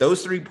 But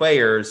those 3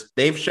 players,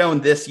 they've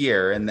shown this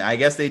year, and I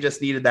guess they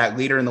just needed that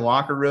leader in the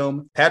locker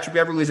room. Patrick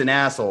Beverley's an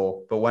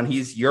asshole, but when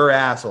he's your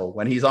asshole,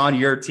 when he's on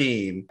your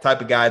team,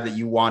 type of guy that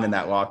you want in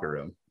that locker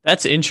room.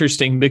 That's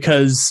interesting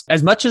because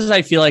as much as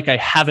I feel like I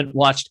haven't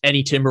watched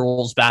any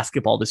Timberwolves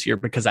basketball this year,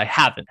 because I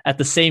haven't, at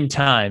the same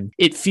time,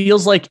 it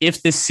feels like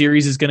if this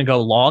series is going to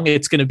go long,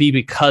 it's going to be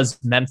because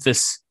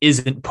Memphis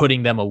isn't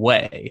putting them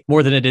away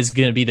more than it is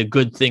going to be the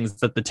good things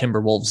that the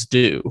Timberwolves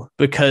do.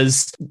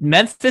 Because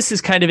Memphis is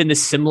kind of in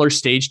this similar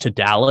stage to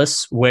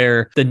Dallas,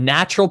 where the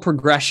natural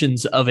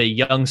progressions of a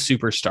young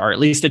superstar, at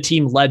least a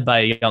team led by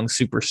a young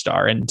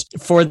superstar. And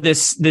for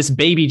this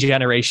baby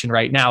generation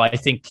right now, I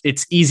think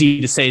it's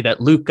easy to say that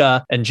Luka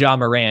and Ja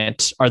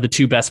Morant are the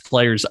 2 best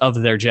players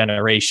of their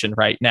generation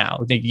right now.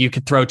 I think you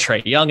could throw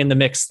Trae Young in the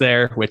mix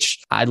there, which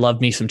I love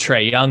me some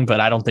Trae Young,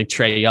 but I don't think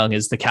Trae Young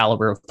is the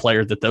caliber of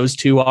player that those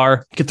 2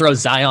 are. You could throw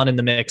Zion in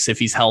the mix if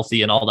he's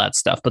healthy and all that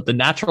stuff, but the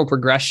natural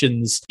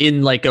progressions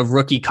in like a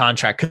rookie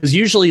contract, because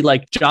usually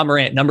like Ja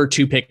Morant, number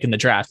 2 pick in the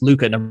draft,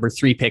 Luka, number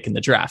 3 pick in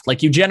the draft.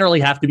 Like you generally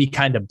have to be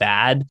kind of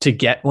bad to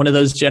get one of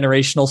those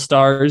generational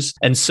stars.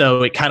 And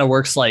so it kind of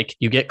works like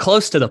you get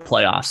close to the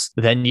playoffs,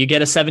 then you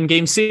get a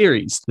 7-game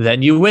series.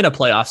 Then you win a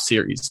playoff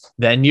series.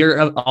 Then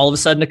you're all of a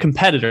sudden a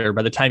competitor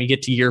by the time you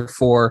get to year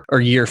 4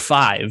 or year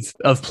 5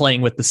 of playing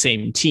with the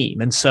same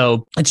team. And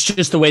so it's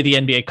just the way the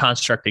NBA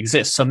construct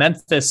exists. So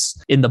Memphis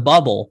in the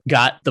bubble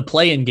got the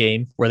play-in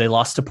game where they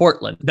lost to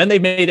Portland. Then they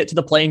made it to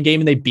the play-in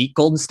game and they beat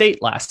Golden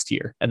State last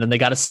year. And then they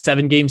got a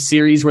 7-game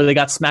series where they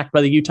got smacked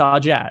by the Utah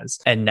Jazz.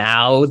 And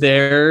now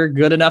they're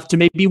good enough to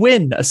maybe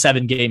win a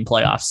 7-game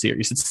playoff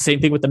series. It's the same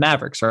thing with the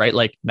Mavericks, right?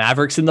 Like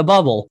Mavericks in the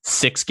bubble,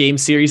 6-game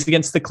series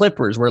against the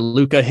Clippers where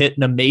Luka hit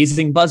an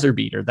amazing buzzer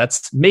beater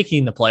that's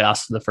making the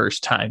playoffs for the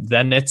first time.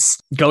 Then it's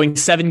going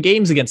 7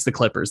 games against the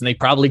Clippers, and they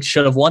probably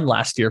should have won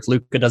last year if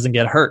Luka doesn't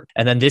get hurt.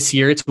 And then this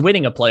year it's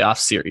winning a playoff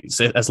series.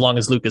 As long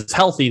as Luka's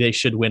healthy, they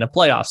should win a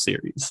playoff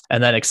series,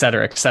 and then et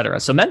cetera, et cetera.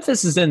 So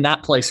Memphis is in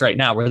that place right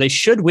now where they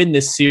should win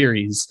this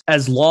series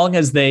as long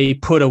as they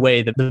put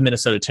away the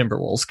Minnesota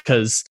Timberwolves,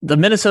 because the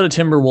Minnesota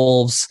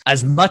Timberwolves,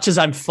 as much as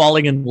I'm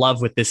falling in love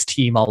with this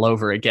team all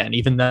over again,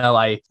 even though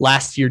I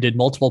last year did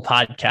multiple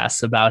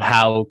podcasts about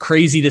how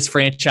crazy this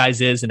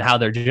franchise is and how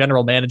their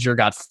general manager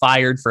got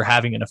fired for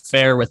having an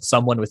affair with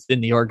someone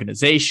within the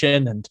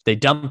organization, and they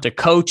dumped a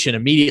coach and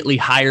immediately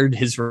hired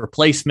his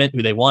replacement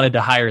who they wanted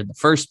to hire in the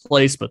first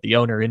place, but the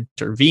owner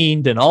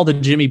intervened, and all the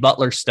Jimmy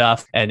Butler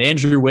stuff and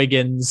Andrew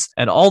Wiggins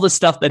and all the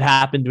stuff that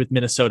happened with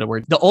Minnesota,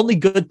 where the only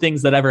good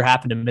things that ever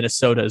happened in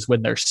Minnesota is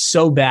when they're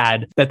so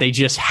bad that they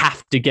just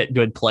have to get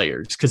good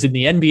players. Because in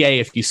the NBA,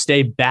 if you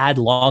stay bad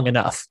long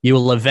enough, you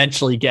will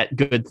eventually get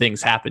good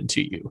things happen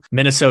to you.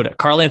 Minnesota,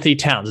 Karl-Anthony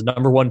Towns,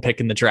 number 1 pick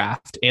in the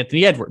draft.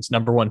 Anthony Edwards,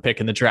 number 1 pick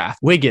in the draft.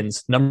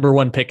 Wiggins, number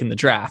 1 pick in the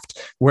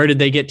draft. Where did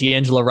they get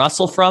D'Angelo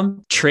Russell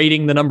from?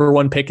 Trading the number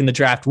 1 pick in the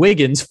draft,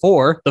 Wiggins,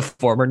 for the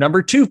former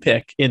number 2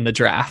 pick in the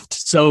draft.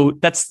 So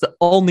that's the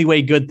only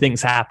way good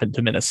things happen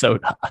to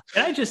Minnesota.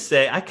 Can I just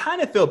say, I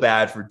kind of feel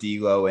bad for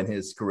D'Lo in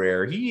his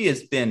career. He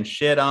has been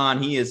shit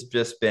on. He has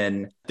just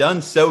been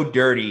done so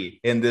dirty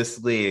in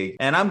this league.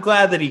 And I'm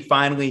glad that he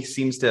finally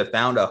seems to have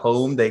found a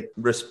home that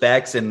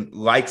respects and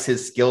likes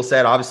his skill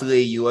set.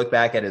 Obviously, you look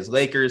back at his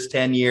Lakers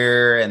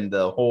tenure and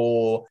the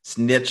whole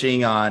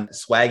snitching on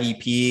Swaggy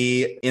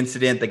P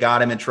incident that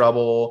got him in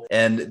trouble.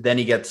 And then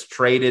he gets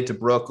traded to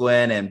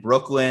Brooklyn, and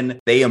Brooklyn,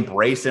 they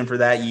embrace him for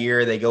that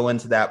year. They go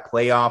into that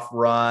playoff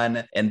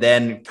run, and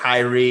then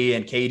Kyrie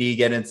and KD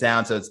get in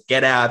town. So it's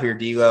get out of here,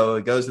 D'Lo.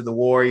 It goes to the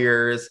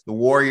Warriors. The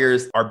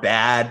Warriors are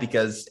bad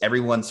because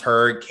everyone's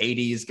hurt.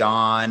 KD's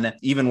gone.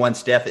 Even when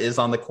Steph is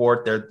on the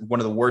court, they're one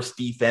of the worst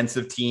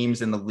defensive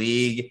teams in the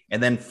league.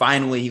 And then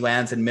finally he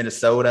lands in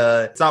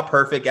Minnesota. It's not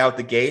perfect out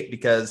the gate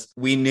because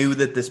we knew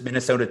that this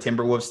Minnesota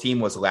Timberwolves team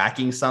was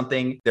lacking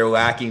something. They're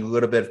lacking a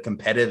little bit of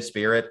competitive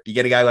spirit. You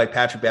get a guy like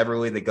Patrick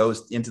Beverley that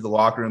goes into the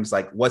locker rooms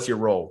like, what's your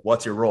role?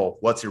 What's your role?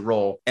 What's your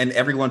role? And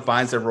everyone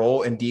finds their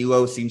role, and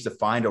D'Lo seems to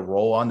find a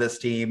role on this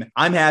team.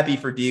 I'm happy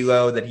for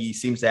D'Lo that he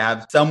seems to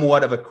have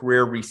somewhat of a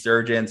career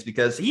resurgence,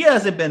 because he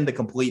hasn't been the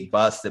complete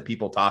bust that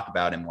people talk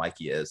about him like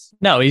he is.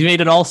 No, he's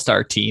made an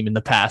all-star team in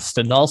the past.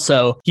 And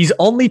also, he's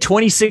only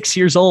 26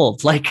 years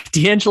old. Like,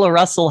 D'Angelo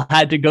Russell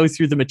had to go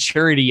through the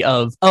maturity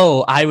of,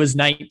 oh, I was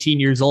 19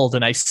 years old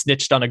and I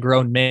snitched on a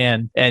grown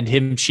man and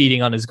him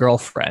cheating on his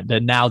girlfriend.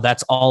 And now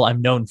that's all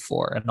I'm known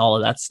for and all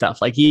of that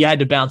stuff. Like, he had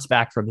to bounce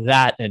back from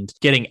that and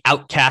getting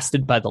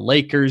outcasted by the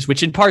Lakers,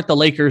 which in part the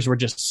Lakers were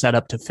just set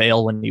up to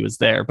fail when he was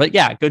there. But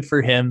yeah, good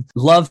for him.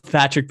 Love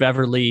Patrick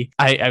Beverley.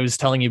 I was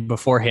telling you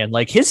beforehand,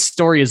 like, his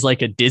story is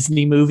like a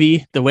Disney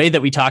movie. The way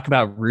that we talk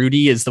about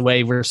Rudy is the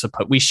way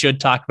we should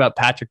talk about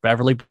Patrick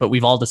Beverley, but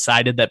we've all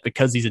decided that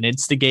because he's an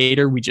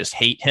instigator, we just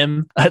hate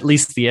him. At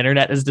least the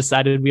internet has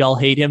decided we all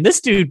hate him.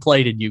 This dude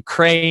played in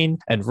Ukraine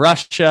and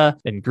Russia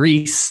and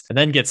Greece, and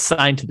then gets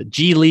signed to the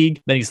G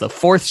League. Then he's the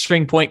 4th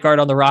string point guard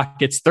on the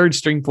Rockets, 3rd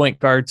string point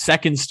guard,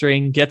 2nd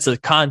string, gets a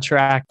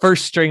contract, 1st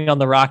string on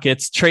the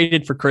Rockets,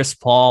 traded for Chris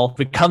Paul,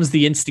 becomes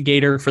the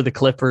instigator for the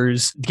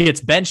Clippers,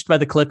 gets benched by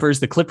the Clippers.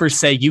 The Clippers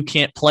say you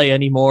can't play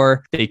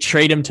anymore. They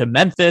trade him to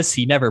Memphis.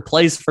 He never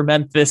plays for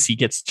Memphis. He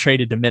gets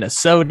traded to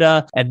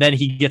Minnesota, and then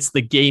he gets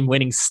the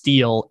game-winning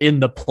steal in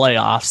the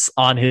playoffs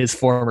on his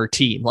former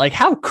team. Like,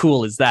 how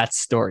cool is that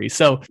story?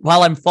 So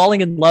while I'm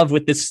falling in love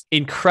with this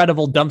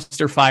incredible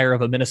dumpster fire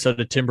of a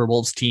Minnesota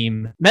Timberwolves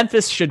team,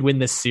 Memphis should win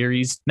this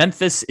series.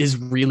 Memphis is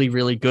really,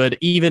 really good,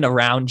 even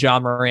around Ja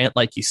Morant,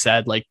 like you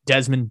said. Like,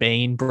 Desmond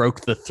Bane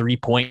broke the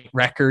 3-point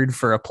record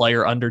for a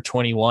player under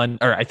 21,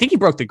 or I think he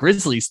broke the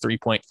Grizzlies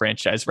 3-point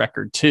franchise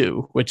record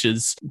too, which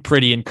is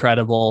pretty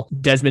incredible.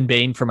 Desmond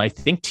Bane from, I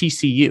think,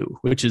 TCU,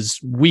 which is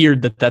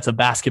weird that that's a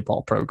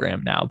basketball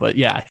program now. But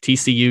yeah,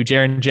 TCU,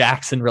 Jaren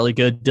Jackson, really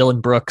good.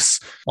 Dylan Brooks.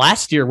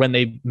 Last year when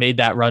they made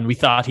that run, we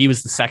thought he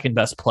was the 2nd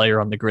best player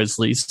on the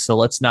Grizzlies, so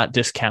let's not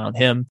discount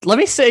him. Let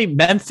me say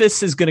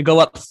Memphis is going to go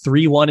up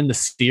 3-1 in the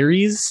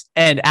series,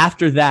 and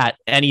after that,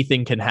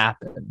 anything can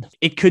happen.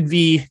 It could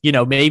be,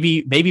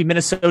 maybe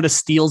Minnesota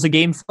steals a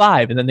game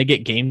 5, and then they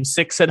get game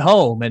 6 at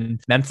home,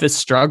 and Memphis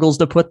struggles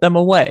to put them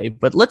away.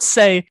 But let's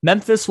say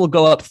Memphis will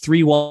go up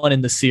 3-1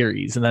 in the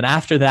series, and then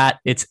after that,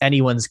 it's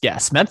anyone's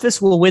guess.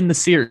 Memphis will win the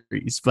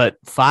series, but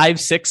 5,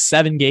 6,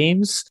 7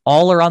 games,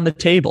 all are on the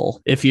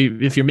table. If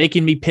you're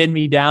making me pin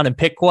me down and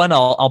pick one,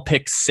 I'll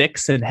pick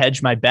 6 and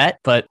hedge my bet.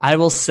 But I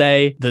will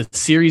say the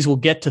series will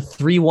get to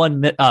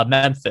 3-1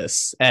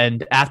 Memphis,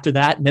 and after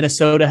that,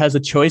 Minnesota has a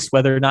choice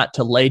whether or not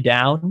to lay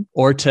down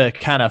or to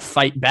kind of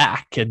fight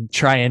back and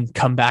try and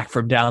come back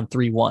from down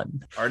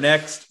 3-1. Our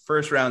next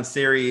first round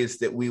series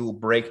that we will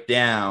break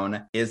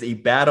down is a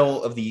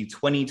battle of the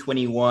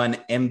 2021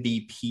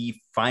 MVP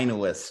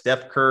finalists,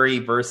 Steph Curry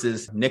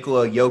versus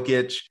Nikola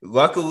Jokic.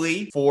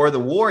 Luckily for the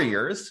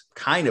Warriors,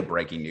 kind of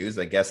breaking news,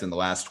 I guess, in the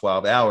last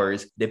 12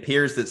 hours, it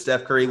appears that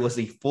Steph Curry was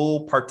a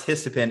full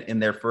participant in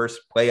their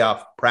first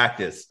playoff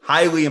practice.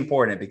 Highly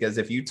important, because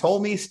if you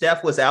told me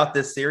Steph was out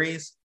this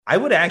series, I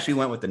would have actually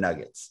went with the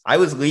Nuggets. I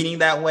was leaning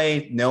that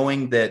way,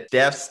 knowing that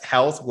Steph's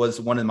health was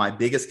one of my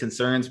biggest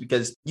concerns,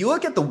 because you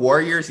look at the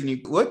Warriors and you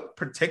look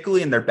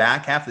particularly in their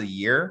back half of the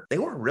year, they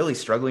were really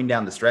struggling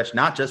down the stretch,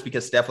 not just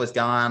because Steph was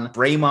gone.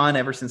 Draymond,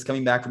 ever since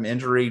coming back from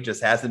injury,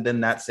 just hasn't been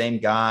that same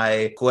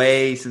guy.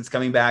 Klay, since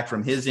coming back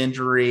from his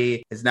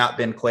injury, has not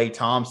been Klay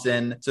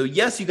Thompson. So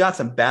yes, you got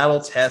some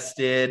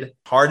battle-tested,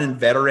 hardened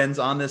veterans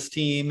on this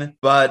team,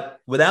 but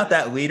without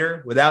that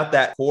leader, without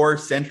that core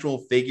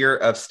central figure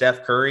of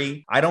Steph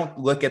Curry, I don't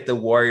look at the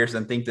Warriors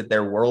and think that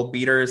they're world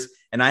beaters.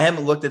 And I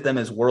haven't looked at them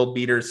as world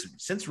beaters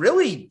since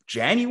really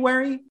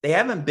January. They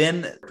haven't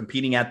been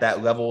competing at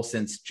that level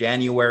since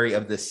January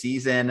of the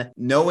season.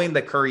 Knowing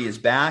that Curry is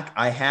back,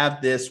 I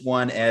have this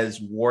one as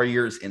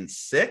Warriors in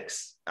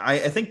 6.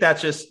 I think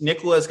that's just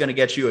Nikola is going to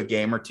get you a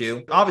game or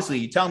two. Obviously,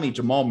 you tell me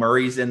Jamal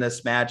Murray's in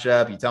this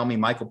matchup. You tell me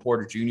Michael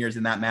Porter Jr. is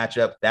in that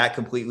matchup. That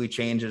completely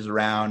changes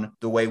around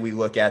the way we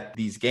look at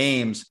these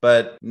games.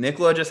 But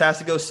Nikola just has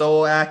to go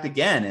solo act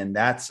again. And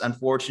that's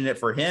unfortunate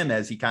for him,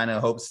 as he kind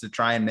of hopes to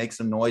try and make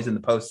some noise in the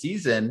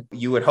postseason.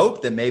 You would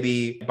hope that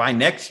maybe by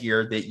next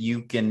year that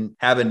you can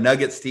have a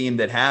Nuggets team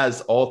that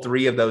has all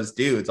 3 of those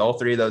dudes, all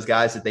 3 of those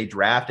guys that they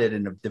drafted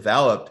and have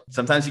developed.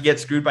 Sometimes you get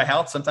screwed by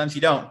health. Sometimes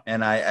you don't.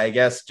 And I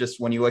guess just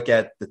when you look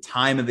at the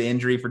time of the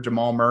injury for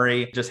Jamal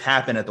Murray, it just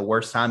happened at the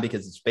worst time,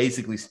 because it's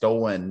basically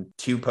stolen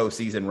 2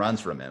 postseason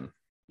runs from him.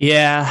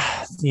 Yeah.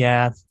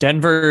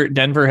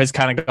 Denver has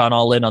kind of gone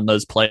all in on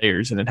those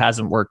players, and it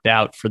hasn't worked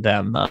out for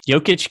them.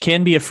 Jokic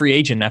can be a free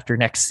agent after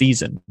next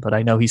season, but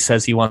I know he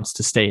says he wants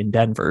to stay in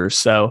Denver,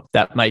 so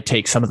that might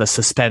take some of the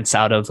suspense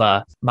out of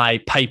my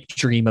pipe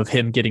dream of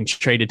him getting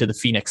traded to the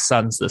Phoenix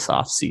Suns this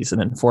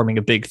offseason and forming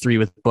a big 3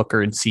 with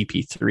Booker and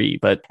CP3.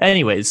 But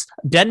anyways,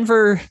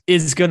 Denver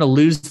is going to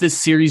lose this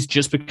series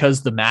just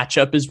because the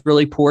matchup is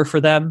really poor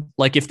for them.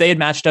 Like if they had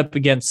matched up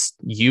against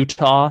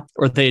Utah,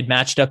 or they had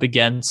matched up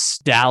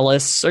against Dallas,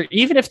 or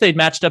even if they'd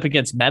matched up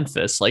against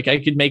Memphis, like I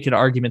could make an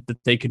argument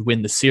that they could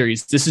win the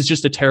series. This is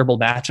just a terrible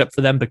matchup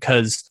for them,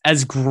 because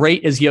as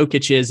great as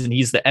Jokic is, and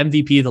he's the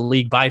MVP of the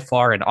league by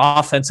far in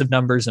offensive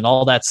numbers and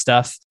all that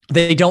stuff,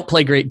 they don't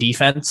play great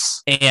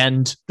defense.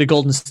 And the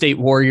Golden State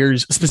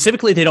Warriors,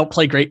 specifically, they don't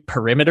play great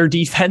perimeter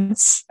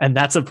defense. And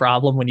that's a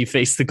problem when you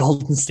face the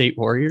Golden State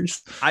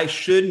Warriors. I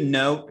should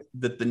note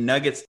that the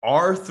Nuggets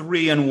are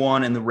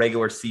 3-1 in the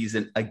regular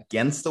season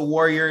against the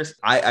Warriors.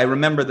 I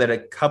remember that a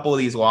couple of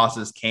these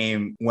losses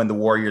came when the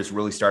Warriors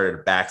really started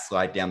to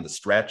backslide down the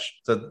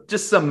stretch. So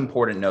just some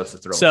important notes to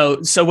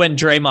throw. So when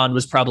Draymond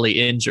was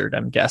probably injured,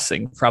 I'm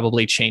guessing,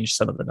 probably changed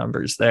some of the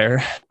numbers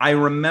there. I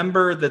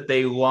remember that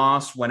they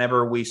lost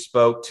whenever we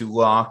spoke to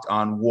Locked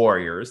on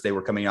Warriors. They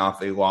were coming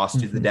off a loss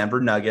to the Denver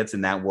Nuggets,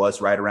 and that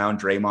was right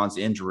around Draymond's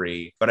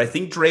injury. But I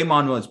think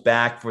Draymond was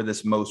back for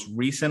this most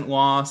recent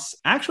loss.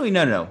 Actually,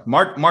 no.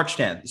 March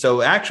 10th.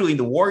 So actually,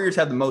 the Warriors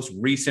have the most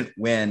recent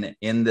win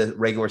in the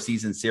regular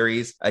season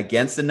series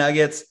against the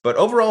Nuggets. But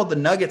overall, the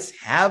Nuggets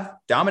have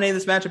dominated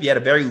this matchup. You had a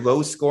very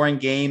low scoring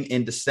game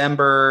in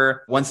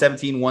December,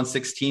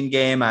 117-116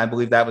 game. I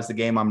believe that was the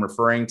game I'm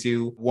referring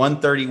to.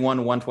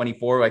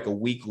 131-124, like a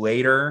week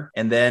later.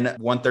 And then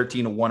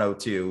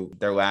 113-102,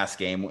 their last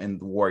game in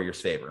the Warriors'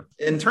 favor.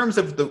 In terms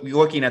of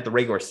looking at the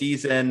regular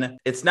season,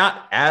 it's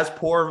not as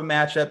poor of a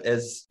matchup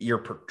as you're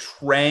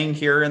portraying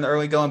here in the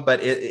early going,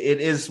 but it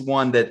is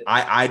one that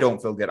I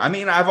don't feel good. I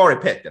mean, I've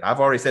already picked it. I've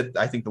already said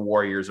I think the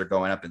Warriors are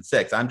going up in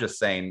 6. I'm just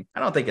saying I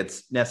don't think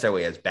it's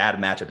necessarily as bad a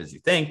matchup as you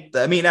think.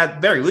 I mean,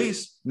 at very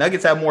least,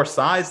 Nuggets have more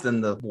size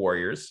than the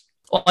Warriors.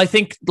 Well, I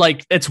think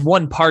like it's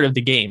one part of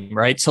the game,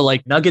 right? So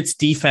like Nuggets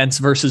defense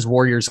versus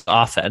Warriors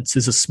offense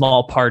is a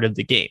small part of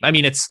the game. I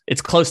mean, it's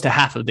close to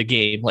half of the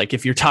game. Like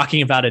if you're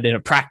talking about it in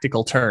a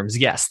practical terms,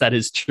 yes, that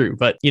is true.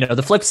 But you know,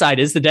 the flip side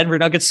is the Denver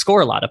Nuggets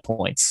score a lot of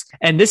points.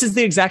 And this is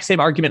the exact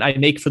same argument I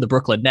make for the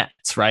Brooklyn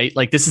Nets, right?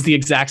 Like this is the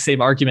exact same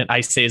argument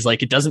I say is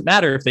like, it doesn't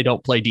matter if they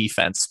don't play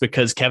defense,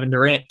 because Kevin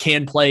Durant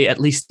can play at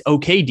least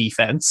okay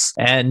defense,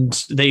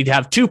 and they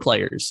have 2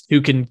 players who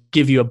can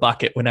give you a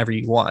bucket whenever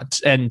you want.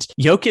 And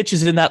Jokic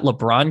is in that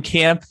LeBron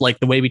camp, like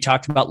the way we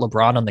talked about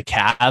LeBron on the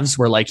Cavs,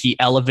 where like he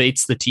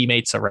elevates the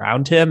teammates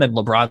around him, and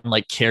LeBron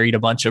like carried a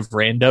bunch of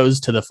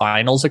randos to the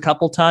finals a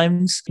couple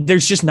times.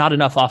 There's just not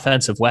enough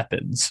offensive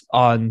weapons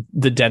on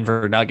the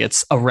Denver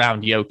Nuggets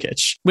around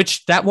Jokic,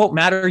 which that won't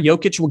matter.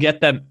 Jokic will get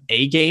them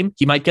a game.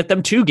 He might get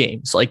them 2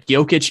 games. Like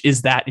Jokic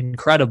is that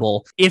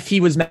incredible. If he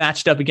was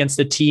matched up against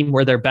a team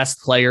where their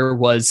best player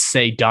was,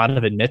 say,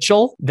 Donovan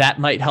Mitchell, that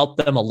might help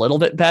them a little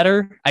bit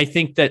better. I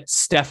think that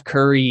Steph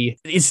Curry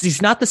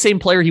he's not the same same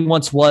player he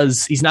once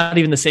was. He's not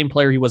even the same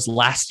player he was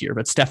last year,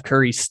 but Steph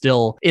Curry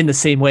still in the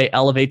same way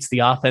elevates the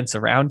offense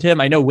around him.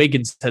 I know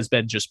Wiggins has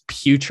been just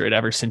putrid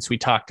ever since we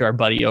talked to our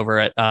buddy over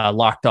at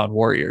Locked On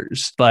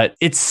Warriors, but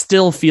it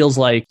still feels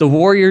like the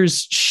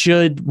Warriors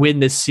should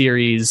win this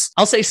series.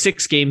 I'll say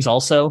 6 games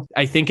also.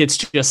 I think it's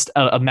just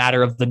a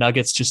matter of the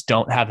Nuggets just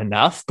don't have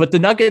enough, but the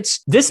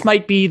Nuggets, this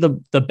might be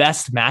the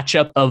best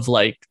matchup of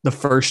like the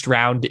first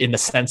round in the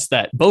sense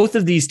that both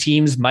of these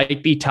teams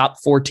might be top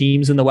 4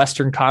 teams in the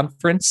Western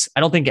Conference. I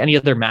don't think any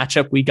other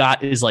matchup we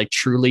got is like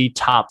truly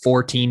top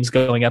 4 teams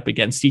going up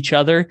against each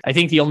other. I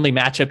think the only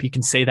matchup you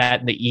can say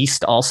that in the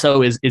East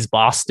also is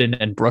Boston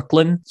and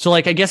Brooklyn. So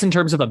like, I guess in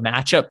terms of a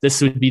matchup,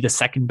 this would be the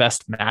second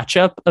best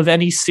matchup of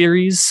any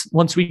series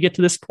once we get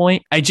to this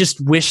point. I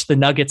just wish the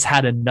Nuggets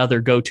had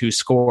another go-to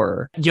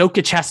scorer.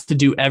 Jokic has to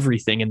do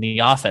everything in the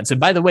offense. And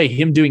by the way,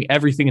 him doing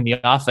everything in the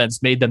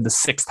offense made them the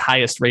 6th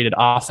highest rated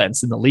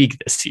offense in the league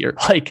this year.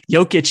 Like,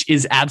 Jokic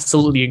is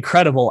absolutely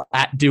incredible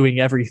at doing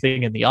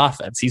everything in the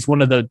offense. He's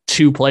one of the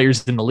 2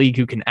 players in the league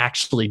who can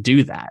actually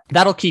do that.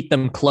 That'll keep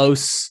them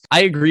close.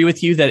 I agree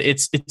with you that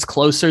it's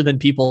closer than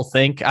people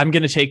think. I'm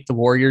going to take the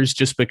Warriors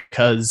just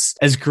because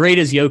as great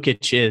as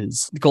Jokic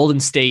is, Golden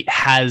State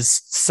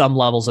has some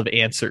levels of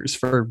answers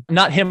for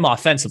not him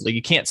offensively.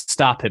 You can't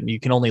stop him. You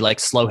can only like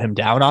slow him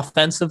down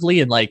offensively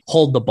and like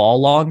hold the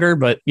ball longer.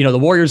 But, you know, the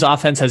Warriors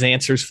offense has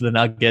answers for the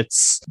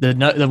Nuggets.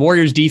 The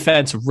Warriors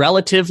defense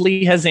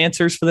relatively has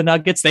answers for the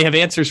Nuggets. They have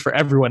answers for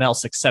everyone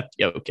else except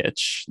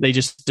Jokic. They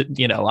just,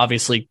 you know,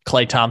 obviously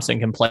Klay Thompson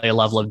can play a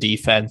level of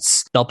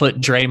defense. They'll put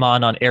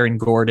Draymond on Aaron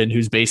Gordon,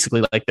 who's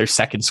basically like their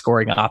second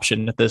scoring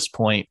option at this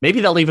point.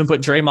 Maybe they'll even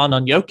put Draymond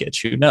on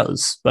Jokic. Who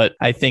knows? But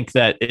I think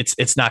that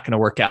it's not going to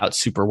work out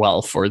super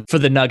well for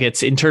the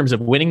Nuggets in terms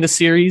of winning the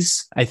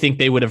series. I think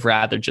they would have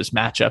rather just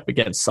match up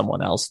against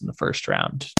someone else in the first round.